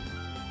yelling.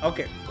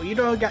 Okay, well you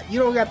don't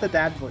got the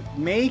dad voice.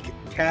 Make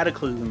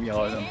Cataclysm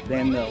yell at them,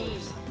 then they'll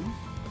listen.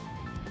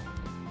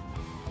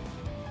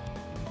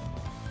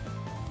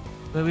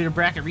 But we have a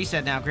bracket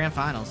reset now, grand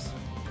finals.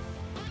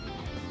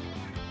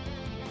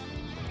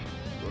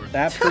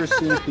 That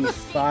person who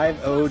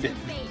 5-0'd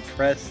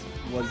press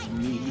was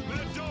me.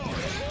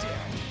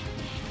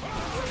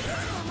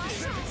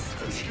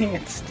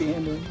 Can't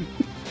stand him.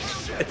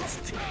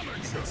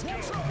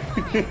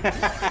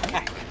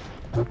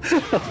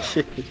 Oh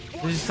shit.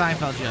 This is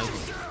Seinfeld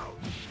jokes.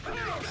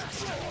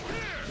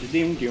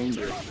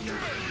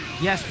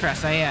 Yes,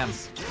 Press, I am.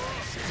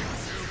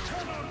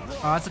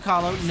 Oh, that's a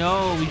call out.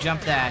 No, we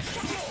jumped that.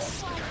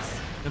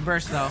 Good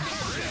burst, though.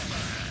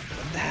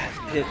 That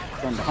hit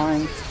from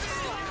behind.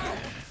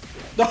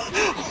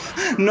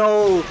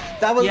 No,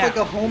 that was like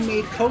a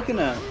homemade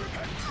coconut.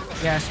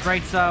 Yeah,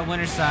 Sprite's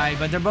winner side,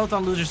 but they're both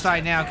on loser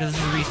side now because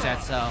this is a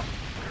reset, so.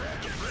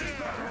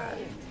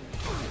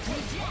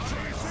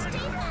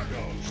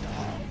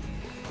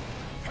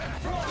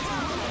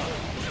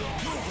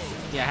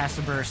 Yeah, has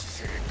to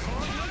burst.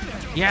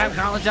 Yeah,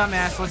 Gauntlet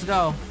dumbass, let's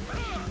go.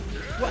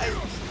 What?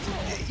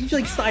 You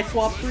like side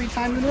swap 3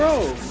 times in a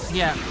row.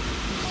 Yeah.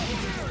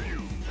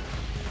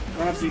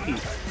 Run up DP.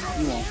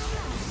 You won't.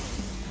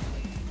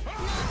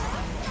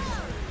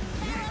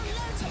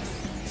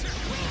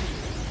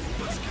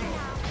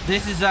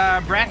 This is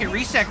bracket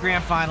reset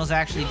grand finals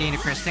actually, Dana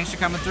Chris. Thanks for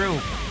coming through.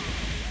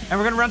 And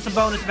we're gonna run some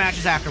bonus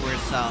matches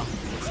afterwards, so.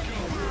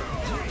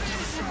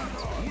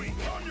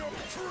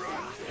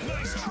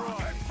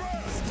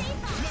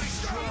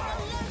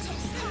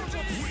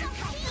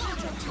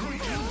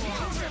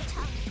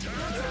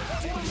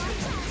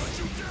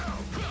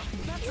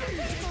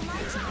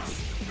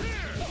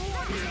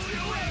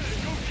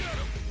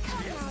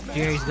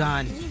 Jerry's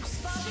gone.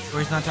 Or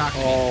he's not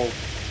talking to me.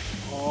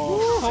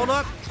 Ooh, hold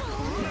up.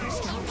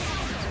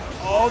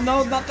 Oh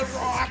no, not the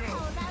rock!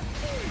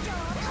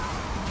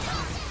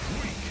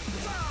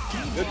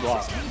 Good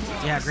block.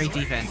 Yeah, great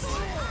defense.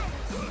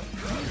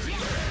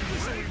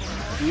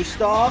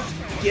 Gustav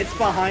gets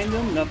behind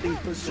him, nothing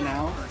pushing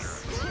out.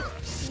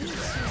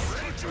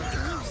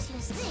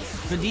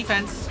 Good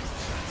defense.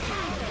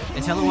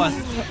 Until it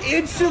wasn't.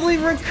 Instantly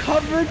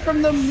recovered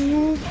from the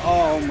move.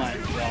 Oh my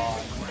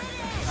god.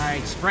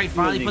 Alright, Sprite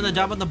finally put the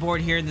dub on the board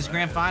here in this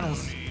grand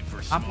finals.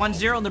 Up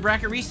 1-0 in the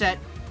bracket reset.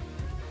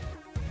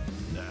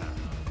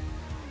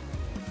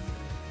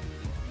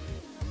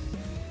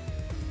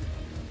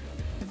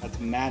 That's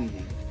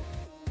maddening.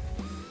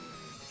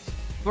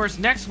 Of course,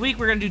 next week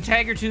we're going to do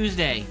Tagger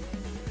Tuesday.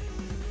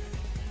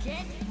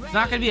 It's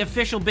not going to be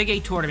official Big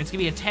 8 tournament. It's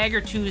going to be a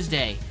Tagger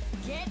Tuesday.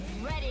 Get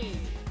ready.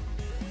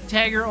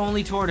 Tagger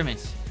only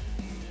tournaments.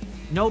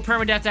 No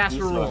permadeath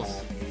Astro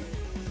rules.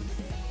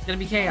 It's going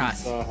to be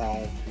chaos. I'm so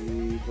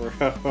happy, bro.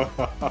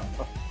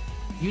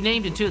 You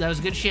named it too. That was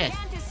good shit.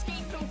 Can't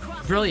escape from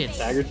crossing Brilliant.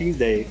 fate. Tiger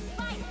Tuesday.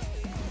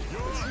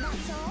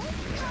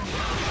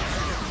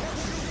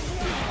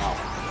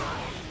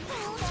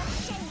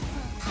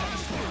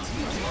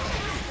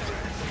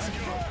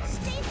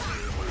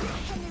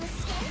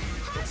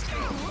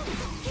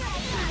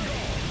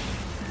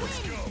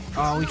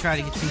 Oh, we tried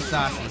to get too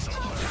saucy.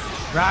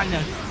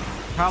 Ragnar,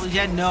 probably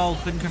dead. No,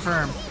 couldn't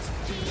confirm.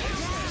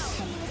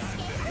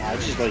 I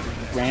just like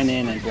ran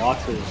in and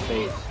blocked with his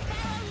face.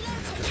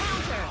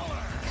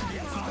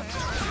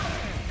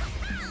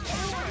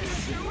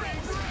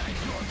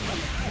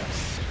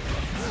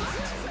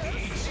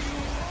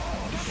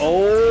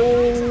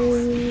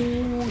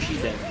 Oh,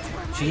 she's dead.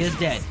 She is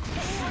dead.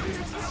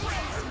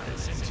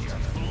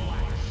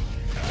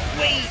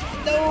 Wait,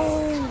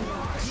 no!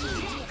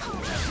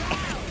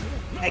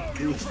 I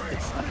goofed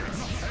this.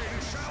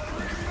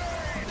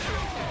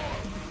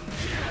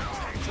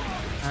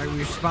 Alright, we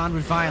respond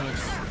with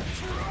violence.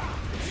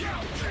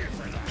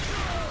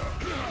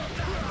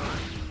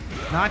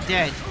 Not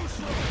dead,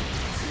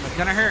 but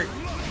gonna hurt.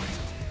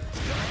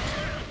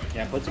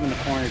 Yeah, puts him in the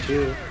corner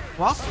too.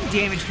 Well, some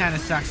damage kind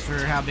of sucks for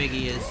how big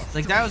he is.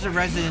 Like, that was a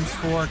Residence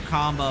 4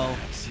 combo.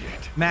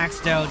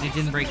 Maxed out, and it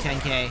didn't break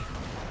 10k.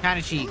 Kind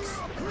of cheeks.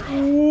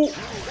 Ooh,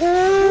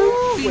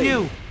 He wait.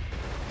 knew.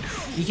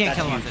 You can't That's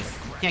kill him off huge. this.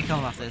 You can't kill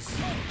him off this.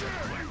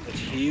 It's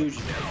huge.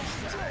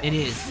 It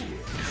is.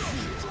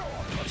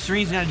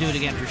 Serene's gonna do it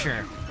again for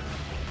sure.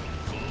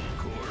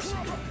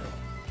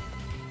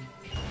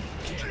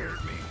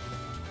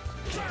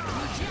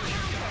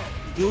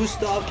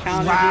 Gustav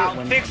countered Wow, it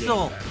when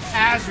Pixel!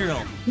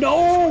 Azrael!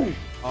 No!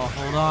 Oh,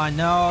 hold on.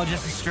 No,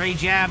 just a straight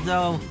jab,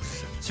 though.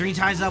 Serene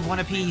ties up one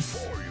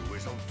apiece.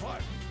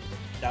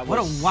 That What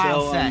a was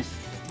wild so set.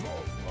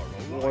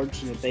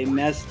 unfortunate. They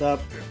messed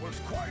up.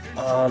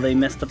 Oh, they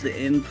messed up the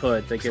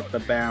input to get the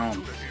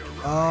bounce.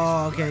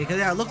 Oh, okay. Because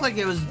yeah, it looked like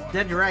it was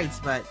dead to rights,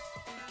 but...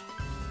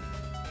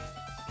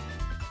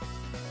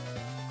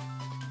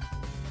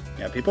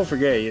 Yeah, people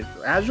forget.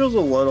 Azrael's a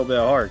little bit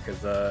hard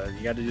because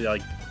you got to do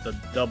like the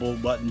double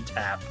button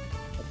tap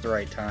at the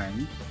right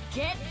time.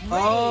 Get ready.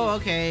 Oh,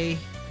 okay.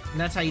 And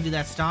that's how you do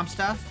that stomp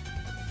stuff?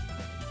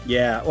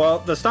 Yeah, well,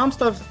 the stomp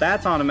stuff,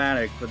 that's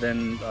automatic, but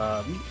then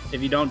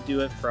if you don't do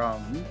it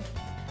from,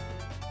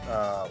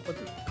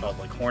 what's it called,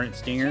 like Hornet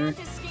Stinger?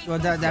 Well,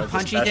 that Like the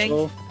punchy thing?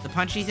 special? The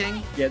punchy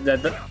thing? Yeah,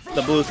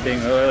 the blue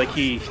thing, like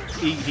he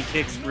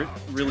kicks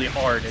really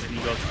hard and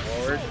he goes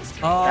forward.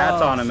 Oh.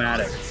 That's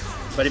automatic.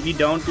 But if you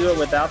don't do it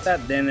without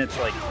that, then it's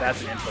like,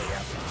 that's an input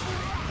gap.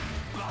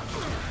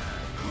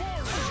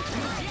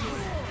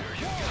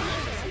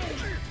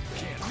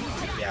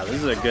 Yeah, this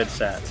is a good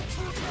set.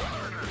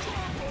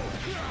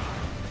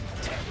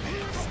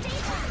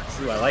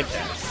 Ooh, I like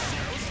that.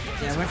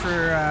 Yeah, I went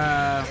for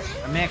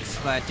a mix,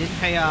 but didn't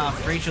pay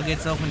off. Rachel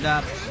gets opened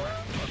up.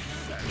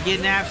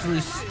 Getting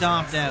absolutely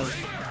stomped out.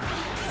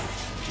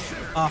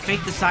 Oh,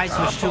 fake the side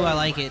switch too, I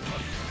like it.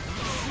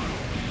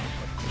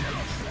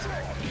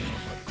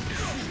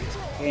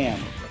 Bam,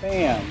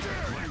 bam,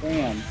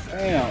 bam,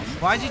 bam.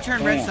 Why does he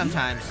turn red Bam.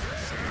 sometimes?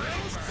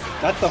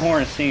 That's the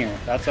Hornet Stinger.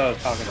 That's what I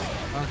was talking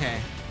about. Okay.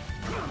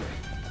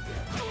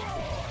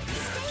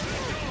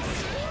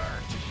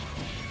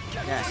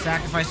 Yeah,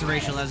 sacrifice to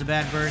Rachel. That was a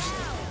bad burst.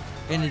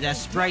 Into that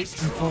Sprite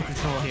in full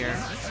control here.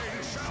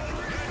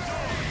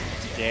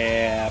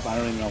 Yeah, I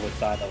don't even know what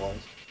side that was.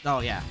 Oh,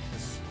 yeah.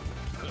 Let's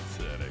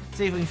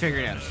see if we can figure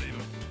it out.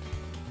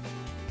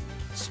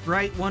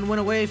 Sprite, one win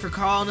away for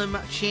calling him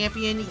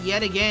champion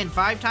yet again.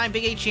 5-time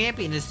Big 8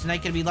 champion is tonight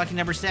going to be lucky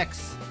number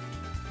 6.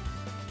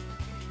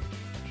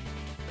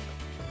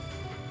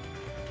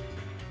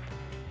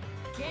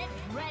 Get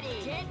ready.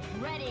 Get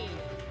ready.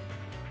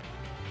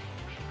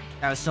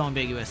 That was so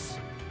ambiguous.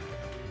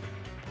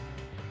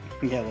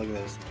 Yeah, look at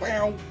this.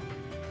 Wow.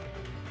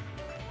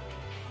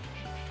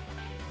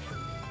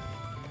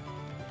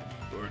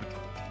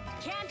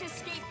 Can't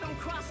escape from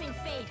crossing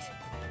fate.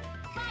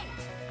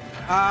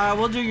 Fight.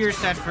 We'll do your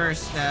set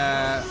first,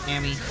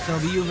 Amy. So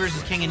it'll be you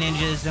versus King of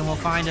Ninjas, then we'll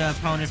find an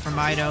opponent for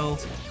Mido,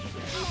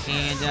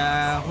 and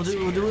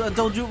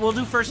we'll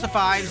do first to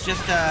 5s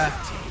just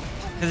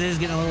because it is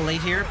getting a little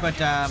late here. But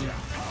yeah,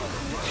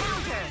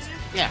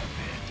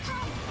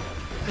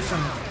 there's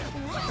some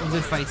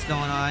good fights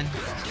going on.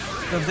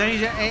 So if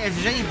there's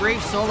any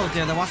brave soul out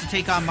there that wants to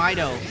take on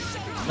Mido,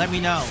 let me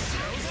know.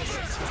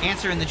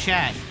 Answer in the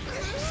chat.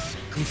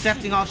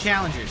 Accepting all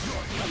challengers.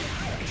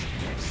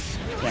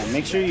 Yeah,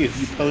 make sure you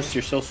post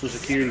your social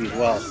security as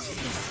well.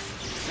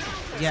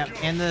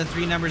 Yep, and the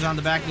 3 numbers on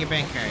the back of your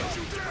bank card.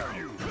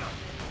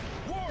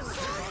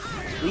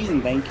 Please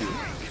and thank you.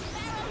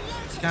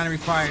 It's kind of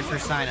required for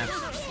signups.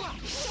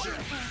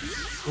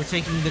 We're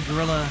taking the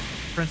guerrilla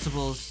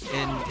principles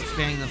and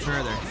expanding them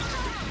further.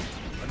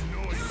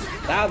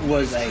 That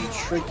was a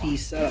tricky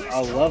setup.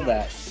 I love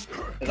that.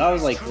 If I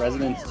was like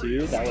Residence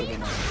 2, that would have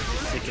been like the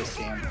sickest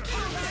sandwich.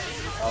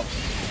 Oh,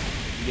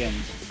 again.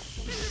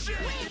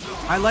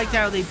 I liked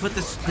how they put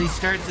this. They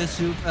start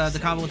the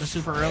combo with the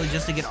super early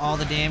just to get all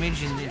the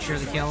damage and ensure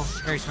the kill.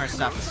 Very smart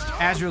stuff.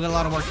 Azrael got a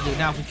lot of work to do.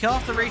 Now, if we kill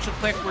off the Rachel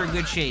quick, we're in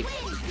good shape.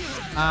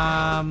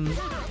 Not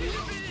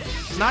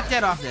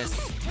dead off this.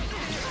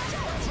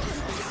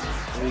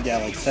 We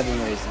got like 7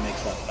 ways to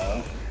mix up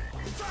though.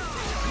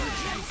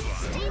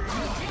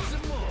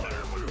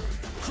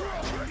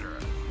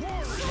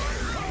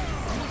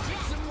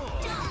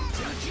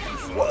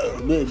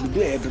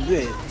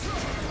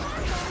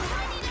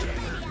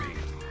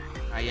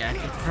 Yeah,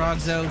 get the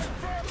frogs out.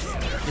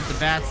 Get the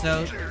bats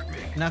out.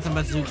 Nothing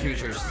but zoo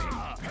creatures.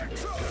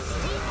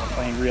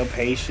 Playing real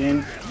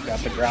patient. Got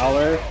the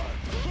growler.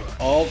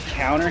 Oh,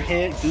 counter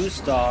hit.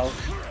 Gustav.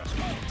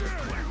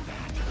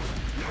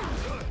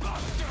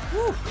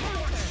 Woo.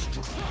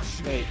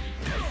 Wait.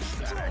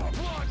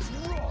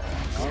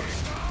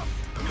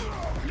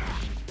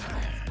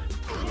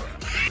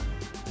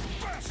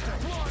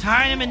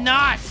 Tying him in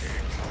knots.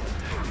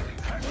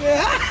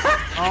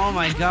 Oh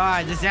my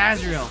god, this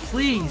Azrael,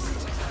 please.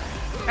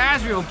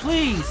 Azrael,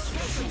 please.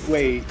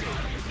 Wait.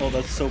 Oh,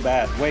 that's so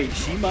bad. Wait,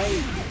 she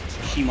might.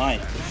 She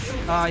might.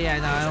 Oh yeah,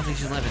 no, I don't think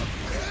she's living.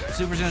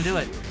 Super's gonna do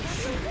it.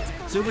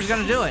 Super's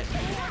gonna do it.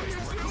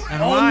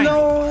 Never mind.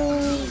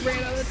 No!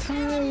 Ran out of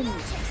time.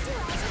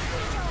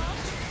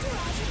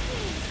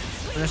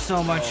 There's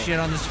so much shit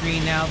on the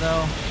screen now,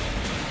 though.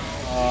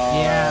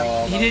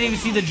 Yeah, he didn't even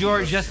see the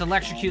George just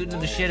electrocuting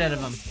the shit out of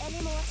him.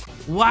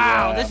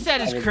 Wow, Yeah, this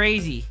set is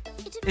crazy.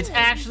 It's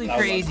actually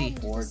crazy.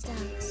 Would you like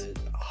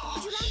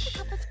a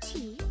cup of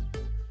tea?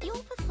 Your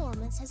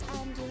performance has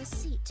earned you a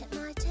seat at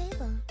my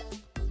table.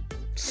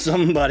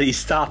 Somebody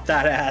stop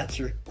that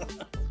Azrael.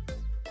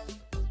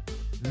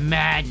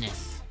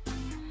 Madness.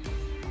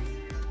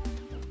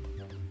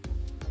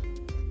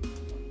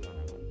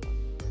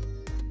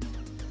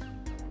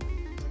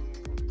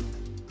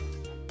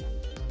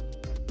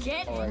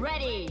 Get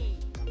ready.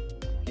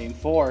 Game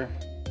 4.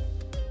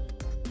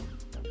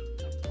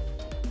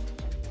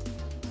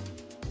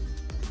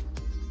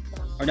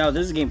 Or no,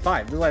 this is game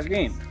 5. This is the last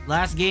game.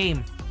 Last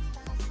game.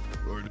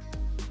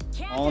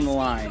 All on the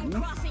line.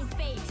 Crossing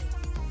fate.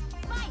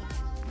 Fight.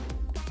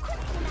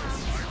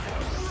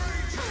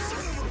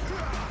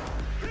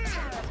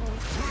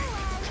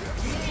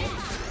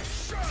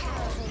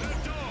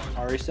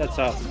 Already sets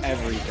up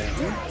everything.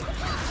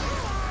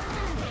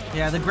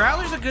 Yeah, the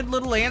Growler's a good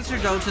little answer,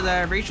 though, to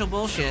the Rachel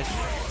bullshit.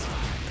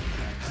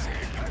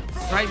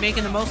 Right,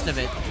 making the most of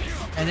it.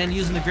 And then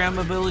using the ground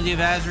mobility of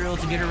Azrael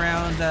to get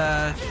around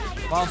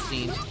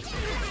Wallstein.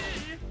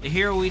 The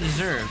hero we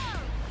deserve.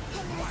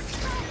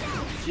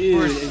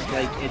 Dude, it's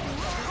like,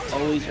 it's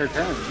always her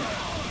turn.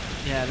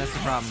 Yeah, that's the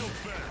problem.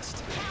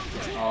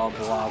 Oh,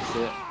 blocks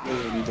it.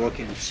 We're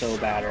looking so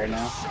bad right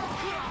now.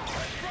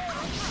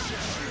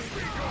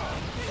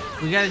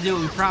 We gotta do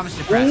what we promised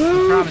to, Press.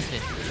 We promised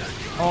it.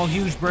 Oh,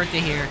 huge birthday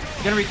here.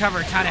 Gonna recover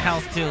a ton of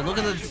health, too. Look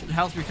at the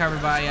health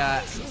recovered by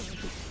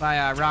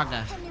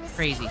Ragna.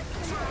 Crazy.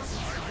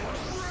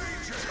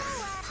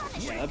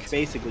 Yeah, that's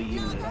basically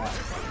evened it out.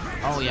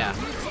 Oh, yeah.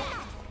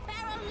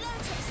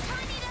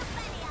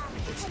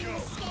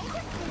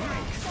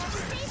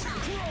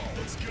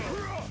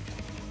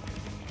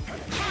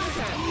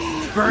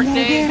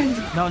 Birthday?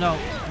 No.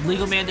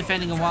 Legal man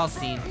defending a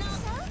Wallstein.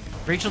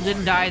 Rachel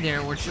didn't die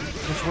there, which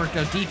worked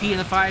out. DP in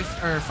the 5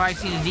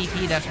 scene of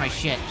DP, that's my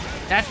shit.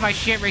 That's my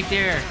shit right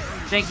there.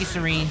 Thank you,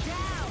 Serene.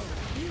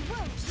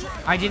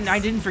 I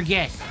didn't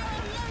forget.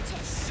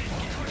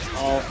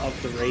 All up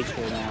to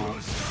Rachel now.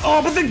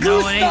 Oh, but the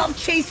Gustav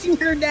chasing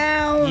her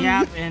down!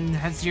 Yep, and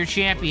that's your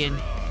champion.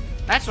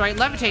 That's right,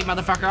 levitate,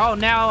 motherfucker. Oh,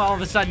 now all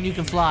of a sudden you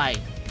can fly.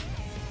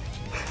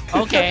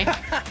 Okay.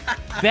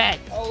 Bet.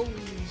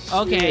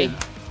 Okay.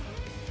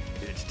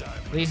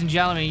 Ladies and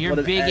gentlemen, your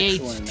Big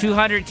 8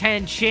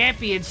 210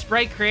 champion,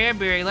 Sprite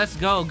Cranberry. Let's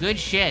go. Good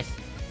shit.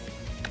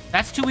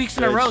 That's 2 weeks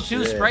in a row,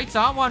 too. Sprite's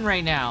on one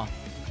right now.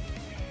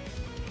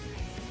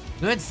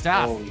 Good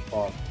stuff. Holy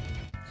fuck.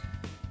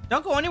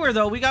 Don't go anywhere,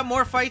 though. We got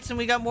more fights and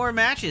we got more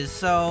matches.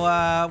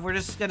 So, we're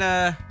just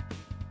gonna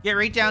get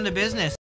right down to business.